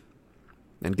 gasping,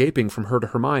 and gaping from her to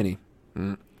Hermione.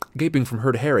 Gaping from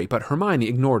her to Harry, but Hermione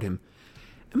ignored him.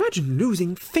 Imagine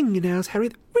losing fingernails, Harry.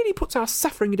 That really puts our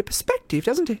suffering into perspective,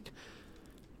 doesn't it?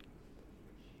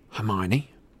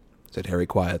 Hermione, said Harry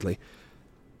quietly,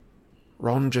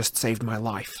 Ron just saved my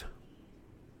life.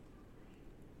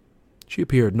 She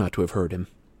appeared not to have heard him.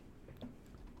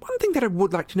 One thing that I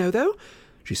would like to know, though,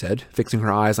 she said, fixing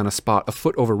her eyes on a spot a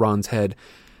foot over Ron's head.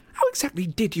 How exactly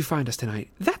did you find us tonight?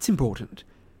 That's important.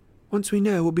 Once we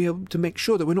know, we'll be able to make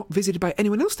sure that we're not visited by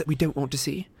anyone else that we don't want to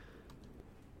see.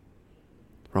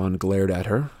 Ron glared at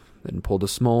her, then pulled a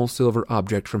small silver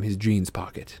object from his jeans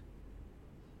pocket.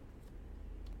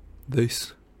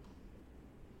 This?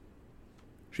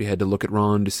 She had to look at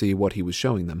Ron to see what he was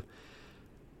showing them.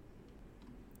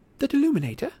 The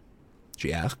Deluminator?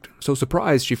 She asked, so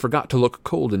surprised she forgot to look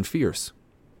cold and fierce.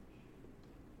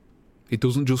 It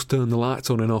doesn't just turn the lights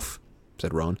on and off,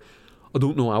 said Ron. I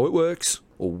don't know how it works,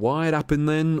 or why it happened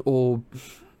then, or,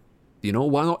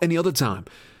 why not any other time?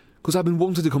 Because I've been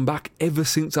wanting to come back ever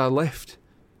since I left.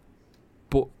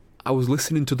 But I was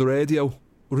listening to the radio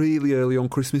really early on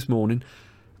Christmas morning,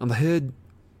 and I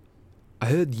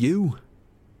heard you.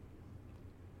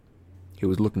 He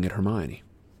was looking at Hermione.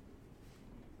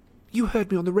 You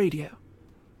heard me on the radio?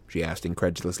 She asked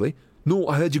incredulously. No,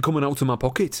 I heard you coming out of my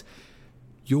pocket.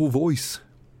 Your voice.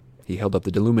 He held up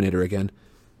the Deluminator again.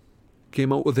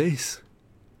 Came out of this.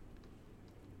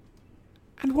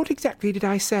 And what exactly did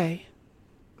I say?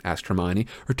 Asked Hermione,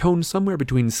 her tone somewhere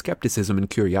between skepticism and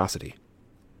curiosity.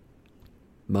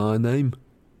 My name?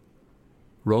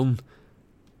 Ron.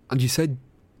 And you said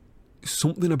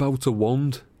something about a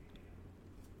wand.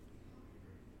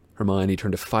 Hermione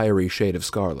turned a fiery shade of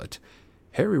scarlet.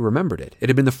 Harry remembered it. It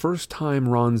had been the first time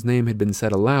Ron's name had been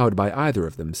said aloud by either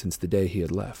of them since the day he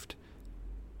had left.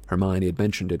 Hermione had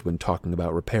mentioned it when talking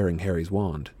about repairing Harry's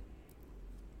wand.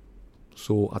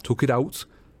 So I took it out,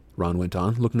 Ron went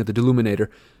on, looking at the deluminator,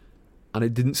 and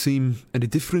it didn't seem any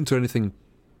different or anything,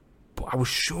 but I was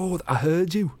sure that I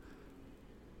heard you.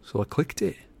 So I clicked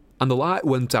it, and the light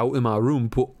went out in my room,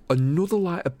 but another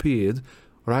light appeared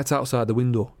right outside the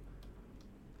window.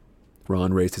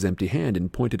 Ron raised his empty hand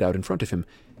and pointed out in front of him,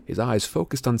 his eyes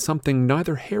focused on something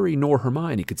neither Harry nor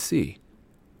Hermione could see.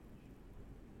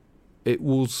 It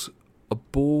was a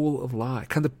ball of light,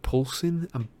 kind of pulsing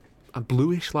and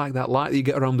bluish, like that light that you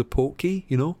get around the portkey,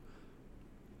 you know?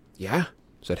 Yeah,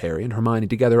 said Harry and Hermione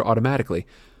together automatically.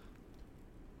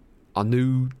 I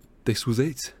knew this was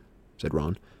it, said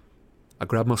Ron. I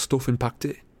grabbed my stuff and packed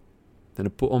it. Then I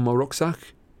put on my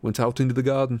rucksack, went out into the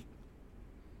garden.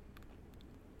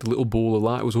 The little ball of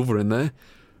light was hovering there,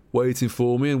 waiting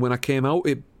for me, and when I came out,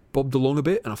 it bobbed along a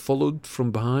bit, and I followed from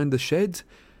behind the shed,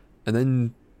 and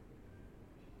then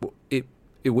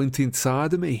it went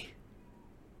inside of me.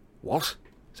 What?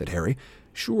 Said Harry,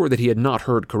 sure that he had not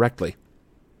heard correctly.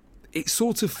 It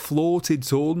sort of floated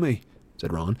toward me,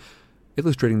 said Ron,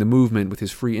 illustrating the movement with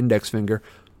his free index finger,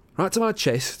 right to my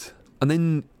chest, and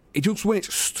then it just went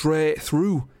straight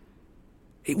through.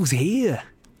 It was here.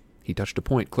 He touched a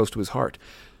point close to his heart.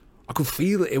 I could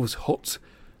feel it was hot,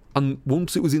 and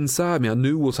once it was inside me, I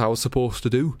knew what I was supposed to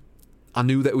do. I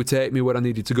knew that it would take me where I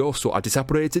needed to go, so I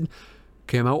disapparated,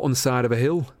 came out on the side of a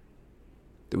hill.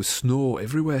 There was snow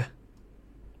everywhere.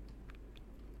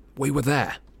 We were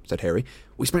there, said Harry.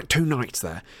 We spent 2 nights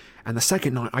there, and the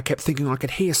second night I kept thinking I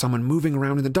could hear someone moving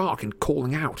around in the dark and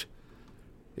calling out.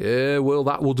 Yeah, well,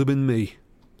 that would have been me,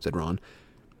 said Ron.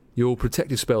 Your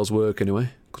protective spells work anyway,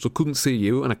 because I couldn't see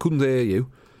you and I couldn't hear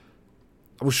you.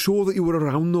 I was sure that you were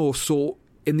around though, so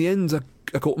in the end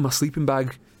I got in my sleeping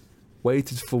bag,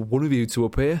 waited for one of you to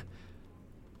appear.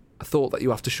 I thought that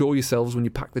you have to show yourselves when you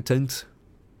pack the tent.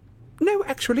 No,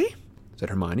 actually, said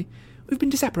Hermione. We've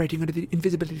been disapparating under the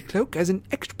invisibility cloak as an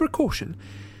extra precaution,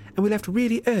 and we left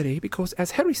really early because,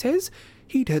 as Harry says,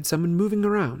 he'd heard someone moving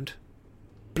around,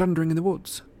 blundering in the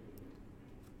woods.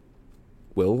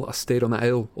 Well, I stayed on that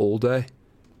hill all day,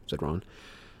 said Ron.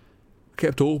 I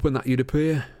kept hoping that you'd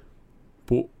appear,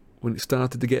 but when it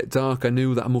started to get dark, I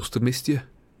knew that I must have missed you.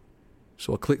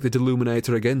 So I clicked the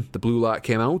deluminator again, the blue light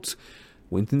came out,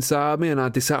 went inside me, and I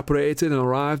disapparated and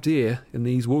arrived here in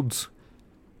these woods.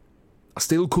 I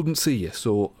still couldn't see you,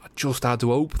 so I just had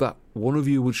to hope that one of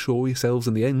you would show yourselves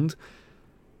in the end.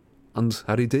 And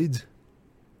Harry did.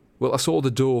 Well, I saw the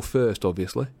door first,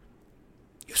 obviously.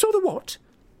 You saw the what?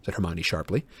 Said Hermione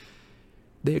sharply.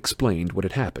 They explained what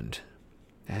had happened,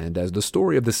 and as the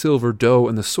story of the silver doe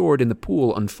and the sword in the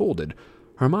pool unfolded,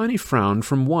 Hermione frowned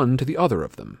from one to the other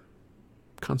of them,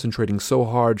 concentrating so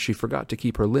hard she forgot to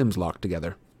keep her limbs locked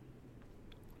together.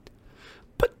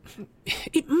 But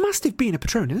it must have been a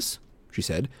Patronus, she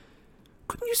said.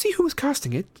 Couldn't you see who was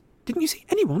casting it? Didn't you see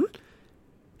anyone?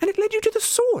 And it led you to the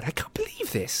sword. I can't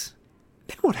believe this.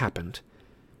 Then what happened?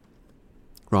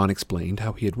 Ron explained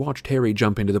how he had watched Harry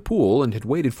jump into the pool and had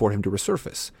waited for him to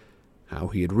resurface, how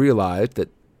he had realized that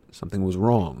something was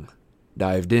wrong,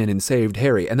 dived in and saved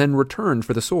Harry, and then returned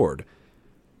for the sword.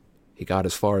 He got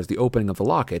as far as the opening of the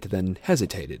locket, then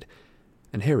hesitated,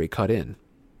 and Harry cut in.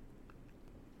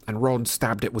 And Ron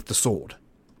stabbed it with the sword.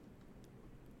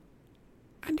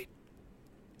 And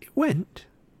it went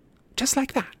just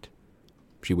like that,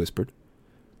 she whispered.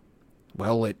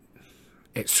 Well, it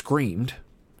screamed,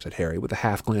 said Harry with a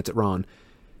half glance at Ron.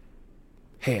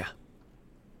 Here.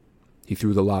 He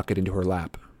threw the locket into her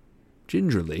lap.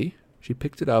 Gingerly, she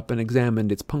picked it up and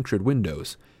examined its punctured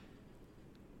windows.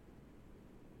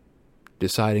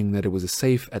 Deciding that it was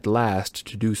safe at last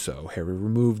to do so, Harry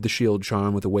removed the shield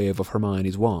charm with a wave of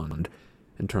Hermione's wand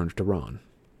and turned to Ron.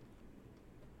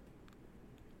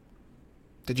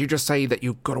 Did you just say that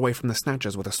you got away from the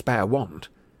Snatchers with a spare wand?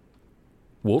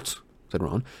 What? Said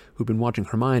Ron, who'd been watching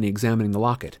Hermione examining the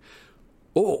locket.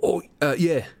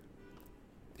 Yeah.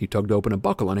 He tugged open a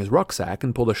buckle on his rucksack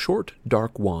and pulled a short,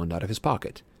 dark wand out of his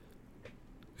pocket.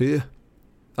 Here.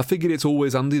 I figured it's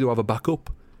always handy to have a backup.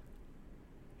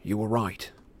 You were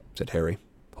right, said Harry,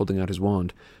 holding out his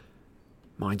wand.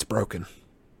 Mine's broken.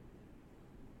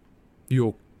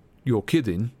 You're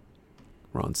kidding?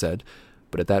 Ron said,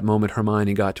 but at that moment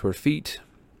Hermione got to her feet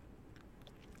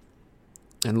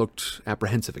and looked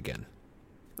apprehensive again.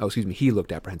 He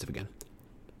looked apprehensive again.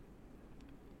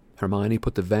 Hermione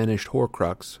put the vanished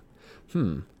Horcrux...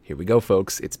 Here we go,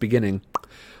 folks. It's beginning.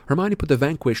 Hermione put the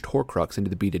vanquished Horcrux into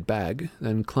the beaded bag,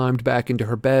 then climbed back into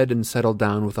her bed and settled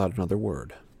down without another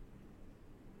word.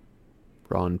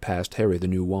 Ron passed Harry the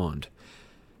new wand.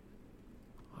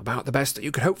 About the best that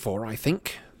you could hope for, I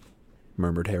think,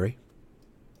 murmured Harry.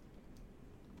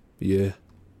 Yeah,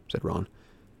 said Ron.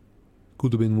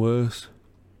 Could have been worse.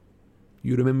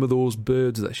 You remember those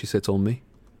birds that she set on me?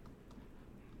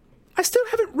 I still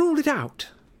haven't ruled it out,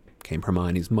 came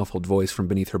Hermione's muffled voice from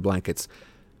beneath her blankets,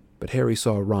 but Harry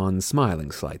saw Ron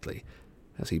smiling slightly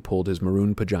as he pulled his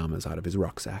maroon pajamas out of his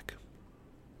rucksack.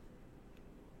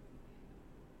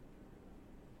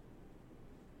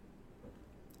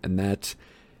 And that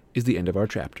is the end of our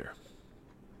chapter.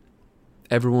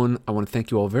 Everyone, I want to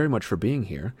thank you all very much for being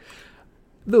here.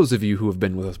 Those of you who have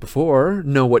been with us before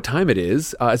know what time it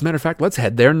is. As a matter of fact, let's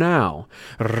head there now.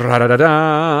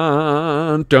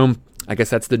 Ra-da-da-da-dum. I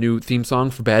guess that's the new theme song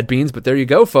for Bad Beans, but there you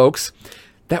go, folks.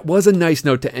 That was a nice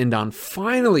note to end on.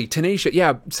 Finally, Tenacia.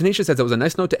 Yeah, Tenacia says that was a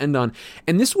nice note to end on.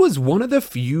 And this was one of the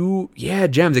few,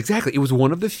 gems, exactly. It was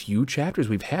one of the few chapters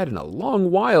we've had in a long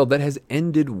while that has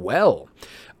ended well.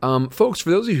 Folks,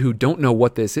 for those of you who don't know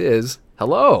what this is,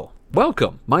 hello,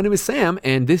 welcome. My name is Sam,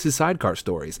 and this is Sidecar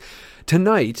Stories.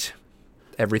 Tonight,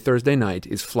 every Thursday night,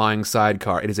 is Flying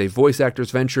Sidecar. It is a voice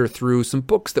actor's venture through some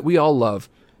books that we all love.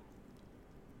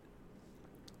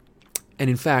 And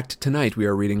in fact, tonight we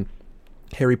are reading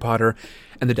Harry Potter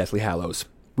and the Deathly Hallows.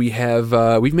 We've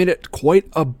made it quite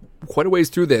a ways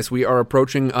through this. We are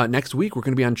approaching next week. We're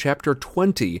going to be on chapter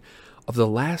 20 of the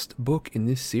last book in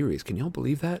this series. Can y'all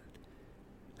believe that?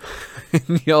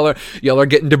 y'all are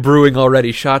getting to brewing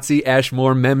already. Shotzi,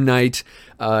 Ashmore, Memnite,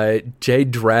 Jade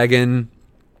Dragon.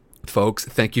 Folks,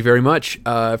 thank you very much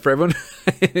for everyone.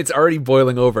 It's already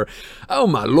boiling over. Oh,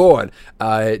 my Lord.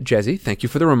 Jezzy, thank you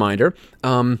for the reminder.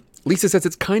 Lisa says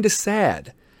it's kind of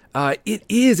sad. It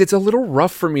is. It's a little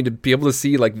rough for me to be able to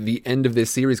see like the end of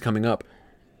this series coming up.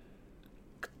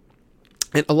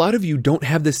 And a lot of you don't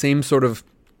have the same sort of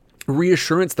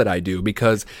reassurance that I do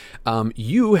because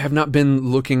you have not been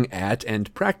looking at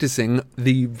and practicing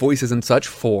the voices and such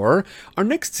for our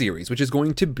next series, which is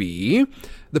going to be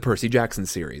the Percy Jackson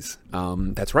series.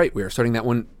 That's right. We are starting that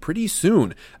one pretty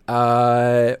soon.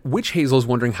 Witch Hazel's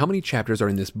wondering how many chapters are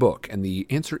in this book. And the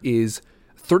answer is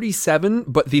 37,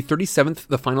 but the 37th,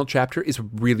 the final chapter, is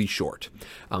really short.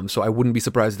 So I wouldn't be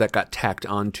surprised if that got tacked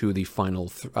onto the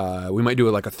final. We might do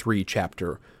like a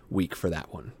 3-chapter week for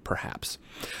that one, perhaps.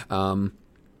 And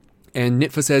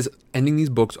Nitfa says, ending these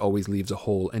books always leaves a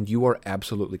hole, and you are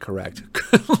absolutely correct.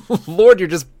 Lord, you're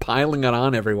just piling it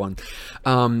on everyone.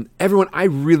 Everyone, I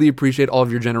really appreciate all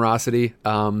of your generosity.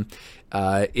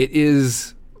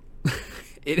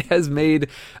 It has made,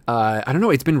 I don't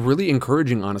know, it's been really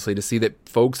encouraging, honestly, to see that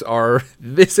folks are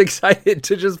this excited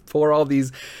to just pour all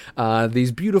these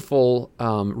beautiful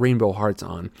rainbow hearts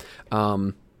on.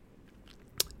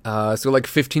 So like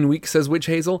 15 weeks, says Witch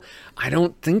Hazel? I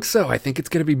don't think so. I think it's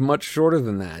going to be much shorter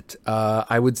than that.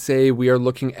 I would say we are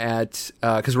looking at,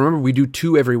 because remember, we do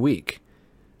 2 every week.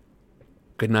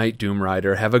 Good night, Doom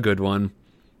Rider. Have a good one.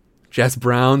 Jess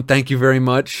Brown, thank you very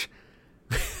much.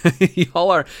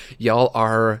 y'all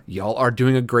are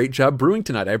doing a great job brewing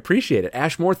tonight. I appreciate it.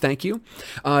 Ashmore, thank you.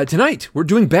 Tonight we're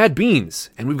doing Bad Beans,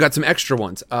 and we've got some extra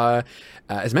ones. As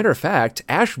a matter of fact,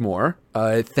 Ashmore,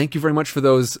 thank you very much for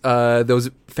those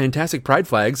fantastic pride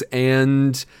flags,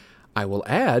 and I will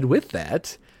add with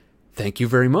that, thank you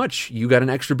very much. You got an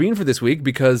extra bean for this week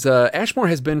because Ashmore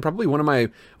has been probably one of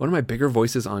my bigger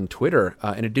voices on Twitter,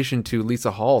 in addition to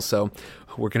Lisa Hall. So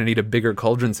we're gonna need a bigger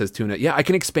cauldron, says Tuna. Yeah, I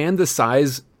can expand the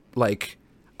size.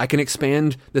 I can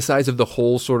expand the size of the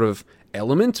whole sort of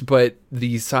element, but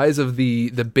the size of the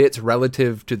bits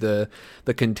relative to the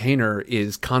container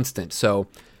is constant. So,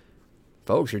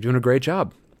 folks, you're doing a great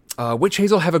job. Witch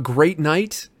Hazel, have a great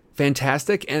night.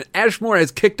 Fantastic. And Ashmore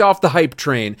has kicked off the hype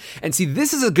train. And see,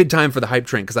 this is a good time for the hype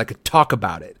train because I could talk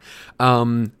about it.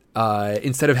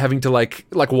 Instead of having to like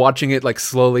watching it like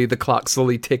slowly, the clock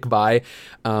slowly tick by,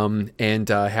 and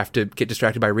have to get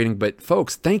distracted by reading. But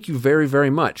folks, thank you very, very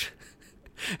much.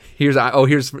 These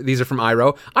are from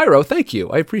Iro. Iro, thank you.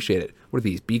 I appreciate it. What are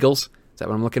these, beagles? Is that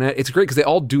what I'm looking at? It's great because they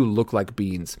all do look like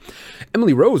beans.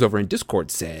 Emily Rose over in Discord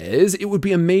says, it would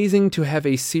be amazing to have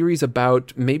a series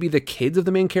about maybe the kids of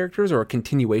the main characters or a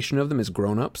continuation of them as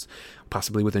grown-ups,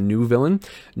 possibly with a new villain.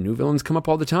 New villains come up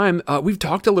all the time. We've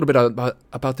talked a little bit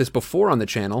about this before on the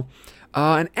channel.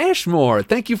 And Ashmore,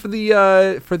 thank you for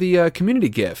the community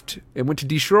gift. It went to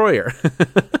Destroyer.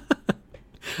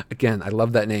 Again, I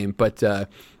love that name, but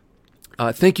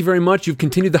Thank you very much. You've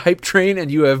continued the hype train,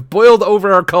 and you have boiled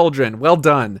over our cauldron. Well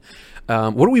done.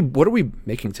 What are we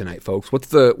making tonight, folks?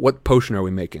 What potion are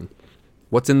we making?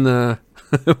 What's in the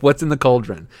what's in the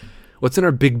cauldron? What's in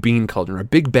our big bean cauldron? Our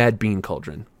big bad bean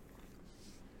cauldron.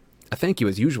 A thank you,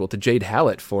 as usual, to Jade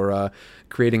Hallett for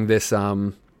creating this.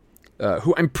 Who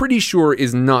I'm pretty sure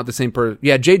is not the same person.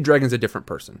 Yeah, Jade Dragon's a different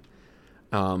person.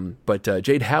 But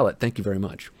Jade Hallett, thank you very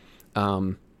much.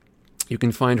 You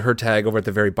can find her tag over at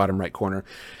the very bottom right corner.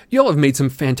 You all have made some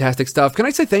fantastic stuff. Can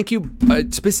I say thank you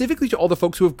specifically to all the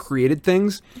folks who have created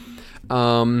things?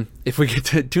 If we get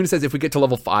to, Tuna says, if we get to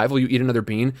level 5, will you eat another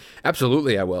bean?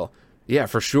 Absolutely, I will. Yeah,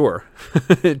 for sure.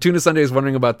 Tuna Sunday is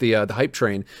wondering about the hype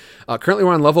train. Currently,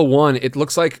 we're on level 1. It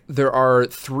looks like there are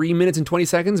 3 minutes and 20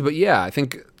 seconds, but yeah, I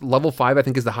think level 5 I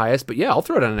think is the highest. But yeah, I'll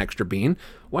throw down an extra bean.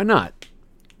 Why not?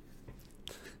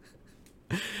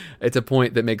 It's a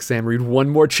point that makes Sam read one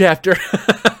more chapter.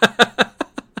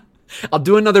 I'll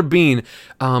do another bean.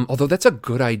 Although that's a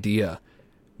good idea.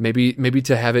 Maybe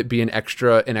to have it be an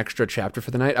extra chapter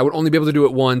for the night. I would only be able to do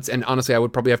it once, and honestly, I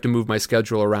would probably have to move my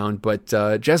schedule around. But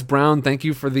Jess Brown, thank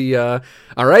you for the.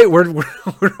 All right, we're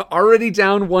already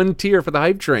down 1 tier for the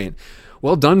hype train.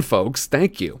 Well done, folks.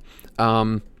 Thank you.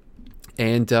 And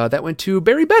that went to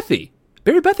Barry Bethy.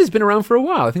 Barry Bethy's been around for a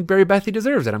while. I think Barry Bethy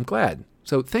deserves it. I'm glad.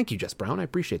 So thank you, Jess Brown. I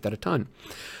appreciate that a ton.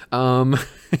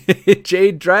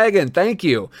 Jade Dragon, thank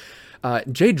you.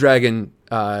 Jade Dragon,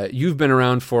 you've been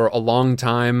around for a long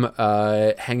time,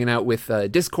 hanging out with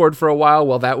Discord for a while.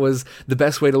 Well, that was the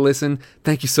best way to listen.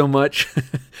 Thank you so much.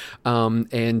 Then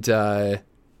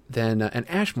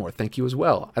Ashmore, thank you as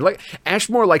well.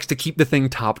 Ashmore likes to keep the thing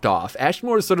topped off.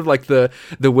 Ashmore is sort of like the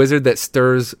wizard that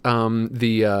stirs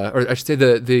or I should say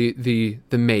the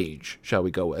mage, shall we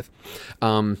go with?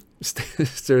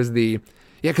 Stirs the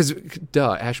because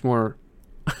Ashmore.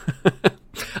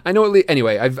 I know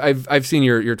anyway. I've seen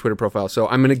your Twitter profile, so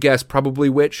I'm gonna guess probably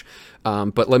witch.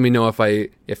 But let me know if I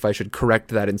should correct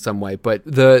that in some way. But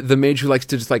the mage who likes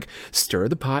to just like stir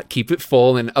the pot, keep it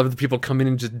full, and other people come in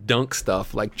and just dunk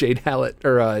stuff like Jade Hallett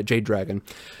or Jade Dragon.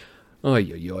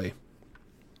 Oy oy oy.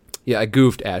 Yeah, I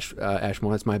goofed,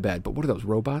 Ashmore. That's my bad. But what are those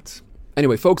robots?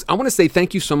 Anyway, folks, I want to say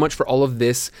thank you so much for all of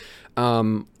this.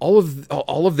 All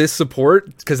of this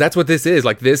support, because that's what this is.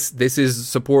 Like this is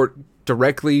support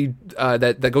directly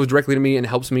that goes directly to me and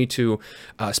helps me to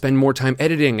spend more time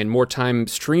editing and more time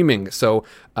streaming. So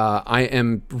I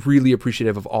am really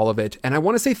appreciative of all of it, and I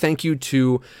want to say thank you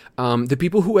to the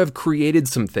people who have created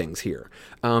some things here.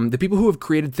 The people who have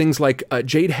created things like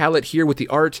Jade Hallett here with the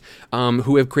art,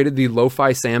 who have created the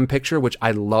Lo-Fi Sam picture, which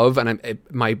I love, and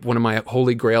one of my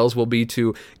holy grails will be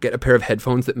to get a pair of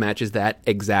headphones that matches that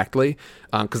exactly,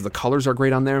 because the colors are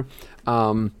great on there.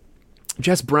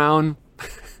 Jess Brown,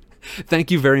 thank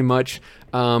you very much.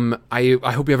 I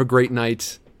hope you have a great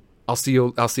night. I'll see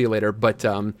you later. But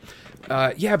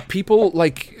people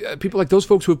like those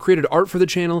folks who have created art for the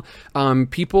channel.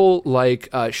 People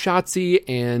like Shotzi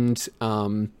and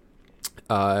Hogwarts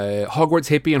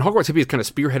Hippie, and Hogwarts Hippie has kind of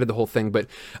spearheaded the whole thing. But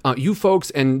you folks,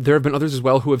 and there have been others as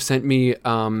well, who have sent me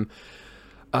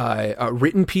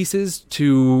written pieces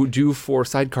to do for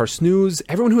Sidecar Snooze.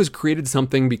 Everyone who has created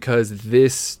something because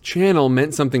this channel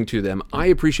meant something to them, I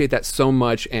appreciate that so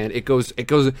much, and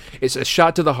it's a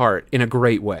shot to the heart in a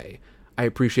great way. I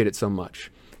appreciate it so much.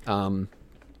 And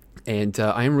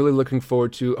I am really looking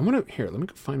forward to, let me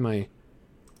find I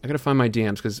gotta find my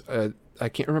DMs, because I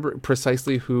can't remember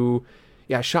precisely who.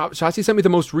 Yeah, Shotzi sent me the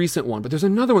most recent one, but there's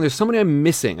another one. There's somebody I'm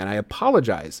missing, and I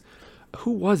apologize.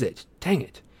 Who was it? Dang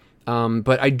it.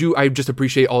 But I just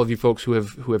appreciate all of you folks who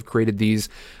have created these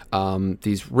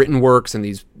written works and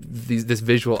this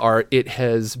visual art. It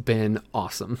has been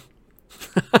awesome.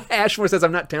 Ashmore says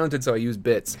I'm not talented, so I use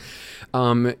bits.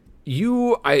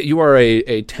 You are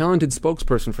a talented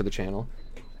spokesperson for the channel,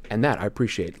 and that I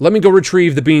appreciate. Let me go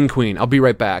retrieve the Bean Queen. I'll be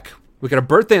right back. We got a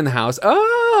birthday in the house.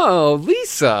 Oh,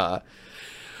 Lisa.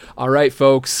 All right,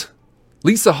 folks.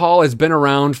 Lisa Hall has been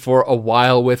around for a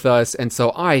while with us, and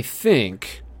so I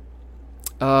think...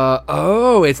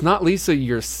 it's not Lisa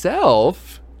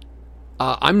yourself.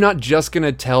 I'm not just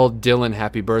gonna tell Dylan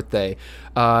happy birthday.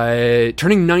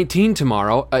 Turning 19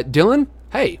 tomorrow. Dylan,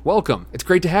 hey, welcome. It's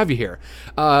great to have you here.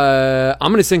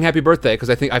 I'm gonna sing happy birthday because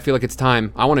I feel like it's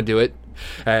time. I want to do it.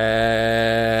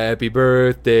 Happy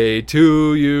birthday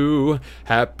to you.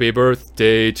 Happy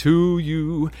birthday to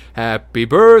you. Happy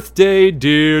birthday,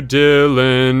 dear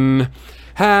Dylan.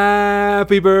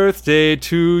 Happy birthday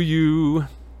to you.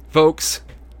 Folks,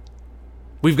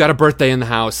 we've got a birthday in the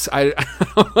house. I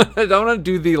don't want to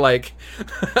do the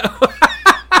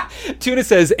Tuna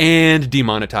says, and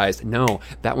demonetized. No,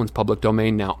 that one's public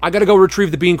domain now. I gotta go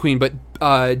retrieve the Bean Queen, but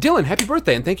Dylan, happy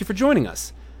birthday, and thank you for joining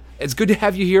us. It's good to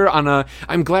have you here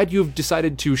I'm glad you've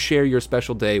decided to share your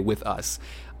special day with us.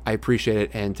 I appreciate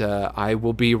it, and I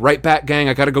will be right back, gang.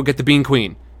 I gotta go get the Bean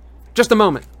Queen. Just a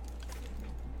moment.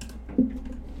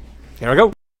 Here I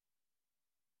go.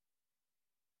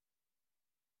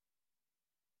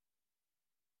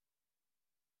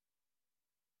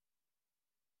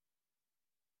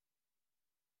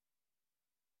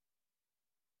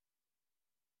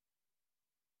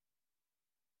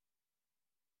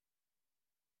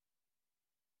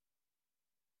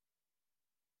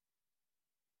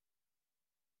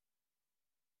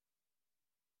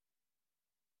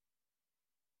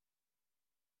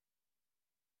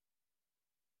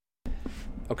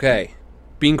 Okay,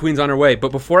 Bean Queen's on her way.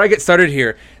 But before I get started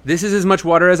here, this is as much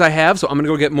water as I have, so I'm gonna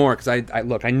go get more because I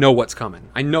look. I know what's coming.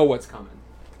 I know what's coming.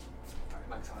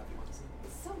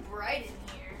 It's so bright in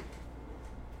here.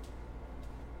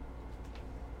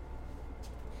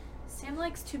 Sam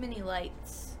likes too many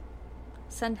lights.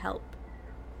 Send help.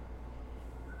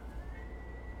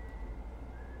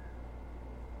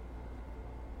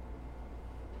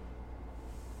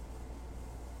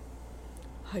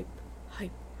 Hype,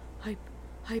 hype, hype.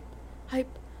 Hype, hype,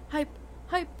 hype,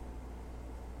 hype.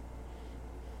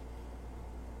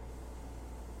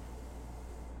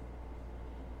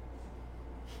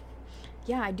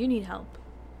 Yeah, I do need help.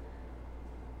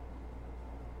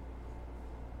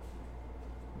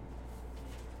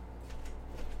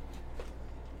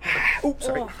 Oops,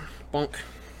 sorry. Bonk.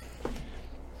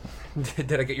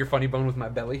 Did I get your funny bone with my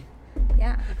belly?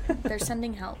 Yeah, they're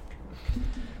sending help.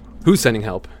 Who's sending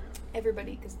help?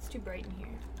 Everybody, because it's too bright in here.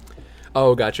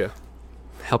 Oh, gotcha.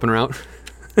 Helping her out?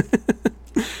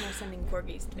 They're sending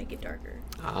corgis to make it darker.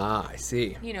 Ah, I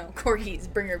see. You know,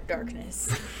 corgis, bringer of darkness.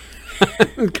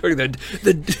 the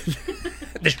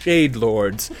Shade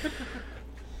Lords.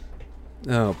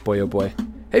 Oh, boy, oh, boy.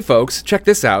 Hey, folks, check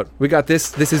this out. We got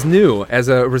this. This is new as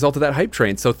a result of that hype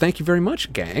train, so thank you very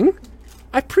much, gang.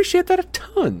 I appreciate that a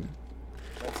ton.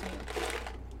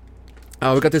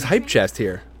 Oh, we got this hype chest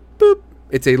here. Boop.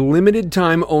 It's a limited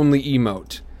time only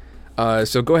emote.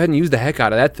 So go ahead and use the heck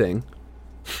out of that thing.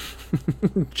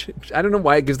 I don't know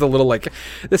why it gives the little, like,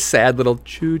 the sad little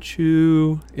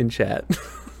choo-choo in chat.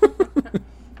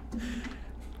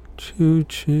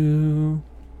 Choo-choo.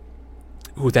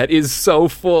 Ooh, that is so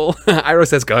full. Iro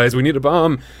says, guys, we need a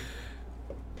bomb.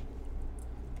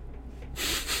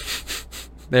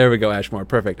 There we go, Ashmore.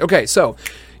 Perfect. Okay, so,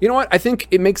 you know what? I think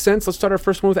it makes sense. Let's start our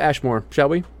first one with Ashmore, shall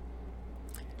we?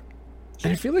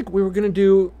 And I feel like we were going to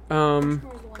do...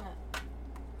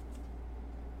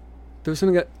 There was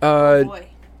something that... Boy,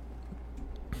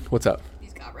 what's up?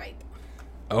 these got ripe.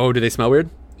 Oh, do they smell weird?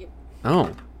 Yep.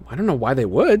 Oh, I don't know why they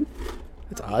would.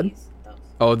 That's odd. Those.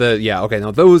 Oh, yeah, okay,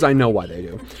 no, those I know why they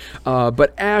do.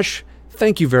 But Ash,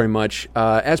 thank you very much.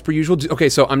 As per usual, okay,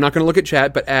 so I'm not going to look at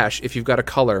chat, but Ash, if you've got a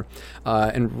color,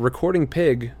 and Recording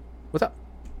Pig, what's up?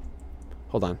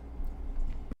 Hold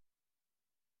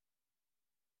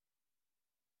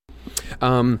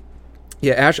on.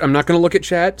 Yeah, Ash, I'm not going to look at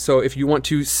chat, so if you want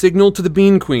to signal to the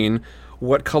Bean Queen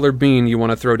what color bean you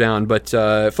want to throw down. But,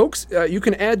 folks, you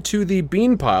can add to the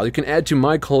bean pile. You can add to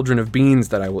my cauldron of beans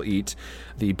that I will eat,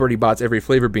 the Birdie Bots Every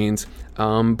Flavor beans,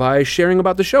 by sharing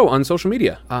about the show on social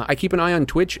media. I keep an eye on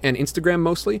Twitch and Instagram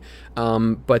mostly,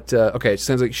 but, okay, it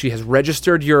sounds like she has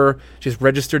registered your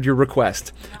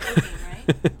request. You're not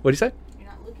looking, right? What do you say? You're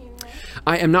not looking, right?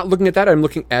 I am not looking at that. I'm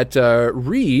looking at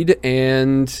Reed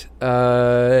and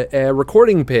a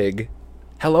Recording Pig.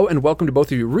 Hello and welcome to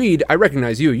both of you. Reed, I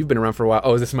recognize you. You've been around for a while.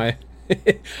 Oh, is this my...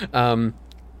 I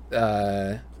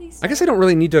guess I don't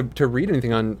really need to read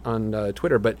anything on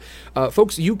Twitter, but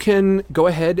folks, you can go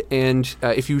ahead and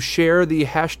if you share the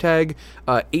hashtag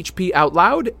HP out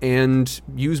loud and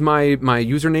use my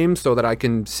username so that I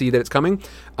can see that it's coming,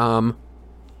 I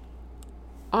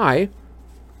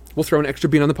will throw an extra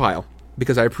bean on the pile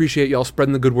because I appreciate y'all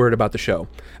spreading the good word about the show.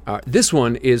 This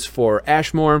one is for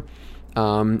Ashmore,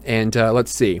 and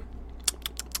let's see.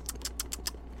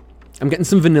 I'm getting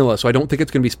some vanilla, so I don't think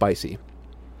it's going to be spicy.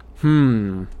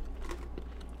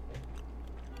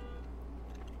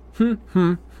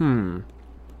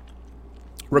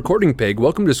 Recording Pig,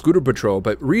 welcome to Scooter Patrol,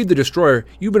 but Reed the Destroyer,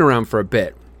 you've been around for a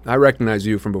bit. I recognize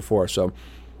you from before, so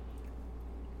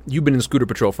you've been in Scooter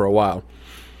Patrol for a while.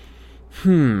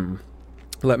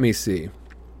 Let me see.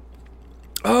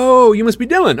 Oh, you must be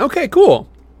Dylan. Okay, cool.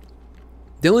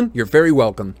 Dylan, you're very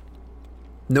welcome.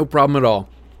 No problem at all.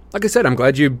 Like I said, I'm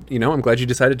glad you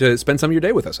decided to spend some of your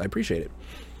day with us. I appreciate it.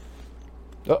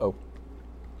 Uh-oh.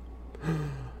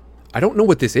 I don't know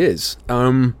what this is.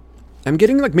 I'm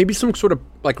getting like maybe some sort of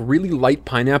like really light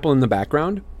pineapple in the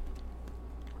background.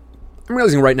 I'm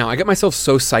realizing right now I get myself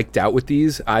so psyched out with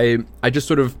these. I just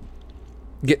sort of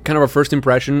get kind of a first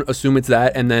impression, assume it's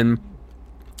that, and then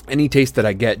any taste that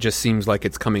I get just seems like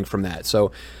it's coming from that.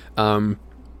 So I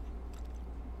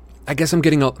guess I'm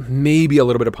getting maybe a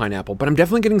little bit of pineapple, but I'm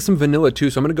definitely getting some vanilla too.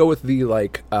 So I'm going to go with the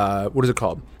like, what is it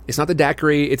called? It's not the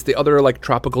daiquiri. It's the other like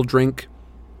tropical drink.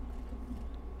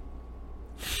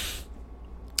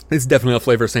 It's definitely a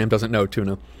flavor Sam doesn't know,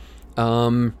 tuna.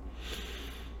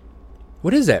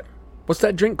 What is it? What's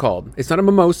that drink called? It's not a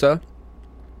mimosa.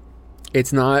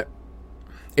 It's not.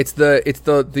 It's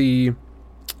the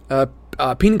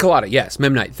pina colada. Yes,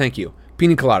 Memnite. Thank you.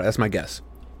 Pina colada. That's my guess.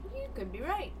 You could be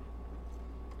right.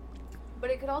 But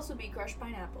it could also be crushed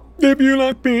pineapple. If you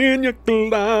like pina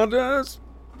coladas.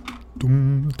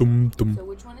 Dum, dum, dum. So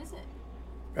which one is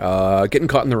it? Getting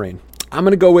caught in the rain. I'm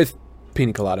gonna go with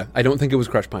pina colada. I don't think it was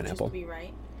crushed pineapple.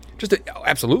 Just to be right.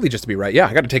 Absolutely, just to be right. Yeah,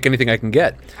 I got to take anything I can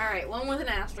get. All right, one with an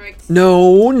asterisk.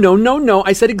 No.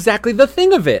 I said exactly the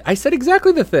thing of it. I said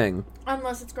exactly the thing.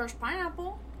 Unless it's crushed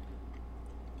pineapple.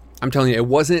 I'm telling you, it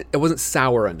wasn't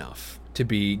sour enough to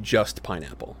be just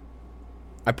pineapple.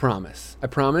 I promise.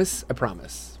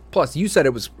 Plus, you said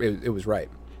it was right.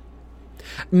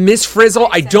 Miss Frizzle,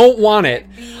 I don't want it.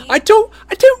 I don't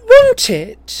want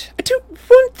it. I don't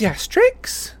want the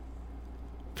asterisk.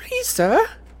 Please, sir.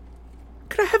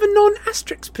 Could I have a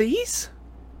non-asterisk, please?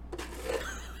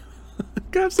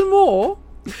 Could I have some more?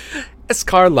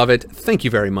 Escar, love it. Thank you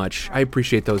very much. I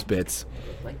appreciate those bits.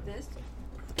 Like this.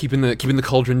 Keeping the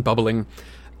cauldron bubbling.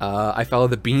 I follow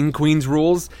the Bean Queen's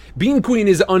rules. Bean Queen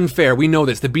is unfair. We know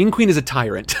this. The Bean Queen is a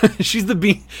tyrant. She's a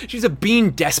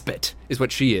bean despot, is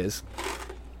what she is.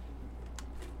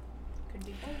 Could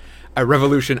be both. A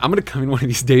revolution. I'm gonna come in one of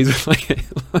these days with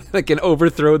like an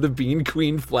overthrow the Bean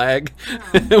Queen flag,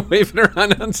 waving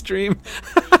around on stream.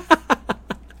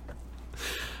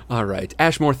 All right,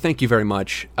 Ashmore. Thank you very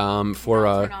much for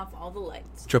Turn off all the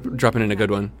lights. dropping in a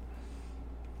good one.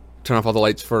 Turn off all the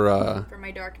lights for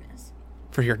my darkness.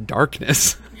 For your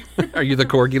darkness. Are you the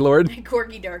Corgi Lord?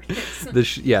 Corgi darkness.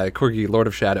 Corgi Lord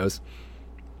of Shadows.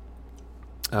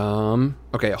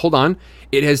 Okay, hold on.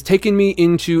 It has taken me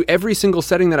into every single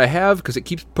setting that I have because it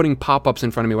keeps putting pop-ups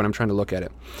in front of me when I'm trying to look at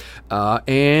it.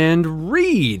 And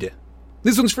Reed.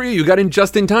 This one's for you. You got in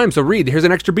just in time. So Reed, here's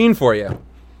an extra bean for you.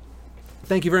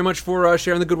 Thank you very much for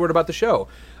sharing the good word about the show.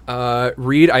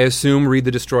 Reed, I assume Reed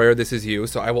the Destroyer, this is you.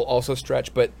 So I will also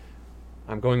stretch, but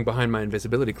I'm going behind my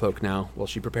invisibility cloak now while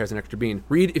she prepares an extra bean.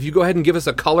 Reed, if you go ahead and give us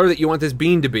a color that you want this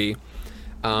bean to be,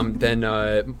 then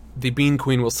the Bean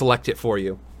Queen will select it for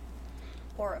you.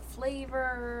 Or a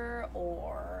flavor,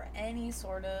 or any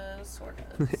sort of.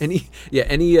 any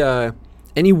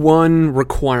one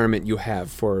requirement you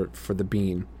have for the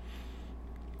bean.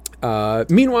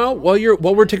 Meanwhile,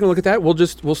 while we're taking a look at that,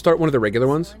 we'll start one of the regular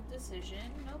ones. Decision.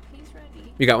 Nope, he's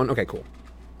ready. You got one? Okay, cool.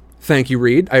 Thank you,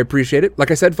 Reed. I appreciate it.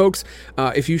 Like I said, folks,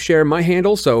 if you share my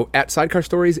handle, so at Sidecar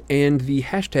Stories and the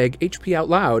hashtag HP Out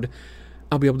Loud,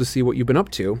 I'll be able to see what you've been up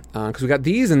to. Because we got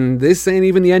these, and this ain't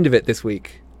even the end of it this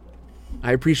week.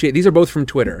 I appreciate. These are both from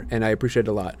Twitter, and I appreciate it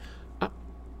a lot.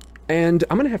 And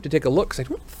I'm gonna have to take a look because I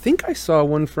don't think I saw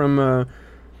one from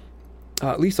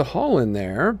Lisa Hall in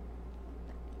there.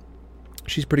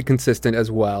 She's pretty consistent as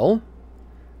well.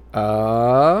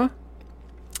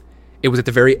 It was at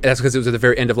the very. That's because it was at the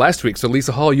very end of last week. So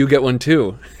Lisa Hall, you get one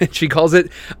too. She calls it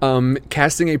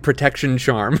casting a protection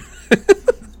charm.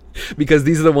 Because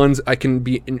these are the ones I can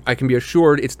be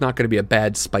assured it's not going to be a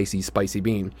bad spicy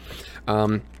bean.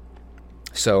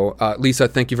 So Lisa,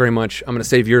 thank you very much. I'm going to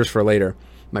save yours for later.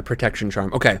 My protection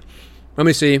charm. Okay, let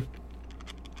me see.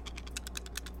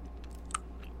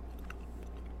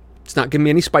 It's not giving me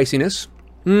any spiciness.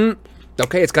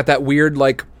 Okay, it's got that weird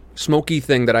like smoky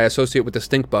thing that I associate with the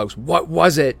stink bugs. What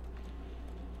was it?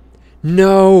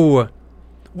 No.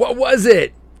 What was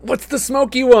it? What's the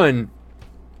smoky one?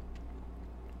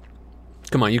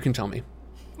 Come on, you can tell me.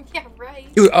 Yeah, right.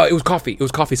 It was coffee. It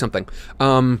was coffee something.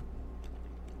 Oh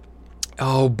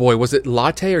boy, was it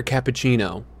latte or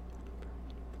cappuccino?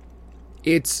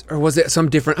 Or was it some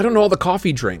different? I don't know all the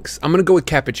coffee drinks. I'm gonna go with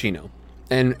cappuccino,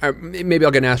 and maybe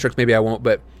I'll get an asterisk. Maybe I won't,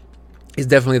 but it's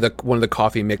definitely one of the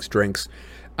coffee mixed drinks.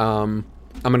 I'm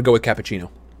gonna go with cappuccino.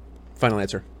 Final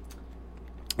answer.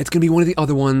 It's gonna be one of the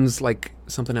other ones, like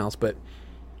something else, but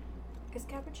It's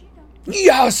cappuccino.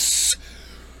 yes.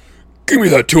 Give me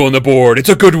that 2 on the board. It's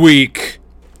a good week.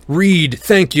 Reed,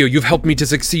 thank you. You've helped me to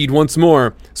succeed once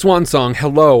more. Swan Song,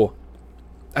 hello.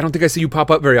 I don't think I see you pop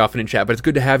up very often in chat, but it's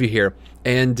good to have you here.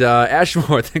 And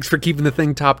Ashmore, thanks for keeping the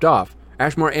thing topped off.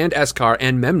 Ashmore and Eskar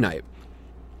and Memnite.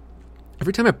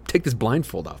 Every time I take this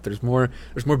blindfold off, there's more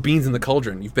beans in the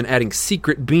cauldron. You've been adding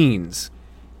secret beans.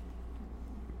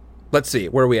 Let's see,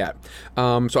 where are we at?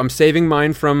 So I'm saving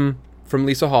mine from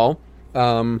Lisa Hall.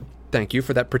 Thank you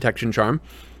for that protection charm.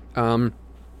 I'm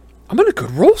on a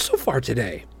good roll so far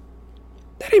today.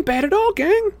 That ain't bad at all,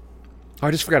 gang. Oh,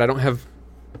 I just forgot I don't have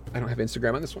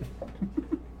Instagram on this one.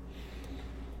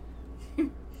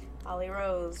 Holly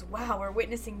Rose. Wow, we're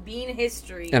witnessing bean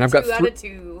history. And I've got 2 out of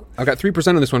 2. I've got 3%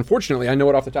 on this one. Fortunately, I know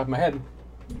it off the top of my head.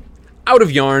 Out of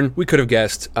yarn, we could have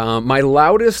guessed. My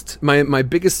loudest, my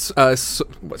biggest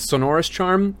sonorous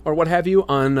charm or what have you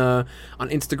on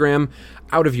Instagram.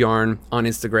 Out of yarn on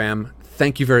Instagram.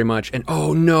 Thank you very much. And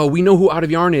oh no, we know who Out of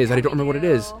Yarn is. I don't remember what it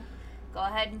is. Go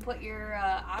ahead and put your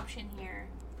option here.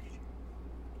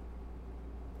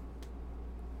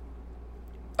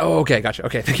 Oh, okay, gotcha.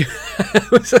 Okay, thank you.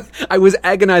 I was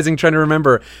agonizing trying to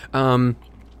remember.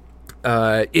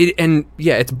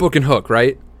 It's Book and Hook,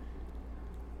 right?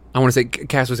 I want to say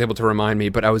Cass was able to remind me,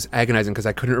 but I was agonizing because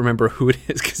I couldn't remember who it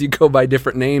is because you go by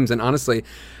different names. And honestly,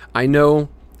 I know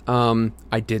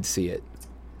I did see it.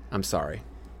 I'm sorry.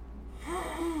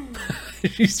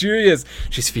 She's furious.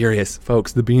 She's furious,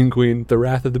 folks. The Bean Queen, the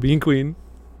wrath of the Bean Queen.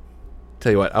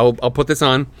 Tell you what, I'll put this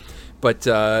on. But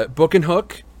Book and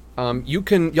Hook,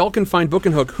 y'all can find Book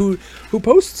and Hook who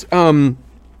posts some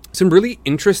really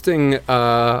interesting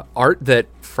art that,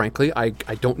 frankly, I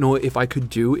don't know if I could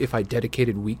do if I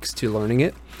dedicated weeks to learning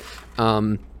it.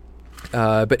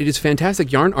 But it is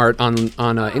fantastic yarn art on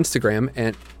Instagram,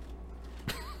 and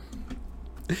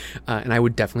I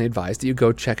would definitely advise that you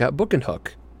go check out Book and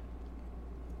Hook.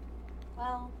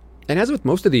 Well, and as with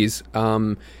most of these, I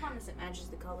promise it matches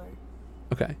the color.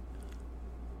 Okay.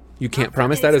 You can't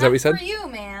promise that? Is that what we said? It's for you,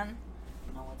 man.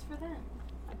 No, it's for them.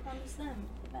 I promise them.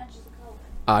 It matches the color.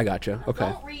 I gotcha.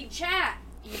 Okay. Don't read chat.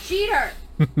 You cheater.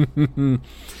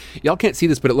 Y'all can't see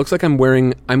this, but it looks like I'm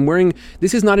wearing.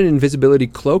 This is not an invisibility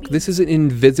cloak. This is an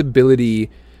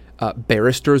invisibility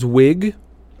barrister's wig,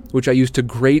 which I use to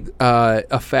great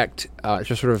effect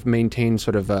to sort of maintain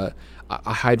sort of a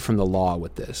hide from the law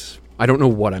with this. I don't know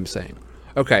what I'm saying.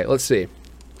 Okay, let's see.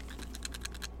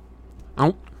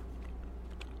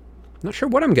 Not sure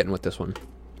what I'm getting with this one.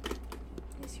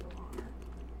 Yes, you are.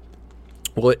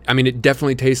 Well, it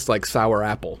definitely tastes like sour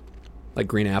apple, like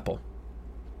green apple.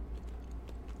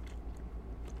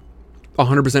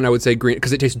 100% I would say green,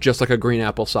 because it tastes just like a green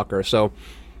apple sucker. So,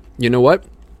 you know what?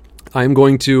 I'm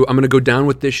going to go down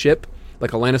with this ship,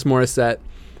 like Alanis Morissette,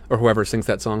 or whoever sings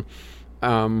that song.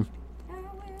 I will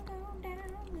go down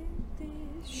with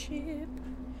this ship.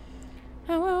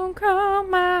 I won't crawl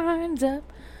my arms up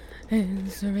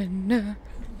and surrender.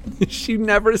 She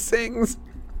never sings.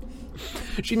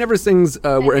 She never sings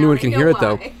where anyone can hear it,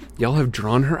 though. Y'all have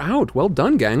drawn her out. Well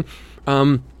done, gang.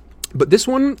 But this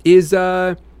one is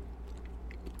Book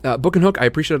and Hook. I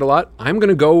appreciate it a lot. I'm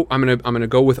gonna go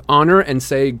with honor and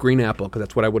say green apple, because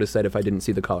that's what I would have said if I didn't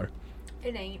see the color.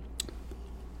 It ain't.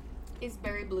 It's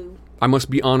berry blue. I must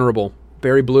be honorable.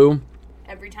 Berry blue.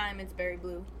 Every time it's berry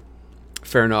blue.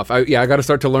 Fair enough. I got to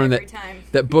start to learn Every time.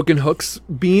 that Book and Hook's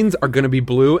beans are going to be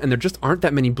blue, and there just aren't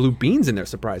that many blue beans in there,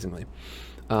 surprisingly.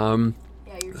 Yeah,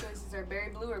 your choices are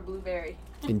berry blue or blueberry.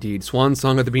 Indeed. Swan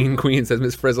Song of the Bean Queen, says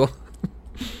Miss Frizzle.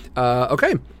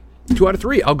 Okay. 2 out of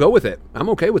 3. I'll go with it. I'm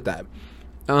okay with that.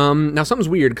 Now, something's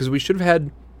weird, because we should have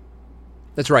had...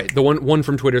 That's right. The one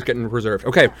from Twitter's getting reserved.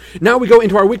 Okay. Now we go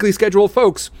into our weekly schedule,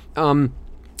 folks.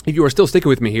 If you are still sticking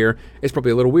with me here, it's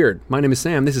probably a little weird. My name is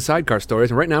Sam. This is Sidecar Stories,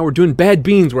 and right now we're doing Bad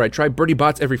Beans, where I try Birdie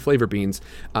Bot's every flavor beans.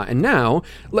 And now,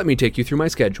 let me take you through my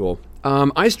schedule.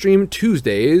 I stream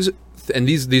Tuesdays, and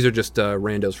these are just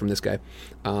randos from this guy.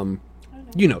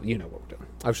 You know what we're doing.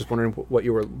 I was just wondering what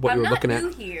you were looking at. I'm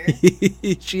not new here.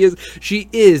 She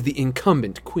is the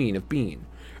incumbent queen of bean.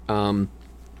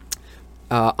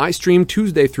 I stream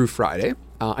Tuesday through Friday.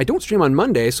 I don't stream on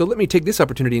Monday, so let me take this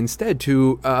opportunity instead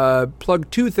to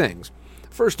plug 2 things.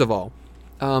 First of all,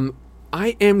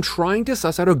 I am trying to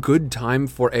suss out a good time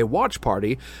for a watch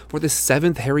party for the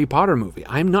 7th Harry Potter movie.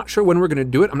 I'm not sure when we're going to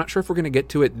do it. I'm not sure if we're going to get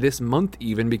to it this month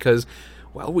even, because,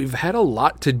 well, we've had a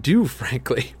lot to do,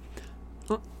 frankly.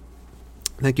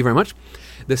 Thank you very much.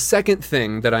 The second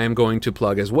thing that I am going to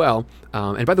plug as well,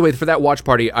 and by the way, for that watch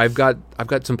party, I've got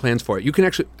some plans for it. You can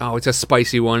actually, it's a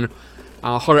spicy one.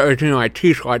 Hold on, my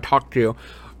teeth while I talk to you.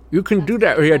 You can do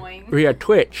that via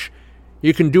Twitch.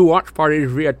 You can do watch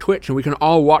parties via Twitch, and we can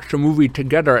all watch the movie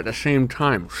together at the same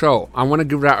time. So, I want to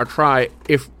give that a try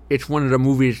if it's one of the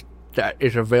movies that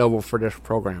is available for this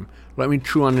program. Let me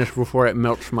chew on this before it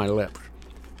melts my lips.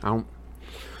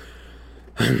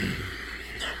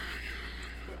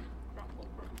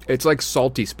 It's like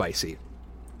salty spicy.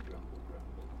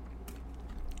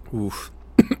 Oof.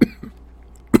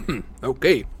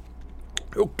 Okay.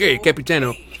 Okay,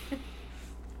 Capitano.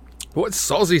 What's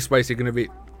salty spicy gonna be?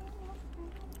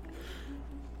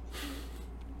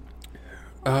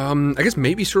 I guess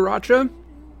maybe sriracha.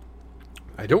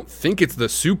 I don't think it's the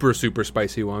super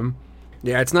spicy one.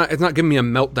 Yeah, it's not giving me a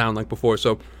meltdown like before.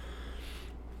 So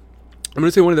I'm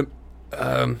gonna say one of the.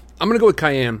 I'm gonna go with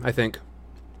cayenne. I think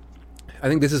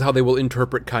this is how they will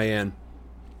interpret cayenne.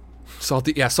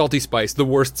 Salty spice, the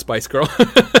worst spice girl.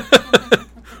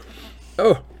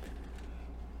 Oh.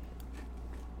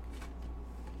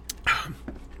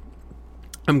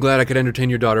 I'm glad I could entertain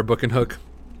your daughter, Book and Hook.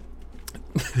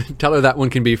 Tell her that one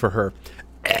can be for her.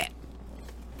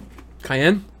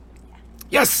 Cayenne?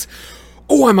 Yes!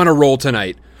 Oh, I'm on a roll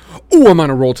tonight.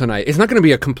 It's not going to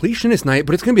be a completionist night,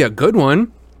 but it's going to be a good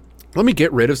one. Let me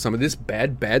get rid of some of this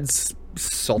bad,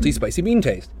 salty, spicy bean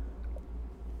taste.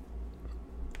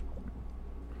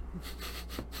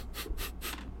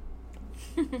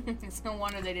 It's no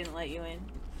wonder they didn't let you in.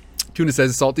 Tuna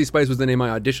says Salty Spice was the name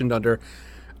I auditioned under.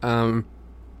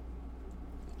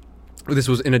 This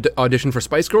was an audition for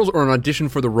Spice Girls or an audition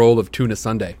for the role of Tuna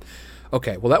Sunday?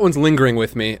 Okay, well, that one's lingering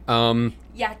with me.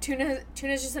 Yeah, Tuna's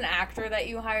just an actor that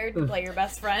you hired to play your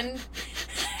best friend.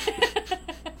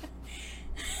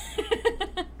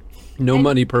 No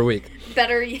money per week.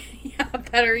 Better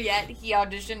yet, he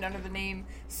auditioned under the name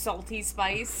Salty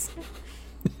Spice.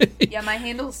 Yeah, my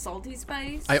handle's Salty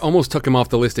Spice. I almost took him off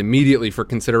the list immediately for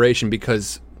consideration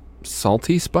because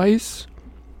Salty Spice?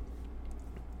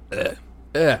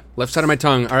 Left side of my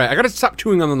tongue. All right, I gotta stop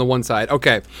chewing on the one side.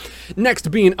 Okay, next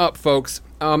being up, folks.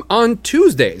 On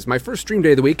Tuesdays, my first stream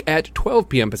day of the week at 12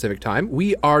 p.m. Pacific time,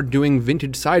 we are doing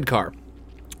Vintage Sidecar.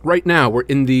 Right now, we're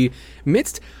in the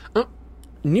midst,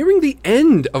 nearing the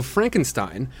end of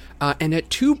Frankenstein, and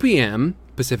at 2 p.m.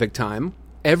 Pacific time,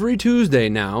 every Tuesday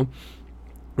now,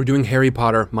 we're doing Harry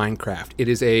Potter Minecraft. It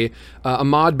is a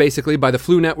mod, basically, by the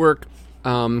Flu Network,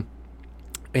 and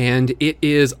it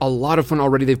is a lot of fun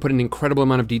already. They've put an incredible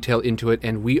amount of detail into it,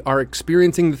 and we are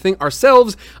experiencing the thing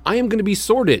ourselves. I am going to be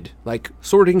sorted, like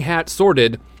sorting hat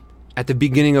sorted, at the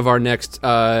beginning of our next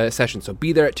session. So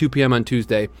be there at 2 p.m. on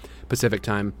Tuesday, Pacific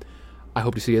time. I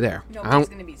hope to see you there. Nobody's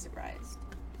going to be surprised.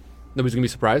 Nobody's going to be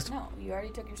surprised? No, you already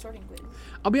took your sorting quiz.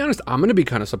 I'll be honest, I'm going to be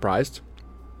kind of surprised.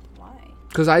 Why?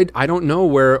 Because I don't know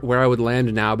where I would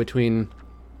land now between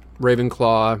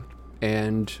Ravenclaw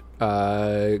and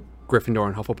Gryffindor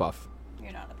and Hufflepuff.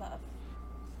 You're not a puff.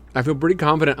 I feel pretty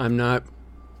confident I'm not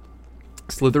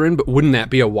Slytherin, but wouldn't that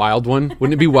be a wild one?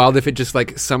 Wouldn't it be wild if it just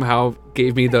like somehow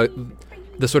gave me the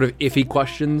sort of iffy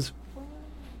questions?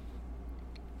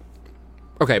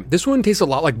 Okay, this one tastes a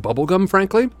lot like bubblegum,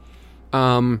 frankly.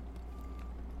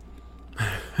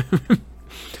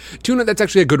 Tuna, that's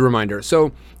actually a good reminder.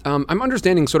 So I'm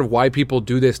understanding sort of why people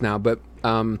do this now, but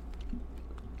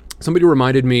somebody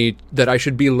reminded me that I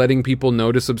should be letting people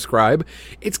know to subscribe.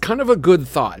 It's kind of a good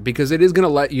thought because it is going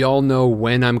to let y'all know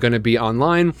when I'm going to be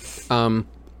online.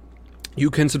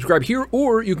 You can subscribe here,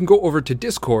 or you can go over to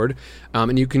Discord,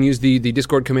 and you can use the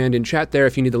Discord command in chat there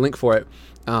if you need the link for it.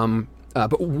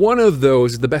 But one of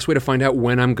those is the best way to find out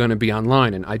when I'm going to be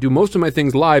online, and I do most of my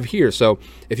things live here. So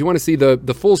if you want to see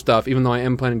the full stuff, even though I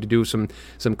am planning to do some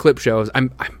clip shows,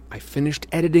 I finished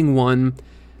editing one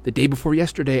the day before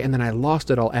yesterday, and then I lost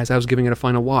it all as I was giving it a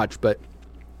final watch. But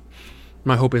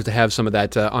my hope is to have some of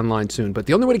that online soon. But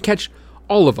the only way to catch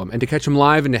all of them and to catch them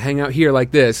live and to hang out here like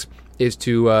this is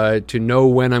to know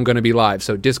when I'm going to be live.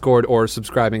 So Discord or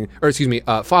subscribing, or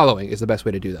following is the best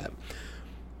way to do that.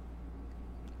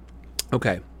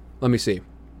 Okay, let me see.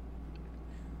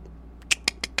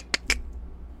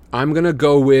 I gotta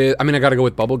go with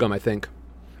bubblegum, I think.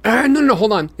 No,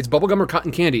 hold on. It's bubblegum or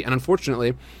cotton candy, and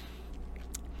unfortunately,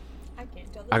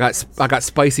 I got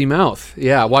spicy mouth.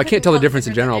 Yeah, well, I can't tell the difference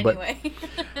in general, anyway.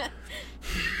 but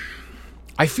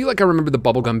I feel like I remember the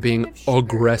bubblegum being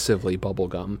aggressively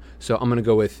bubblegum, so I'm gonna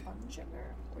go with. Spun sugar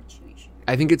or chewy sugar?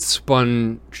 I think it's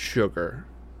spun sugar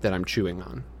that I'm chewing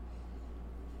on.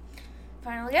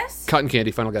 Final guess? Cotton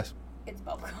candy. Final guess. It's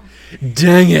bubblegum.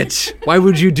 Dang it! Why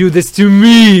would you do this to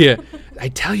me? I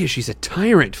tell you, she's a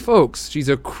tyrant, folks. She's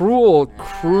a cruel.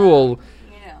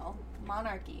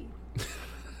 Monarchy. The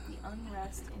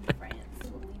unrest in France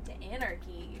will lead to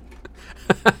anarchy.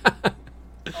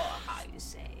 Or how you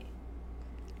say?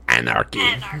 Anarchy.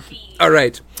 Anarchy. All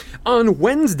right. On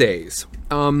Wednesdays,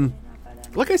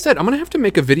 like I said, I'm going to have to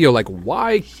make a video like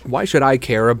why should I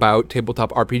care about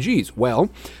tabletop RPGs? Well,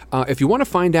 if you want to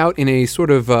find out in a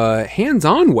sort of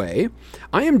hands-on way,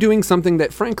 I am doing something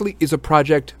that frankly is a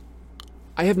project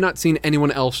I have not seen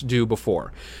anyone else do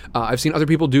before. I've seen other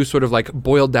people do sort of like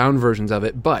boiled down versions of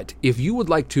it, but if you would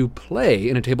like to play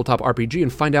in a tabletop RPG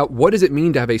and find out what does it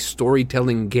mean to have a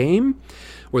storytelling game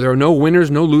where there are no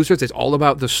winners, no losers, it's all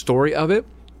about the story of it,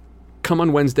 come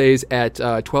on Wednesdays at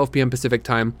 12 p.m. Pacific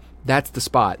time. That's the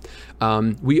spot.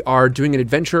 We are doing an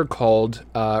adventure called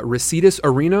Recitus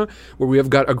Arena, where we have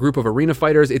got a group of arena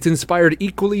fighters. It's inspired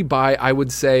equally by, I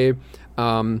would say,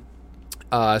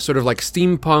 sort of like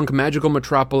steampunk, magical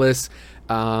metropolis,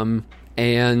 and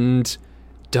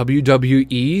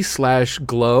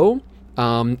WWE/Glow.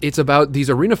 It's about these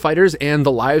arena fighters and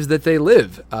the lives that they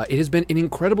live. It has been an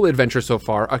incredible adventure so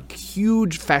far, a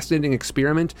huge, fascinating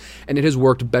experiment, and it has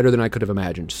worked better than I could have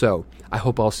imagined. So I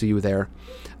hope I'll see you there.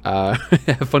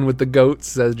 Have fun with the goats,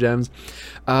 says Gems.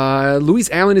 Luis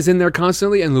Allen is in there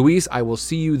constantly, and Luis, I will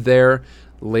see you there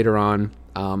later on.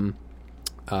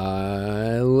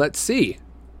 Let's see.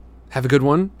 Have a good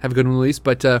one, Luis.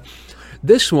 But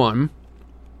this one,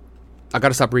 I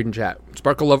gotta stop reading chat.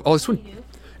 Sparkle Love. Oh, this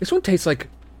one tastes like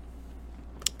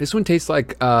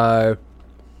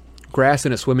grass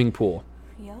in a swimming pool.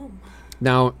 Yum.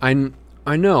 Now I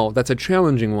know that's a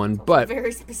challenging one, but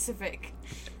Very specific.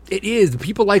 it is.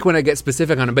 People like when I get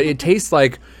specific on it, but it tastes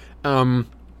like. Well,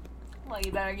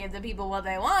 you better give the people what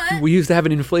they want. We used to have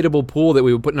an inflatable pool that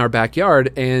we would put in our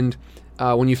backyard, and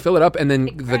when you fill it up, and then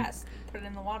Pick grass, put it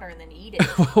in the water, and then eat it.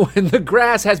 when the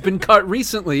grass has been cut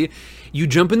recently, you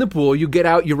jump in the pool, you get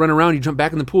out, you run around, you jump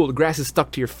back in the pool. The grass is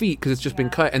stuck to your feet because it's just been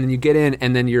cut, and then you get in,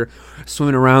 and then you're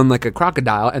swimming around like a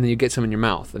crocodile, and then you get some in your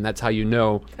mouth, and that's how you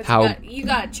know how you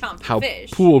gotta chomp the how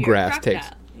fish. pool You're a grass crocodile.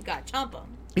 tastes. You gotta chomp them.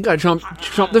 You gotta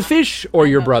chomp the fish or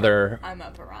your brother. I'm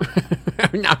a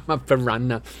piranha. I'm a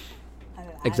piranha.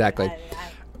 Exactly.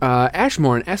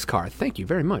 Ashmore and Eskar, thank you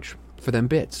very much for them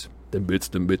bits. Them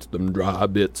dry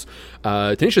bits.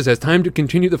 Tanisha says, time to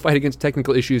continue the fight against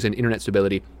technical issues and internet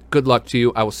stability. Good luck to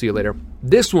you. I will see you later.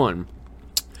 This one.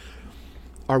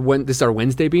 This is our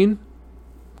Wednesday bean?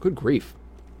 Good grief.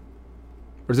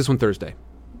 Or is this one Thursday?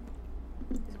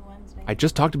 It's Wednesday. I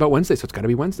just talked about Wednesday, so it's got to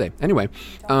be Wednesday. Anyway.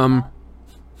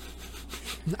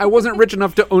 I wasn't rich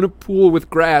enough to own a pool with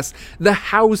grass. The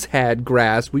house had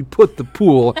grass. We put the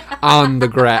pool on the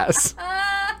grass.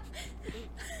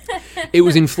 It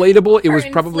was inflatable. It was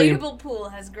probably inflatable pool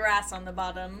has grass on the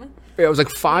bottom. It was like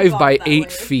 5 by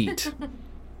 8 feet. It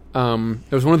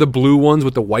was one of the blue ones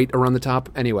with the white around the top.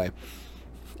 Anyway,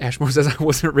 Ashmore says I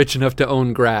wasn't rich enough to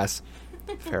own grass.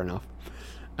 Fair enough.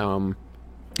 Yeah,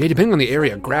 depending on the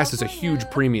area, grass is a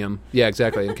huge premium. Yeah,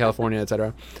 exactly. In California,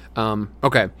 etc.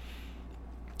 Okay.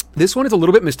 This one is a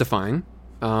little bit mystifying,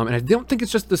 and I don't think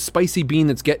it's just the spicy bean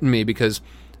that's getting me because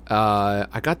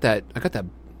I got that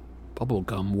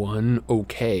bubblegum one.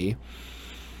 Okay,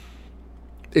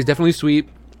 it's definitely sweet.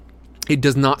 It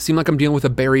does not seem like I'm dealing with a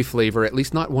berry flavor, at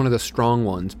least not one of the strong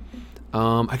ones.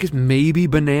 I guess maybe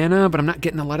banana, but I'm not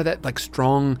getting a lot of that like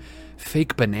strong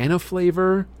fake banana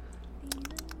flavor.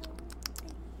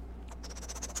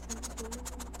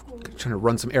 Trying to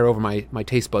run some air over my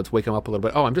taste buds, wake them up a little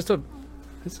bit. Oh,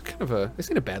 this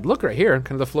ain't a bad look right here.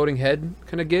 Kind of the floating head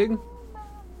kind of gig. It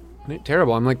ain't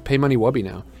terrible. I'm like pay money wubby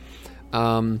now.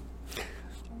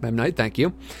 Mem Night, thank you.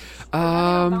 They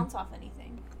don't bounce off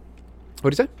anything.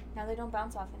 What did you say? Now they don't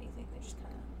bounce off anything. They just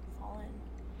kind of fall in.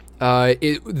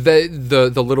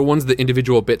 The little ones, the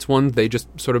individual bits ones, they just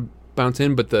sort of bounce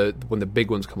in, but when the big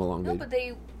ones come along, but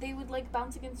they would like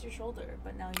bounce against your shoulder,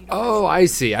 but now you don't. Oh, I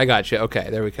see. I got you.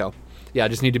 Okay, there we go. Yeah, I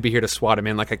just need to be here to swat him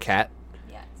in like a cat.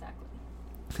 Yeah, exactly.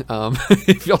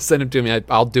 If y'all send him to me,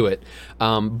 I'll do it.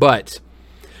 But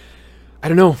I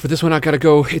don't know. For this one, I gotta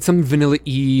go. It's some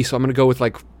vanilla-y, so I'm gonna go with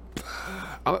like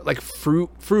fruit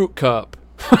cup.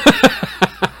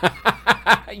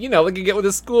 You know, like you get with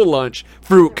a school lunch,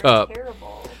 fruit cup.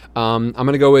 Terrible. I'm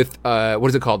gonna go with what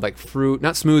is it called? Like fruit,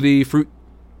 not smoothie, fruit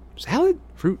salad,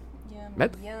 fruit.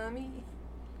 Yummy.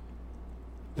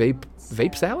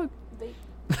 Vape salad.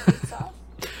 Vape sauce.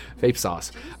 Vape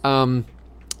sauce. I'm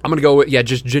gonna go with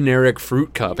just generic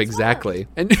fruit cup. It's exactly.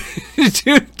 And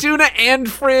tuna and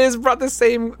frizz brought the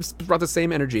same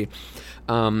energy.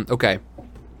 Okay.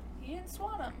 You didn't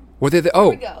swat him. Were they? Here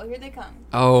we go. Here they come.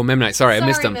 Oh, Mem Night. Sorry, I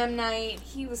missed him. Mem Night.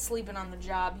 He was sleeping on the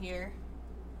job here.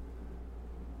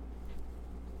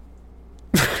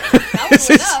 This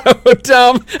is so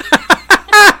dumb.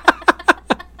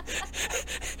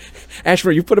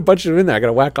 Ashford, you put a bunch of them in there. I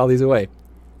gotta whack all these away.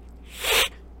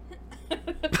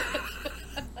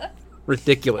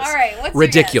 Ridiculous. All right, what's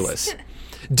ridiculous. Your guess?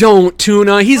 Don't,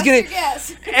 Tuna. He's What's gonna. Your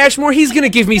guess? Ashmore, he's gonna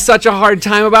give me such a hard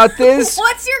time about this.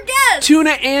 What's your guess?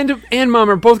 Tuna and Mom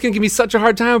are both gonna give me such a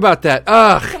hard time about that.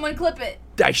 Ugh. Come on, clip it.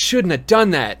 I shouldn't have done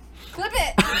that. Clip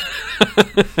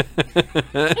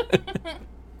it.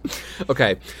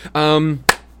 Okay.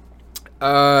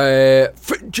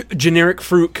 Generic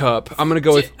fruit cup. I'm gonna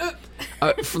go with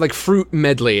like fruit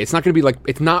medley. It's not gonna be like,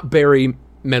 it's not berry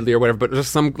medley or whatever, but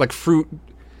just some like fruit.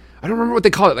 I don't remember what they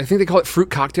call it. I think they call it fruit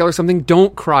cocktail or something.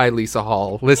 Don't cry, Lisa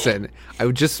Hall. Listen, I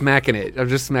was just smacking it. I was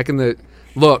just smacking the.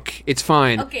 Look, it's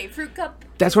fine. Okay, fruit cup.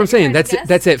 That's what I'm saying. That's it.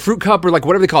 That's it. Fruit cup or like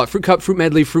whatever they call it. Fruit cup, fruit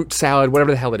medley, fruit salad,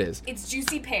 whatever the hell it is. It's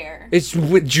juicy pear. It's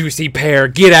with juicy pear.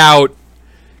 Get out.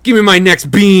 Give me my next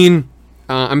bean.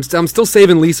 I'm still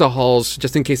saving Lisa Hall's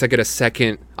just in case I get a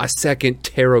second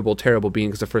terrible bean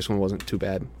because the first one wasn't too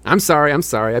bad. I'm sorry.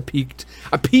 I peaked.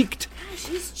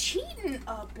 She's cheating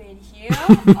up in here.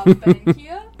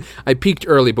 I peaked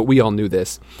early, but we all knew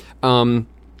this. On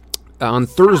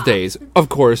Thursdays, of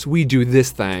course, we do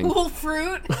this thing. Pool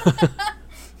fruit.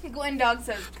 Gwen Dog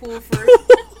says pool fruit.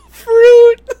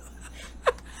 Fruit.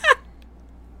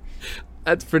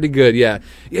 That's pretty good, yeah.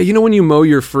 Yeah, you know when you mow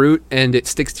your fruit and it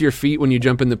sticks to your feet when you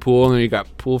jump in the pool and then you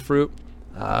got pool fruit?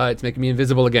 It's making me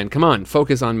invisible again. Come on,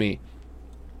 focus on me.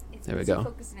 There we go.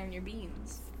 Focusing on your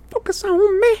beans. Focus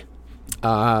on me.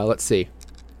 Let's see.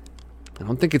 I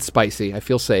don't think it's spicy. I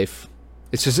feel safe.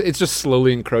 It's just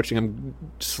slowly encroaching. I'm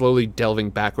slowly delving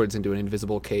backwards into an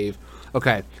invisible cave.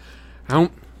 Okay. Let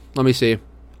me see.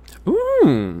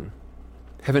 Ooh.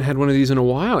 Haven't had one of these in a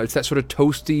while. It's that sort of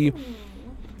toasty.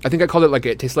 I think I called it like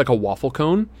it tastes like a waffle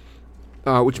cone,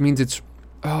 which means it's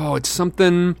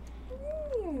something.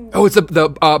 Oh, it's the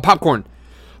popcorn.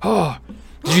 Oh,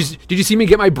 did you see me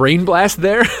get my brain blast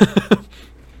there?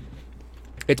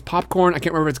 It's popcorn. I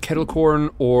can't remember if it's kettle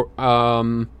corn or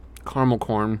caramel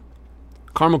corn.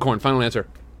 Caramel corn. Final answer.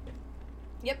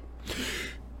 Yep.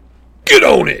 Get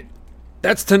on it.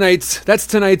 That's tonight's. That's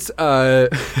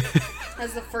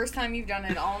the first time you've done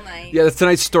it all night. Yeah, that's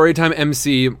tonight's Storytime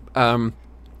MC.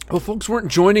 Well, folks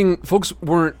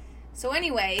weren't. So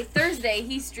anyway, Thursday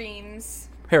he streams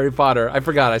Harry Potter. I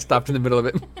forgot. I stopped in the middle of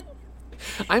it.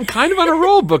 I'm kind of on a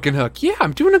roll, Book and Hook. Yeah,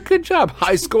 I'm doing a good job.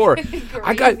 High score.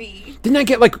 Didn't I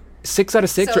get like 6 out of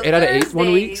 6 or 8 out of 8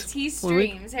 1 week? He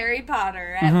streams Harry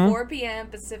Potter at 4 p.m.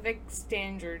 Pacific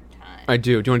Standard Time. I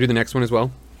do. Do you want to do the next one as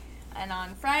well? And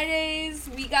on Fridays,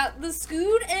 we got the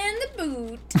Scoot and the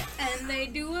Boot. And they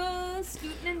do a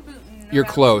scootin' and bootin'. You're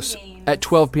close. At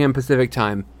 12 p.m. Pacific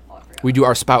Time, we do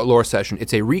our Spout Lore session.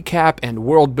 It's a recap and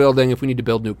world building if we need to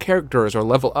build new characters or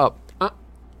level up.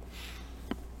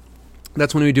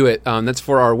 That's when we do it. That's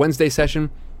for our Wednesday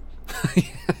session.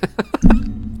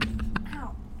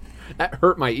 Ow. That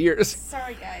hurt my ears.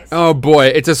 Sorry, guys. Oh, boy.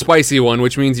 It's a spicy one,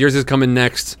 which means yours is coming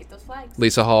next. Get those flags.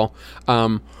 Lisa Hall.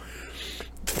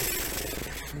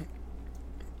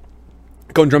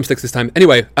 Going drumsticks this time.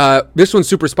 Anyway, this one's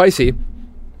super spicy.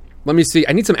 Let me see.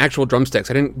 I need some actual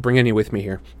drumsticks. I didn't bring any with me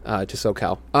here to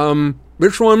SoCal.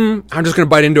 This one, I'm just going to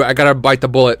bite into it. I got to bite the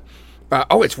bullet.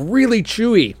 It's really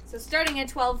chewy. So starting at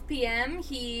 12 p.m.,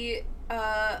 he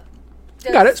does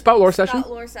got it. Spout Lore session. Spout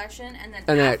Lore session, and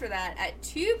then after that, at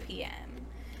 2 p.m.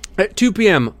 At 2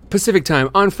 p.m. Pacific Time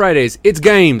on Fridays, it's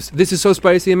games. This is so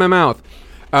spicy in my mouth.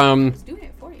 I was doing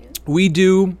it for you. We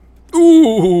do...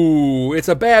 Ooh, it's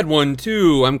a bad one,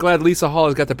 too. I'm glad Lisa Hall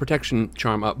has got the protection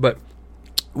charm up, but...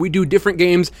 We do different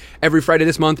games every Friday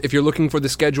this month. If you're looking for the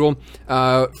schedule,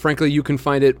 frankly, you can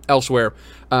find it elsewhere.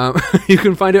 You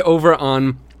can find it over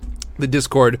on the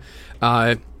Discord. You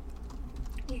got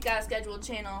a scheduled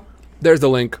channel. There's the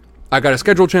link. I got a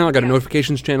scheduled channel. I got a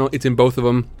notifications channel. It's in both of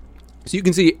them. So you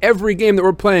can see every game that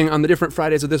we're playing on the different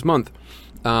Fridays of this month.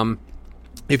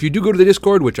 If you do go to the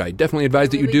Discord, which I definitely advise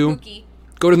that you do,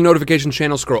 go to the notifications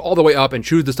channel, scroll all the way up, and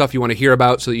choose the stuff you want to hear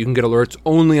about so that you can get alerts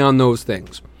only on those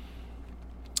things.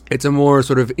 It's a more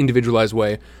sort of individualized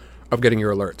way of getting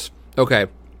your alerts. Okay.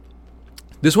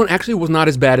 This one actually was not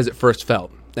as bad as it first felt.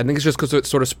 I think it's just because it's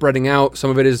sort of spreading out. Some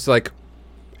of it is like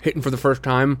hitting for the first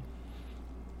time.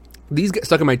 These get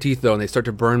stuck in my teeth though, and they start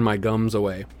to burn my gums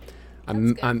away.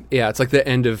 Yeah, it's like the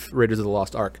end of Raiders of the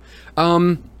Lost Ark.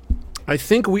 I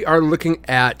think we are looking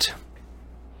at...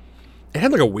 It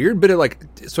had like a weird bit of like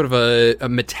sort of a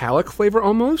metallic flavor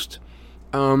almost.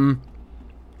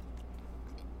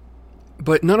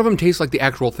 But none of them taste like the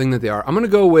actual thing that they are. I'm going to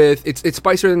go with... It's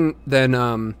spicier than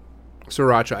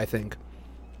sriracha, I think.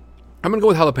 I'm going to go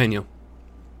with jalapeno.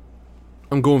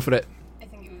 I'm going for that. I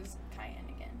think it was cayenne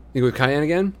again. You go with cayenne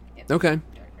again? Yep. Okay.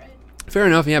 Dark red. Fair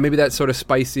enough. Yeah, maybe that sort of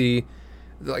spicy...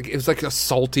 Like it was like a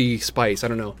salty spice. I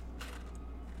don't know.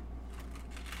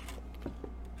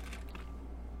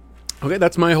 Okay,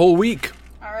 that's my whole week.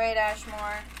 All right,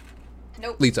 Ashmore.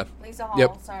 Nope. Lisa Hall,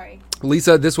 yep. Sorry.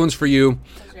 Lisa, this one's for you.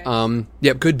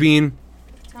 Yep, good bean.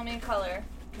 Tell me a color.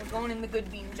 We're going in the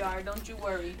good bean jar. Don't you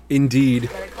worry. Indeed.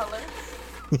 Better color.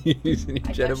 Using your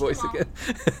I Jenna touched voice them all.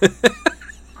 again.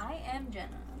 I am Jenna.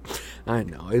 I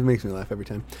know. It makes me laugh every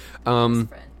time. Friends.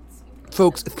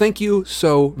 Folks, thank you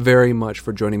so very much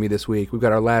for joining me this week. We've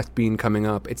got our last bean coming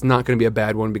up. It's not going to be a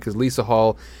bad one because Lisa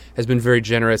Hall has been very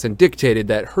generous and dictated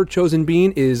that her chosen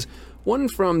bean is one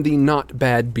from the not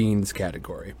bad beans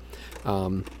category.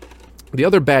 The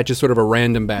other batch is sort of a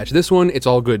random batch. This one, it's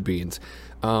all good beans.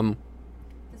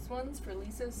 This one's for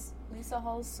Lisa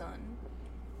Hall's son.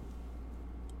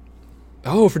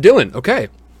 Oh, for Dylan. Okay.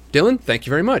 Dylan, thank you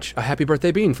very much. A happy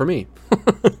birthday bean for me.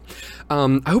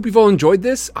 I hope you've all enjoyed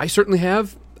this. I certainly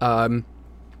have. I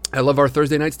love our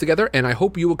Thursday nights together, and I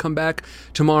hope you will come back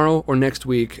tomorrow or next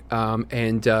week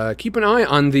and keep an eye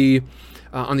on the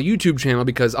YouTube channel,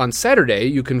 because on Saturday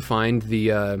you can find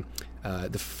the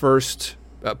first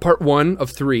part 1 of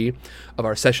 3 of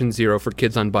our session 0 for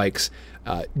Kids on Bikes.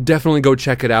 Definitely go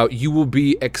check it out. You will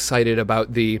be excited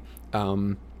about the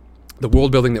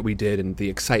world building that we did and the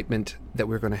excitement that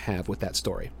we're going to have with that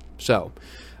story. So,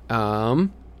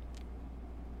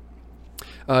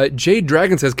 Jade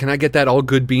Dragon says, can I get that all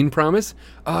good bean promise?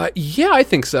 Yeah, I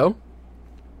think so.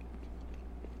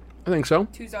 I think so.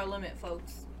 2's our limit,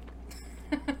 folks.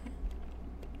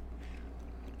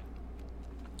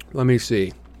 Let me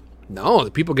see. No,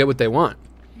 the people get what they want.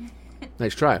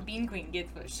 Nice try. Bean Queen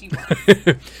gets what she wants.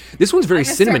 This one's very I'm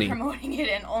gonna start cinnamony. promoting it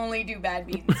and only do bad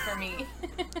beans for me.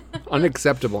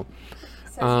 Unacceptable.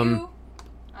 Says you.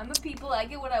 I'm the people. I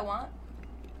get what I want.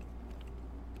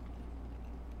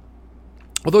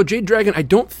 Although Jade Dragon, I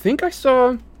don't think I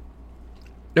saw.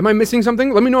 Am I missing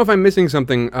something? Let me know if I'm missing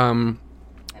something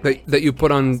that you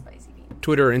put on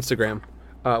Twitter or Instagram.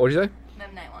 What did you say?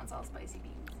 Memnite wants all spicy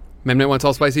beans. Memnite wants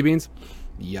all spicy beans?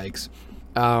 Yikes.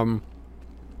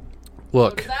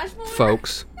 Look,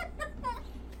 folks.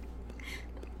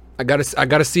 I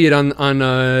gotta see it on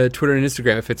Twitter and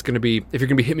Instagram if you're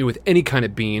gonna be hitting me with any kind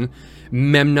of bean.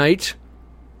 Memnite,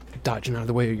 dodging out of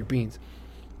the way of your beans.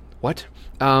 What?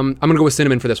 I'm gonna go with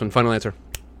cinnamon for this one. Final answer.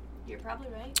 You're probably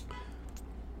right.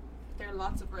 There are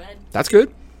lots of red. That's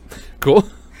good. Cool.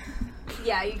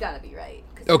 Yeah, you gotta be right.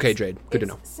 Okay, Jade. Good to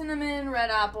know. Cinnamon, red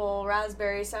apple,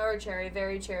 raspberry, sour cherry,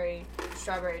 berry cherry,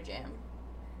 strawberry jam.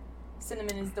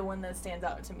 Cinnamon is the one that stands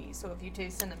out to me. So if you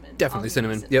taste cinnamon, Definitely I'll give you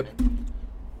cinnamon. Yep.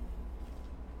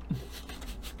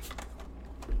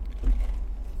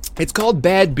 It's called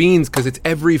bad beans because it's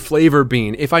every flavor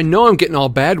bean. If I know I'm getting all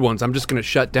bad ones, I'm just going to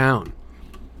shut down.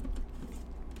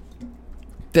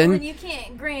 Then you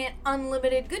can't grant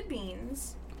unlimited good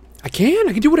beans. I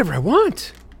can do whatever I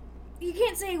want. You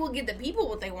can't say we'll give the people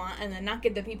what they want and then not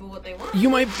give the people what they want. You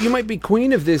might be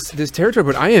queen of this territory,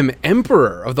 but I am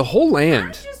emperor of the whole land.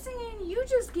 I'm just saying, you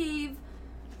just gave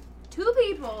 2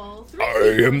 people, 3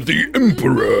 I am the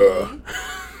emperor.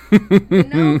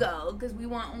 No go, because we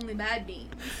want only bad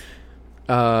beans.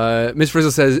 Miss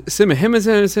Frizzle says,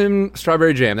 sim,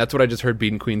 strawberry jam. That's what I just heard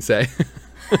Bean Queen say.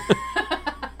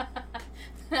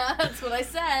 That's what I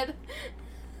said.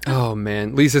 Oh,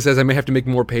 man. Lisa says, I may have to make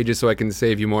more pages so I can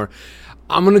save you more.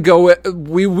 I'm going to go,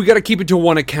 we got to keep it to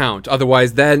 1 account.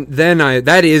 Otherwise,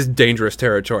 that is dangerous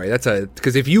territory.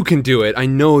 Because if you can do it, I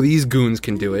know these goons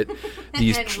can do it.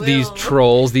 These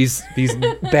trolls, these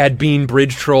bad bean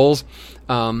bridge trolls.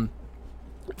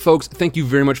 Folks, thank you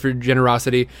very much for your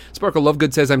generosity. Sparkle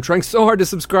Lovegood says, I'm trying so hard to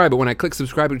subscribe, but when I click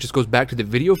subscribe, it just goes back to the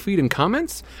video feed and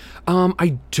comments.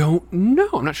 I don't know.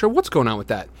 I'm not sure what's going on with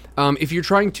that. If you're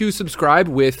trying to subscribe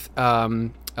with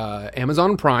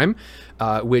Amazon Prime,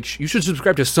 which you should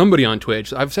subscribe to somebody on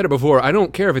Twitch. I've said it before. I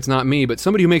don't care if it's not me, but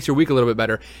somebody who makes your week a little bit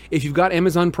better. If you've got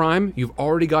Amazon Prime, you've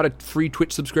already got a free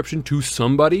Twitch subscription to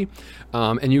somebody,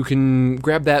 and you can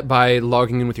grab that by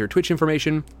logging in with your Twitch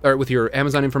information or with your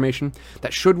Amazon information.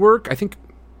 That should work. I think.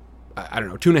 I don't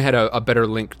know. Tuna had a better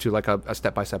link to like a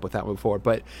step-by-step with that one before.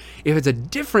 But if it's a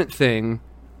different thing,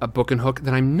 a Book and Hook,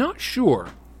 then I'm not sure.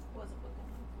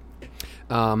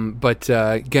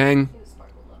 Gang,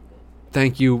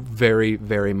 thank you very,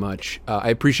 very much. I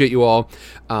appreciate you all.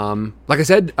 Like I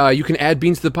said, you can add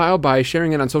beans to the pile by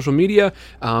sharing it on social media.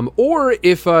 Or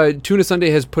if Tuna Sunday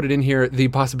has put it in here, the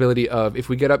possibility of if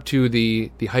we get up to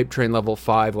the hype train level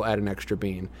 5, we'll add an extra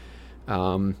bean.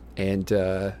 I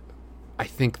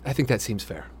think that seems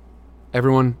fair.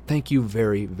 Everyone, thank you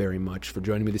very, very much for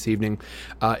joining me this evening.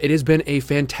 It has been a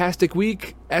fantastic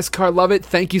week. Escar, love it.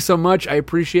 Thank you so much. I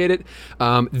appreciate it.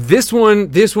 This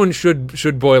one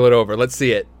should boil it over. Let's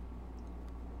see it.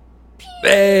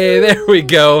 Hey, there we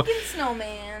go.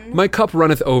 Snowman. My cup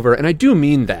runneth over, and I do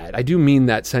mean that. I do mean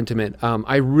that sentiment.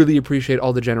 I really appreciate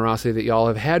all the generosity that y'all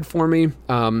have had for me.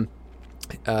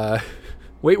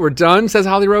 Wait, we're done, says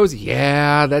Holly Rose.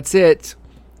 Yeah, that's it.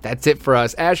 That's it for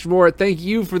us. Ashmore, thank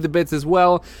you for the bits as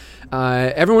well.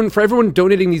 Everyone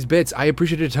donating these bits, I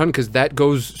appreciate it a ton because that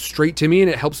goes straight to me and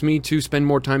it helps me to spend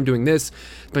more time doing this,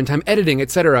 spend time editing,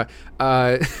 etc.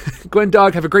 Gwen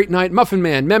Dog, have a great night. Muffin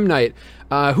Man, Mem Night,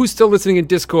 who's still listening in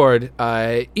Discord?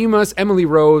 Emus, Emily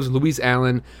Rose, Louise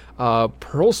Allen,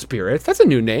 Pearl Spirits. That's a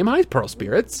new name. Hi, Pearl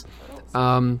Spirits.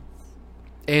 And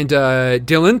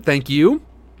Dylan, thank you.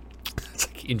 It's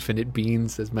like infinite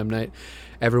beans, says Mem Night.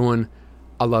 Everyone,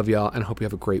 I love y'all and I hope you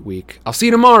have a great week. I'll see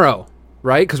you tomorrow.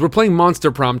 Right? Because we're playing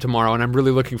Monster Prom tomorrow, and I'm really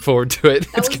looking forward to it.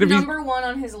 That was number one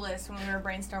on his list when we were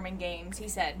brainstorming games. He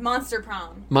said, Monster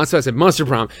Prom. I said, Monster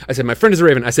Prom. I said, my friend is a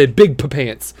raven. I said, big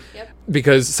pants. Yep.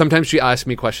 Because sometimes she asks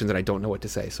me questions and I don't know what to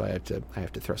say, so I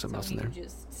have to throw something else in there. He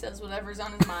just says whatever's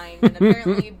on his mind, and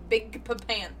apparently big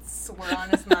pants were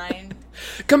on his mind.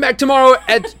 Come back tomorrow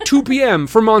at 2 p.m.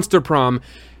 for Monster Prom.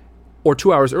 Or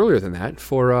 2 hours earlier than that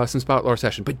for some Spout Lore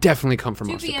session. But definitely come for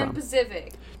Monster Prom. 2 p.m.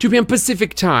 Pacific. 2 p.m.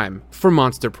 Pacific time for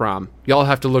Monster Prom. Y'all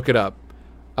have to look it up.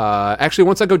 Actually,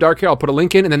 once I go dark here, I'll put a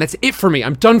link in, and then that's it for me.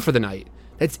 I'm done for the night.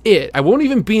 That's it. I won't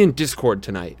even be in Discord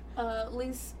tonight.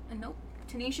 Lisa, nope.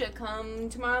 Tanisha, come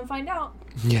tomorrow and find out.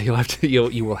 Yeah, you'll have to.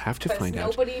 You will have to find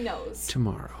out. Nobody knows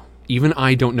Tomorrow. Even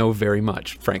I don't know very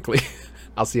much, frankly.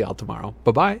 I'll see y'all tomorrow.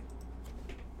 Bye-bye.